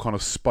and more kind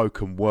of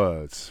spoken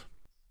words.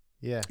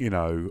 Yeah. In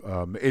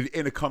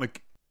a kind of,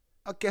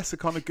 I guess, a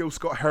kind of Gil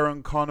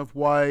Scott-Heron kind of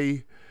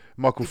way.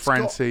 Michael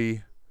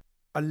Franti.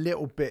 A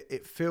little bit.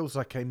 It feels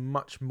like a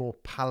much more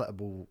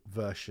palatable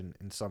version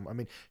in some. I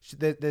mean,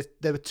 there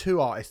were two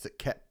artists that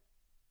kept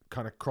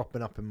kind of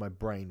cropping up in my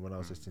brain when I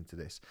was listening to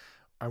this.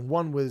 And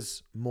one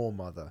was More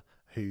Mother,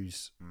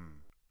 whose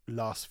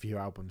last few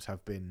albums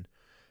have been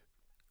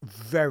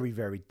very,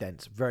 very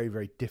dense, very,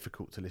 very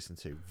difficult to listen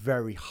to,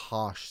 very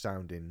harsh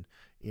sounding,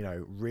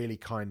 really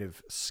kind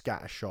of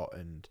scattershot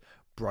and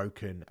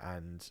broken,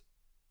 and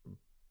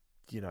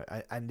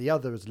and the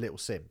other is Little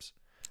Sims,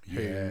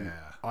 who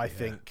I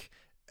think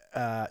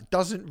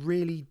doesn't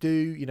really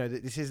do,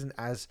 this isn't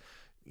as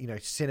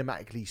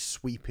cinematically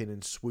sweeping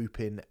and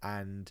swooping,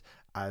 and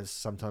as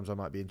sometimes I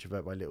might be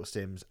introverted by Little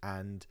Sims,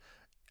 and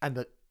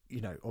that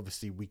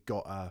obviously we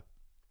got a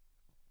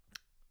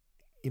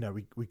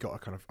we got a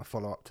kind of a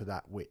follow up to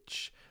that,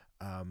 which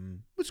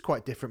was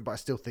quite different, but I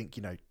still think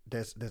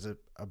there's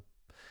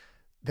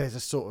a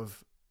sort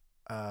of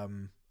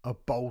a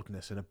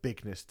boldness and a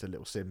bigness to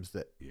Little Sims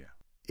that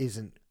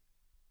isn't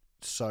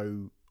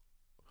so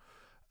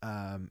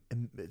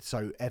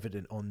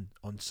evident on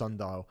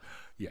Sundial,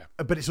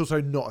 but it's also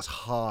not as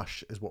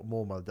harsh as what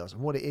More Mother does.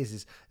 And what it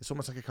is it's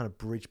almost like a kind of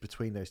bridge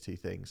between those two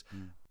things,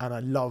 and I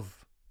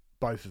love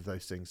both of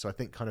those things. So I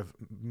think kind of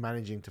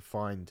managing to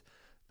find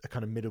a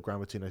kind of middle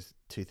ground between those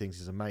two things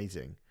is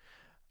amazing.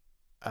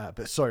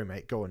 But sorry,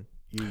 mate, go on.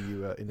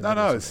 You in the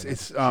no,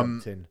 it's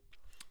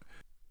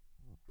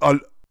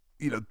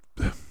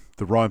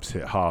the rhymes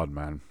hit hard,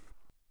 man.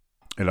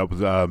 It was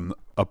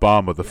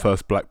Obama, the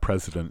first black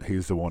president.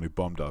 He's the one who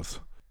bombed us.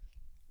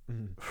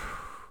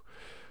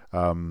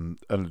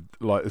 And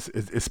like,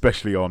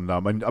 especially on,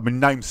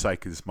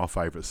 Namesake is my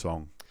favourite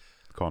song,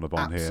 kind of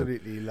on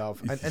absolutely here.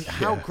 Love. And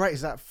how great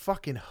is that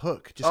fucking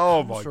hook? Just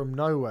comes from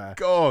nowhere.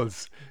 God,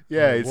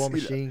 yeah. War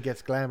Machine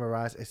gets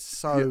glamorized. It's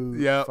so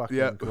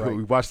fucking great.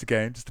 We watched the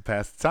game just to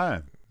pass the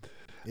time.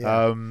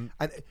 Yeah.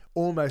 And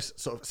almost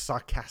sort of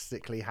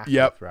sarcastically happy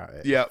throughout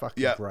it. Yeah,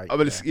 fucking great. I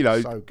mean, it's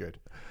so good.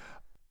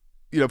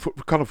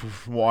 Kind of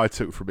from what I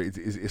took from it,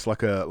 it's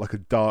like a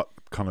dark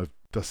kind of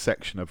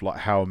dissection of like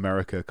how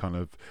America kind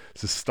of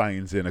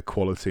sustains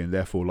inequality and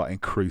therefore like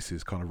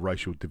increases kind of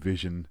racial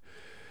division.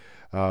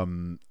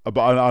 But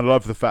I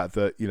love the fact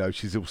that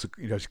she's also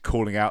she's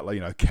calling out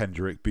like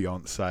Kendrick,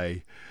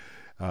 Beyonce,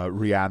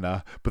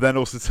 Rihanna, but then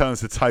also turns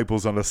the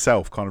tables on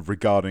herself, kind of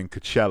regarding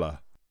Coachella.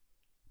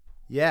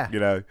 Yeah,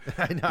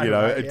 I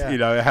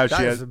know, how she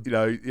has,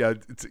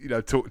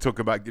 talking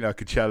about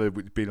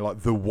Coachella being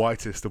like the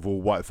whitest of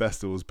all white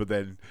festivals, but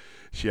then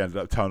she ended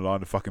up turning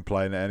around and fucking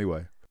playing it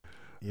anyway.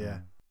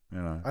 Yeah,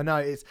 I know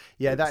it's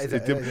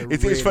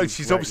it's funny.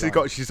 She's obviously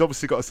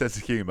got a sense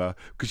of humor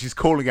because she's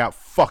calling out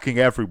fucking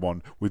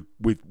everyone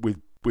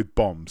with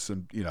bombs,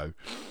 and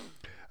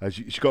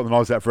she got the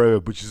knives out for her,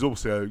 but she's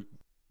also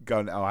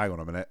going, oh, hang on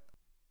a minute,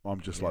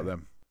 I'm just like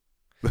them.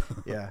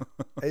 Yeah,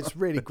 it's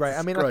really great.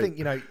 I mean, great. I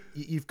think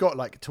you've got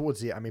like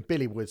towards the. I mean,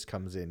 Billy Woods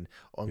comes in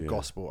on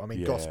Gospel. I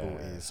mean, Gospel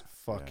is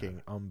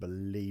fucking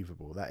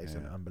unbelievable. That is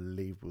an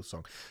unbelievable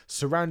song,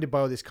 surrounded by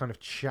all this kind of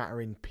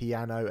chattering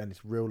piano and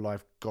this real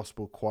life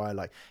gospel choir.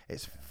 Like,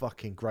 it's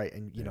fucking great.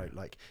 And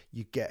like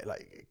you get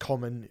like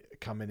Common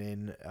coming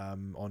in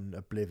on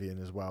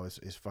Oblivion as well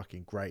is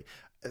fucking great.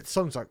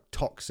 Songs like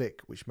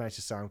Toxic, which managed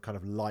to sound kind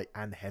of light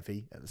and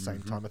heavy at the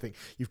same time. I think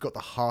you've got the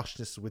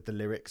harshness with the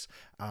lyrics.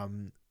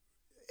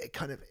 It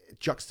kind of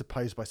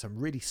juxtaposed by some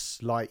really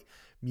slight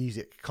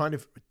music, kind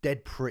of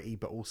dead pretty,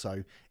 but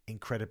also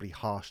incredibly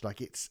harsh.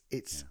 Like it's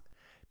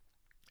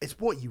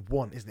what you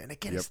want, isn't it? And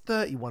again, it's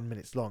 31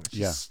 minutes long. It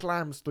just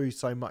slams through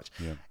so much.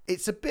 Yeah.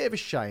 It's a bit of a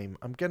shame.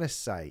 I'm going to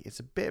say it's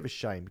a bit of a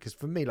shame because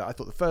for me, like I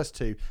thought the first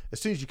two, as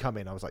soon as you come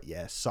in, I was like,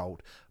 yeah,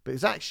 sold. But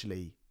it's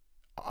actually,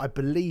 I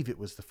believe it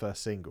was the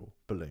first single,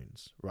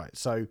 Balloons, right?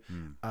 So,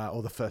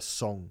 or the first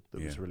song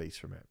that was released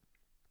from it.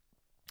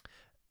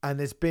 And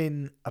there's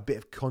been a bit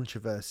of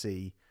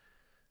controversy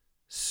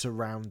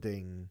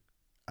surrounding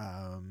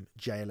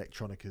Jay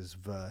Electronica's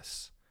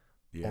verse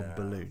on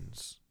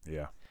Balloons.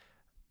 Yeah.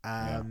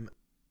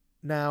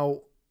 Now,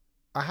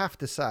 I have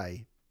to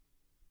say,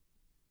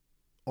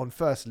 on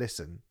first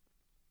listen,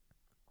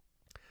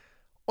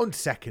 on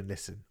second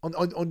listen,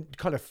 on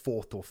kind of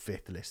fourth or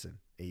fifth listen,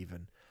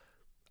 even,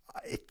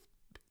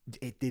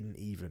 it didn't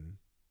even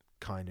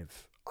kind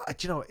of.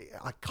 Do you know?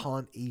 I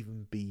can't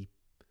even be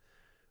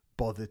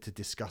bothered to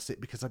discuss it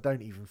because I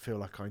don't even feel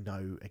like I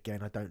know.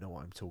 Again, I don't know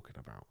what I'm talking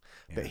about.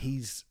 Yeah. But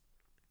he's,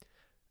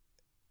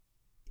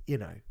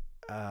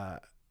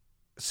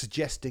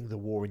 suggesting the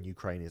war in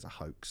Ukraine is a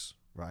hoax,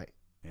 right?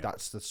 Yeah.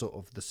 That's the sort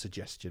of the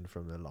suggestion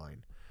from the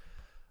line.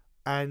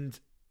 And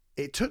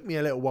it took me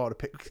a little while to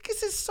pick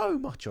because there's so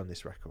much on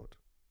this record.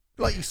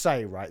 Like you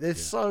say, right?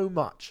 There's so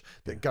much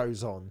that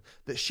goes on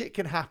that shit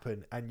can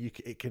happen and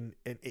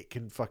it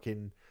can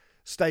fucking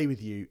stay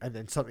with you, and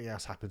then something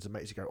else happens and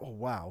makes you go, oh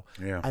wow,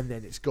 and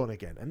then it's gone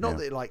again. And not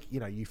that like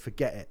you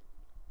forget it,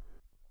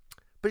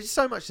 but it's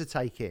so much to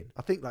take in.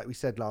 I think like we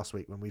said last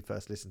week when we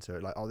first listened to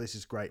it, like, oh, this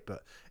is great,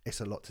 but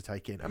it's a lot to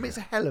take in. I mean, it's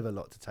a hell of a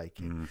lot to take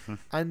in,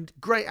 and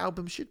great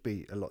albums should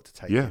be a lot to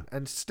take in.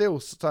 And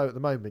still, so at the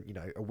moment,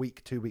 a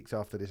week, 2 weeks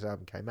after this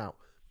album came out,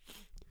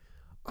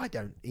 I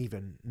don't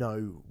even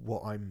know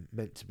what I'm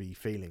meant to be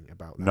feeling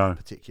about that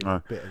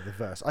particular bit of the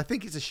verse. I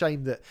think it's a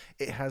shame that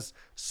it has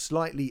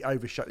slightly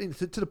overshadowed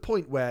to the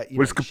point where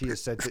she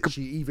has said that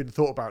she even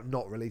thought about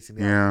not releasing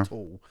the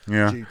album at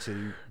all due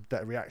to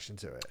that reaction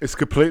to it. It's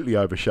completely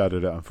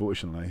overshadowed it,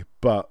 unfortunately.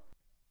 But,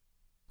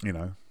 like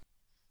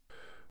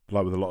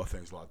with a lot of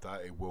things like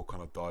that, it will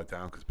kind of die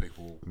down because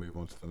people will move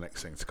on to the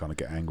next thing to kind of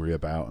get angry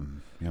about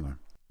and,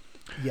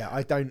 Yeah,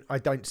 I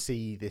don't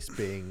see this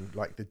being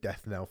like the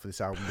death knell for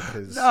this album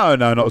because no,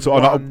 not at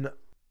all.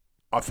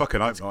 I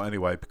fucking hope not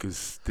anyway,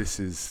 because this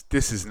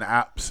is an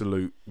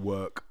absolute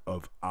work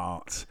of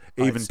art.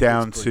 Even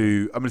down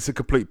to, I mean, it's a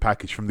complete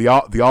package. From the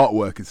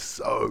artwork is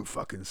so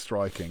fucking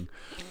striking.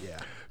 Yeah.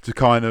 To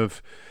kind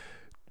of,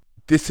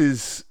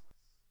 I've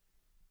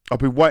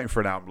been waiting for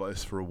an album like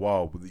this for a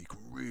while, but that you can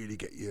really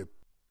get your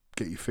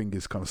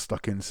fingers kind of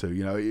stuck into.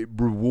 You know, it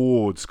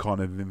rewards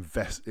kind of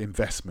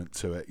investment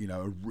to it. You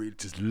know, really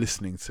just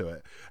listening to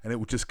it, and it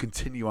will just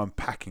continue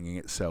unpacking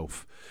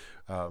itself.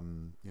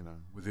 You know,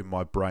 within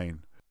my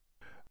brain.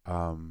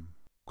 I'm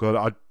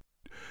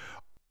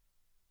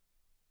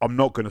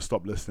not going to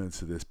stop listening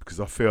to this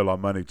because I feel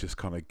I'm only just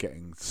kind of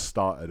getting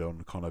started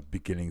on kind of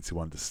beginning to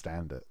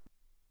understand it.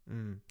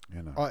 You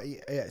know,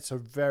 yeah, it's a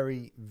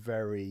very,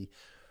 very,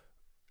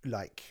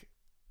 like,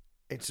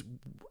 it's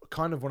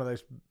kind of one of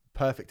those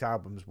perfect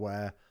albums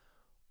where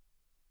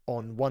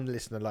on one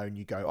listen alone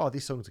you go, oh,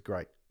 these songs are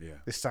great. Yeah,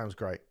 this sounds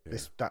great. Yeah.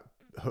 That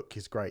hook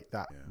is great.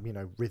 That you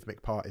know,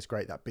 rhythmic part is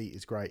great. That beat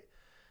is great.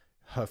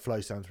 Her flow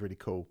sounds really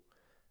cool.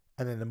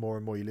 And then the more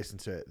and more you listen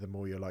to it, the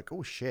more you're like,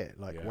 oh shit,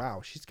 like,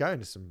 wow, she's going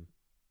to some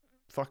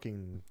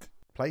fucking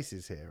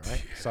places here,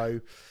 right?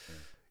 So,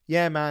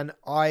 yeah, man,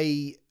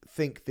 I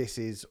think this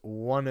is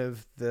one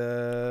of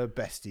the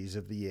besties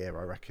of the year,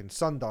 I reckon.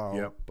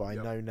 Sundial by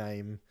No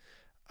Name.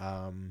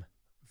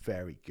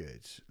 Very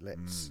good.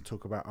 Let's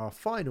talk about our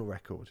final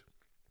record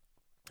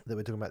that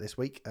we're talking about this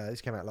week.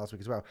 This came out last week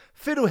as well.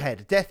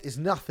 Fiddlehead, Death Is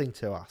Nothing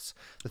to Us.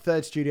 The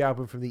third studio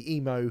album from the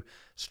emo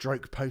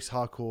stroke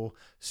post-hardcore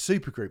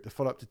supergroup, the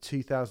follow-up to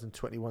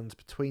 2021's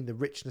Between the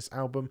Richness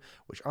album,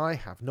 which I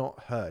have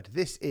not heard.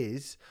 This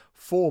is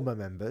former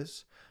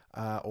members,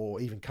 or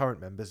even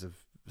current members of,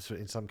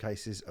 in some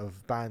cases,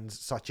 of bands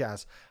such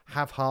as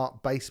Have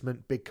Heart,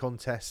 Basement, Big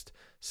Contest,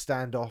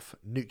 Standoff,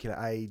 Nuclear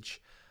Age,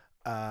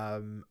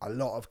 a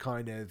lot of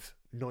kind of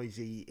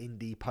noisy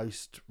indie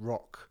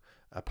post-rock,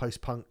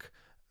 post-punk,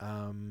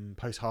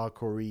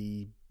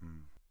 post-hardcore-y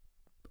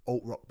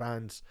alt-rock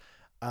bands.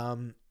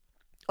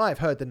 I've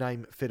heard the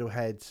name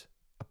Fiddlehead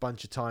a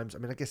bunch of times. I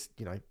mean, I guess,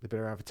 you know, they've been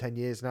around for 10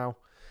 years now.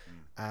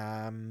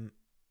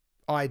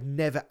 I'd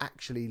never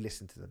actually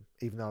listened to them,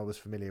 even though I was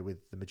familiar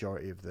with the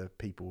majority of the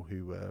people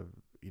who were,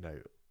 you know,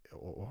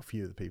 or a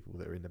few of the people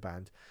that are in the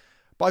band.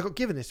 But I got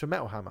given this from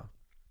Metal Hammer.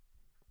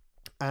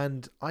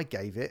 And I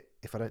gave it,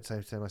 if I don't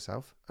say so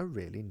myself, a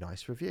really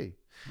nice review.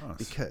 Nice.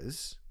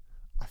 Because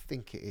I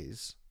think it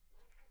is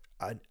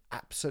an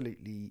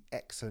absolutely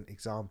excellent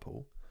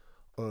example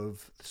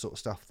of the sort of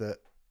stuff that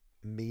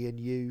me and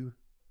you,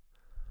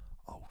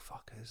 old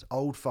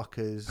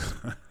fuckers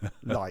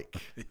like,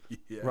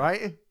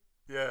 right?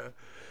 Yeah.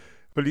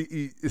 But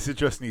it's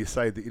interesting you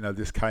say that, you know,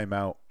 this came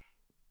out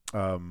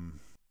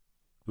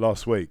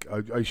last week.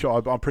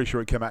 I'm pretty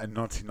sure it came out in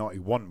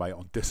 1991, mate,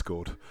 on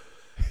Discord.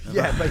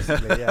 Yeah,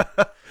 basically, yeah.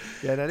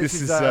 Yeah, no, this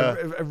is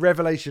a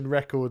Revelation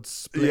Records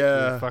split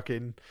with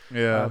fucking...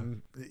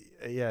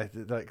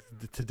 like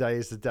Today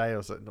Is the Day,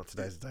 or something. Not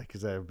Today Is the Day,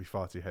 because they would be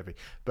far too heavy.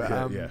 But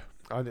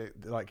I know,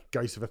 like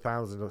Ghost of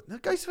 1,000. No,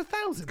 Ghost of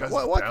 1,000.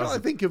 Why can't I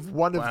think of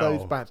one of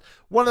those bands?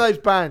 One of those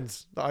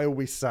bands that I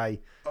always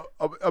say.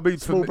 I mean,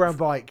 Small Brown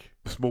Bike.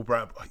 Small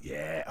Brown Bike,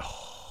 yeah.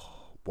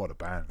 Oh, what a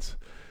band.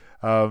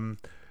 I mean,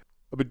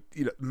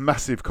 you know,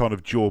 massive kind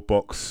of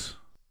Jawbox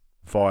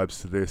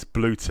vibes to this.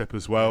 Blue Tip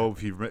as well.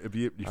 If you remember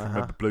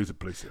Blue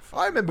Tip.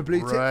 I remember Blue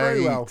Tip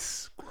very well.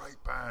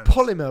 Great band.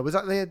 Polymer, was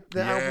that the album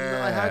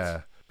that I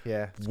had?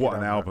 Yeah. What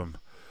an album.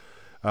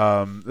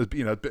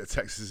 You know, a bit of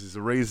Texas Is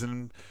the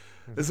Reason.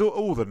 There's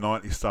all the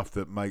 90s stuff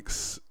that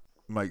makes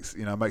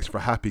for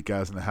a happy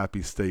Gaz and a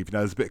happy Steve. You know,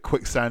 there's a bit of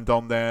Quicksand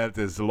on there.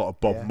 There's a lot of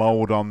Bob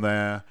Mould on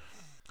there.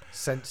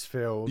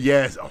 Sensefield.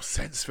 Yes,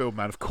 Sensefield,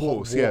 man, of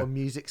course. Hot water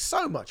music,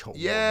 so much hot water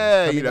music.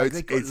 I mean, you know,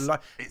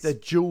 like, it's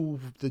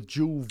the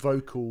dual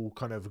vocal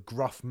kind of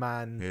gruff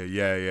man.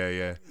 Yeah.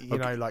 You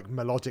know, like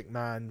melodic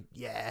man.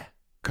 Yeah.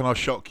 Can I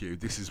shock you?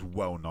 This is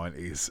well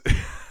 90s.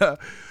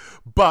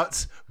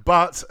 But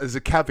as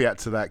a caveat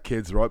to that,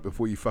 kids, right,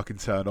 before you fucking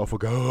turn off or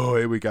go, oh,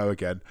 here we go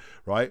again,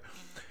 right?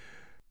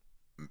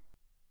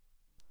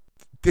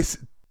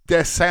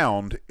 Their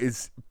sound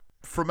is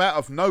from out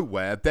of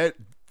nowhere.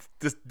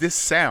 This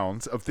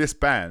sound of this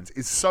band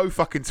is so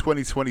fucking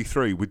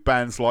 2023 with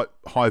bands like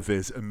High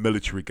Vis and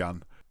Military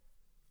Gun.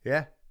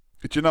 Yeah.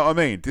 Do you know what I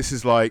mean? This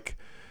is like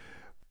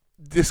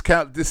this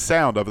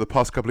sound over the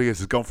past couple of years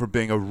has gone from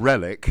being a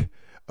relic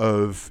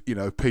of, you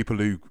know, people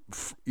who,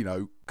 you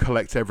know,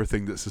 collect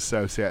everything that's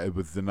associated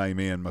with the name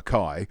Ian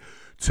Mackay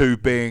to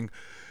being,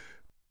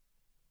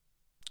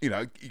 you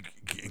know, you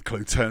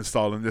include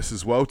Turnstile in this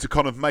as well, to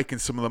kind of making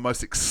some of the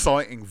most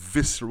exciting,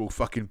 visceral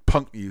fucking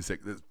punk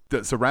music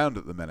that's around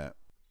at the minute.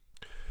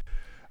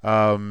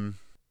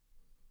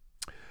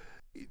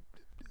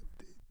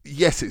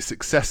 Yes, it's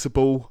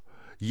accessible.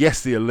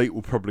 Yes, the elite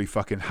will probably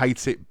fucking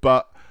hate it,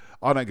 but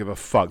I don't give a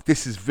fuck.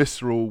 This is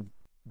visceral,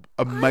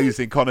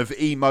 amazing kind of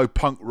emo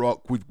punk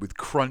rock with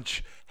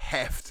crunch,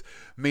 heft.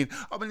 I mean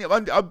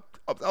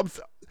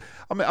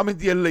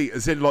the elite,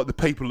 as in like the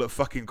people that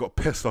fucking got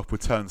pissed off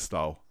with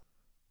Turnstile.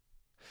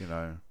 You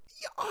know.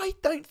 Yeah, I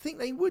don't think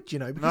they would,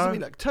 because I No.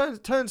 mean, like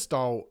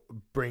Turnstile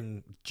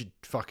bring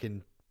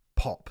fucking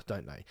pop,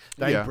 don't they?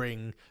 They Yeah.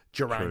 bring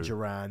Duran True.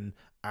 Duran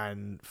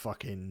and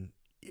fucking,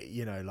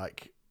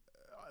 like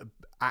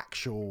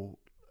actual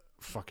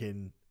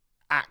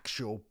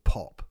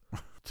pop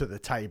to the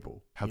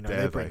table. How they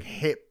dare bring they?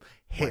 hip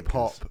Wankers.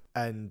 hop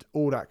and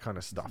all that kind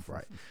of stuff,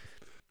 right?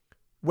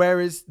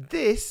 Whereas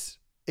this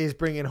is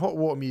bringing hot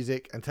water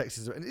music and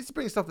Texas, and it's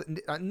bringing stuff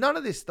that none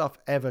of this stuff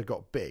ever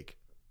got big.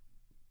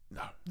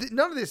 No.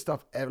 None of this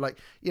stuff ever, like,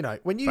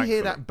 when you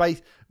hear that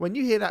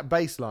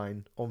bass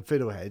line on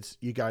Fiddleheads,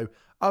 you go,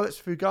 oh, it's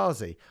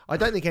Fugazi. I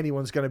don't think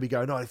anyone's going to be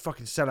going, oh, they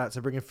fucking sell out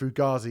to bringing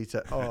Fugazi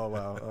to, oh,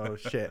 well, oh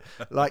shit.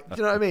 Like, do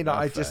you know what I mean?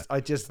 Like, I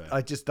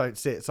just don't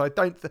see it. So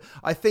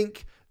I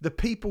think the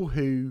people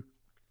who,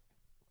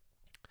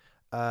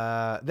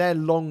 they're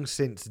long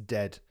since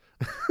dead.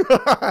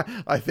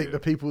 I think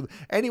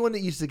anyone that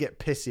used to get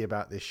pissy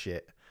about this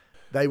shit,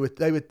 they were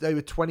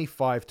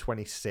 25,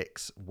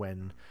 26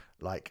 when,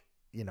 like,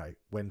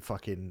 when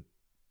fucking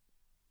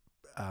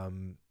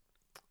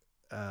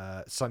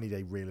Sunny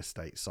Day Real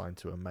Estate signed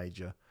to a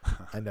major,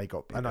 and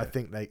I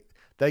think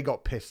they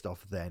got pissed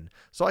off then.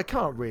 So I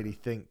can't really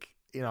think,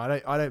 I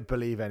don't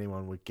believe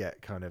anyone would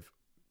get kind of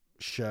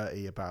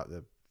shirty about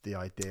the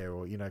idea,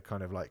 or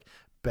kind of like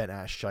bent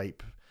out of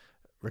shape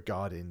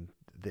regarding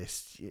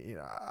this.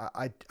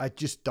 I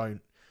just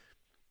don't,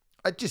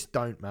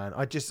 man.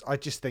 I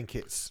just think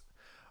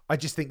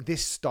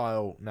this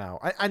style now,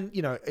 and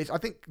I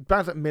think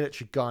bands like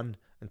Military Gun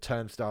and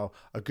Turnstile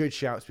are good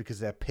shouts because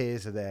they're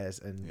peers of theirs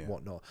and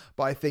whatnot.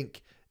 But I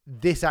think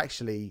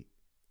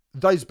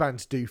those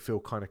bands do feel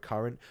kind of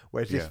current,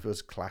 whereas this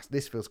feels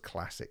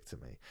classic to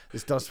me.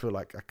 This does feel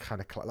like a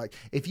kind of like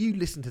if you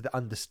listen to the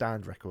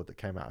Understand record that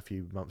came out a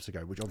few months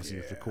ago, which obviously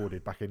was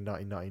recorded back in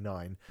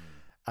 1999.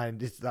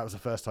 And that was the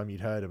first time you'd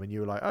heard them, and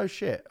you were like, "Oh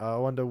shit! I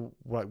wonder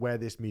where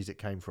this music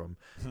came from."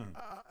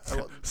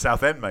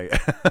 South End, mate.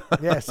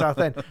 Yeah, South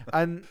End,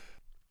 and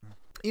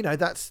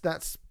that's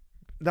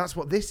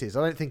what this is.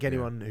 I don't think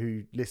anyone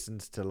who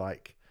listens to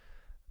like,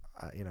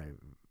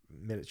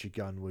 Military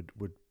Gun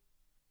would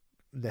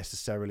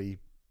necessarily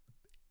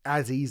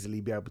as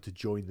easily be able to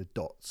join the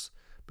dots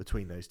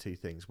between those two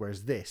things.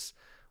 Whereas this,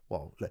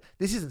 well,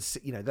 this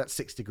isn't that's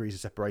 6 degrees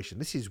of separation.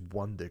 This is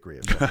 1 degree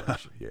of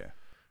separation. Yeah.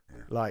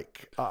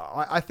 Like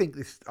I think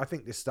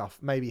this stuff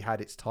maybe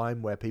had its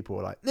time where people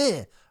were like,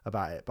 "Nah,"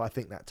 about it, but I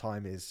think that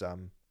time is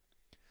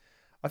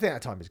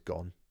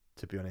gone.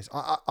 To be honest,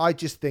 I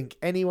just think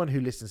anyone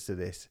who listens to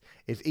this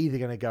is either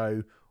going to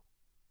go,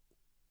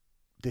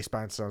 "This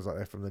band sounds like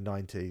they're from the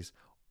 '90s,"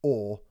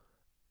 or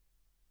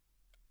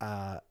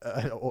go,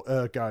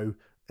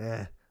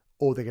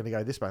 or they're going to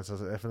go, "This band sounds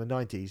like they're from the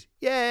 '90s."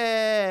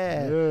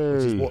 Yeah,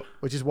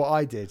 which is what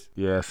I did.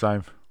 Yeah,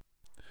 same.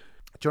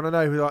 Do you want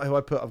to know who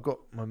I put? I've got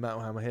my metal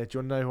hammer here. Do you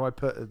want to know who I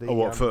put?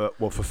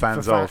 For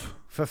fans of?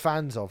 For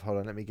fans of. Hold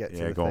on, let me get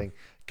to the go thing.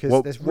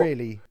 Because there's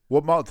really...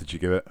 What mark did you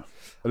give it?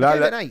 I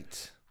gave it an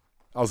 8.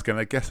 I was going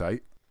to guess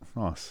 8.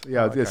 Nice.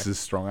 Yeah, This is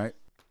strong 8.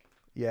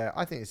 Yeah,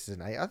 I think this is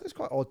an 8. I think it's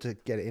quite odd to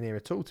get it in here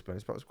at all, to be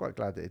honest, but I was quite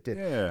glad that it did.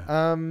 Yeah.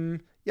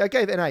 I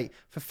gave it an 8.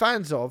 For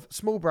fans of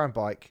Small Brown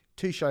Bike,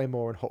 Touche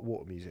Amore, and Hot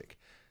Water Music.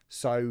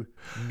 So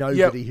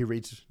nobody who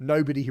reads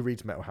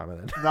Metal Hammer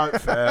then. No,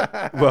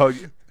 fair. Well...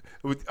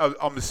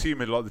 I'm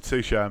assuming like the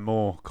Touche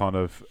Amore kind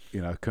of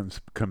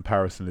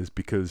comparison is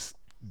because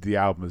the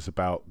album is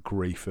about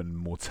grief and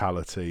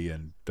mortality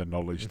and the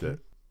knowledge that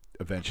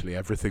eventually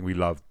everything we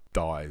love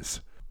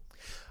dies.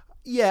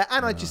 Yeah,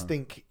 and I just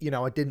think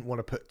I didn't want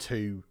to put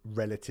two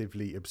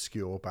relatively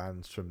obscure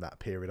bands from that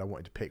period. I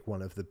wanted to pick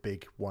one of the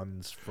big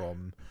ones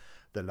from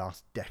the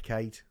last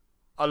decade.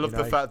 I love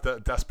the fact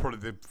that that's probably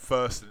the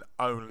first and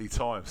only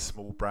time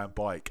Small Brown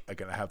Bike are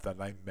going to have their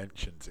name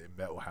mentioned in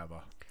Metal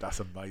Hammer. That's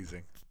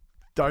amazing.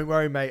 Don't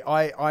worry, mate.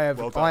 I have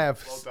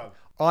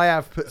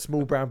put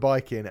Small Brown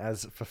Bike in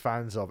as for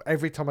fans of.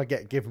 Every time I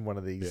get given one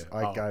of these,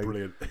 I go,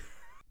 brilliant.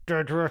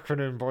 Dead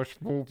Reckoning by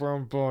Small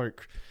Brown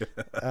Bike.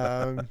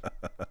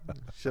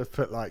 Should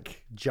put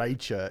like J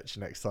Church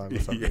next time or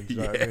something. Do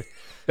you know what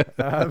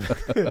I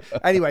mean?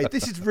 Anyway,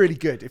 this is really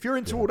good. If you're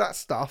into all that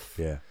stuff,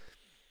 I'm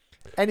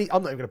not even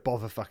going to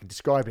bother fucking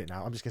describing it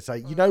now. I'm just going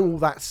to say, all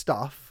that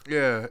stuff.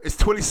 Yeah, it's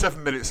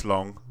 27 minutes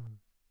long.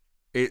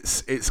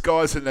 It's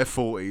guys in their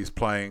 40s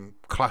playing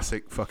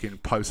classic fucking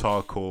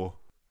post-hardcore.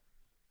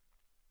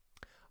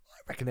 I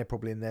reckon they're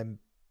probably in their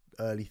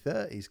early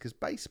 30s because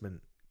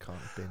Basement can't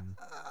have been...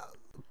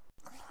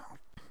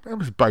 That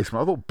was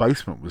Basement. I thought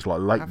Basement was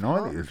like late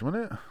 90s,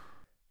 wasn't it?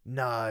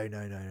 No.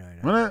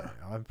 Wasn't it?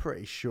 I'm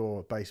pretty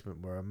sure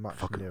Basement were a much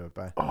newer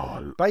band.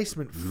 Oh,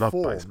 Basement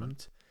formed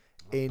Basement.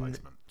 in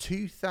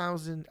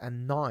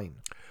 2009.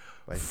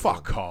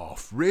 Fuck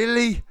off.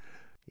 Really?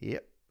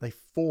 Yep. They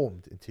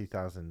formed in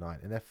 2009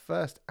 in their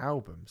first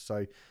album.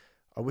 So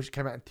I wish it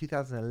came out in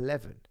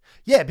 2011.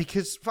 Yeah,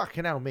 because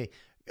fucking hell me.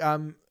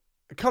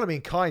 Colour Me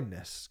in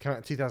Kindness came out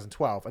in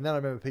 2012. And then I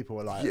remember people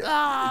were like,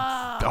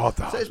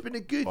 so it's been a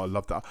good... I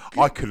love that.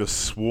 I could have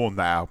sworn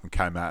that album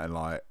came out in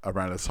like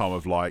around the time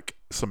of like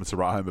Something to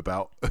Write Home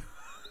About.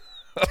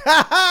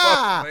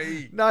 Fuck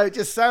me. No, it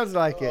just sounds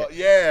like it.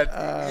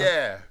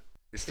 Yeah.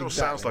 It still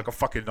sounds exactly. like a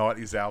fucking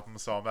 90s album,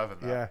 so I'm having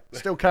that. Yeah,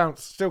 still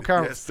counts. Yeah,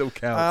 it still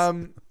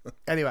counts.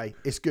 Anyway,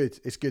 it's good.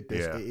 It's good.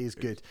 This Yeah, it is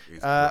good.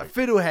 it's great.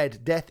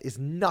 Fiddlehead, Death is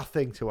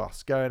Nothing to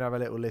Us. Go and have a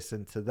little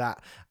listen to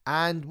that,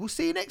 and we'll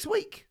see you next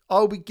week.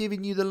 I'll be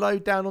giving you the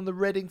lowdown on the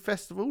Reading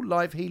Festival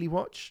live Healy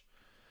Watch.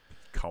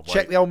 Can't Check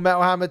wait. the old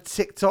Metal Hammer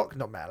TikTok,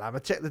 not Metal Hammer.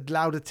 Check the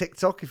Louder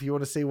TikTok if you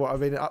want to see what I've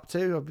been up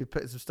to. I'll be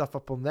putting some stuff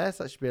up on there,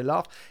 so that should be a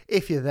laugh.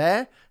 If you're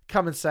there,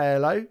 come and say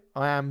hello.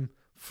 I am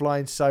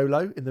flying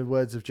solo, in the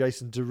words of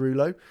Jason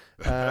Derulo,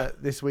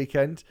 this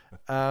weekend.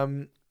 Yeah,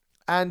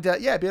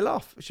 it'd be a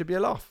laugh. It should be a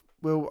laugh.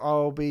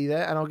 I'll be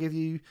there, and I'll give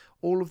you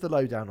all of the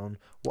lowdown on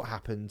what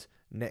happened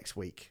next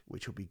week,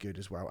 which will be good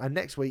as well. And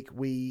next week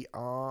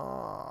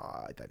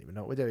I don't even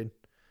know what we're doing.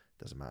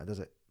 Doesn't matter, does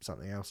it?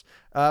 Something else.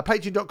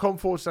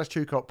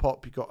 Patreon.com/True Cult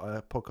Pop. You've got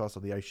a podcast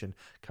on the ocean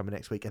coming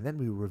next week, and then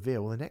we will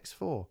reveal the next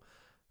 4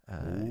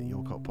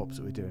 Your Cult Pops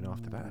that we're doing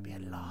after that. That'd be a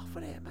laugh,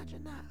 wouldn't it?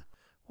 Imagine that.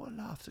 What a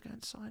laugh to go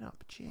and sign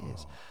up.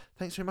 Cheers.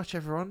 Thanks very much,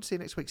 everyone. See you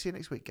next week. See you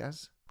next week,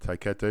 Gaz.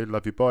 Take care, dude.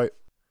 Love you. Bye.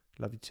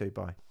 Love you too.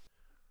 Bye.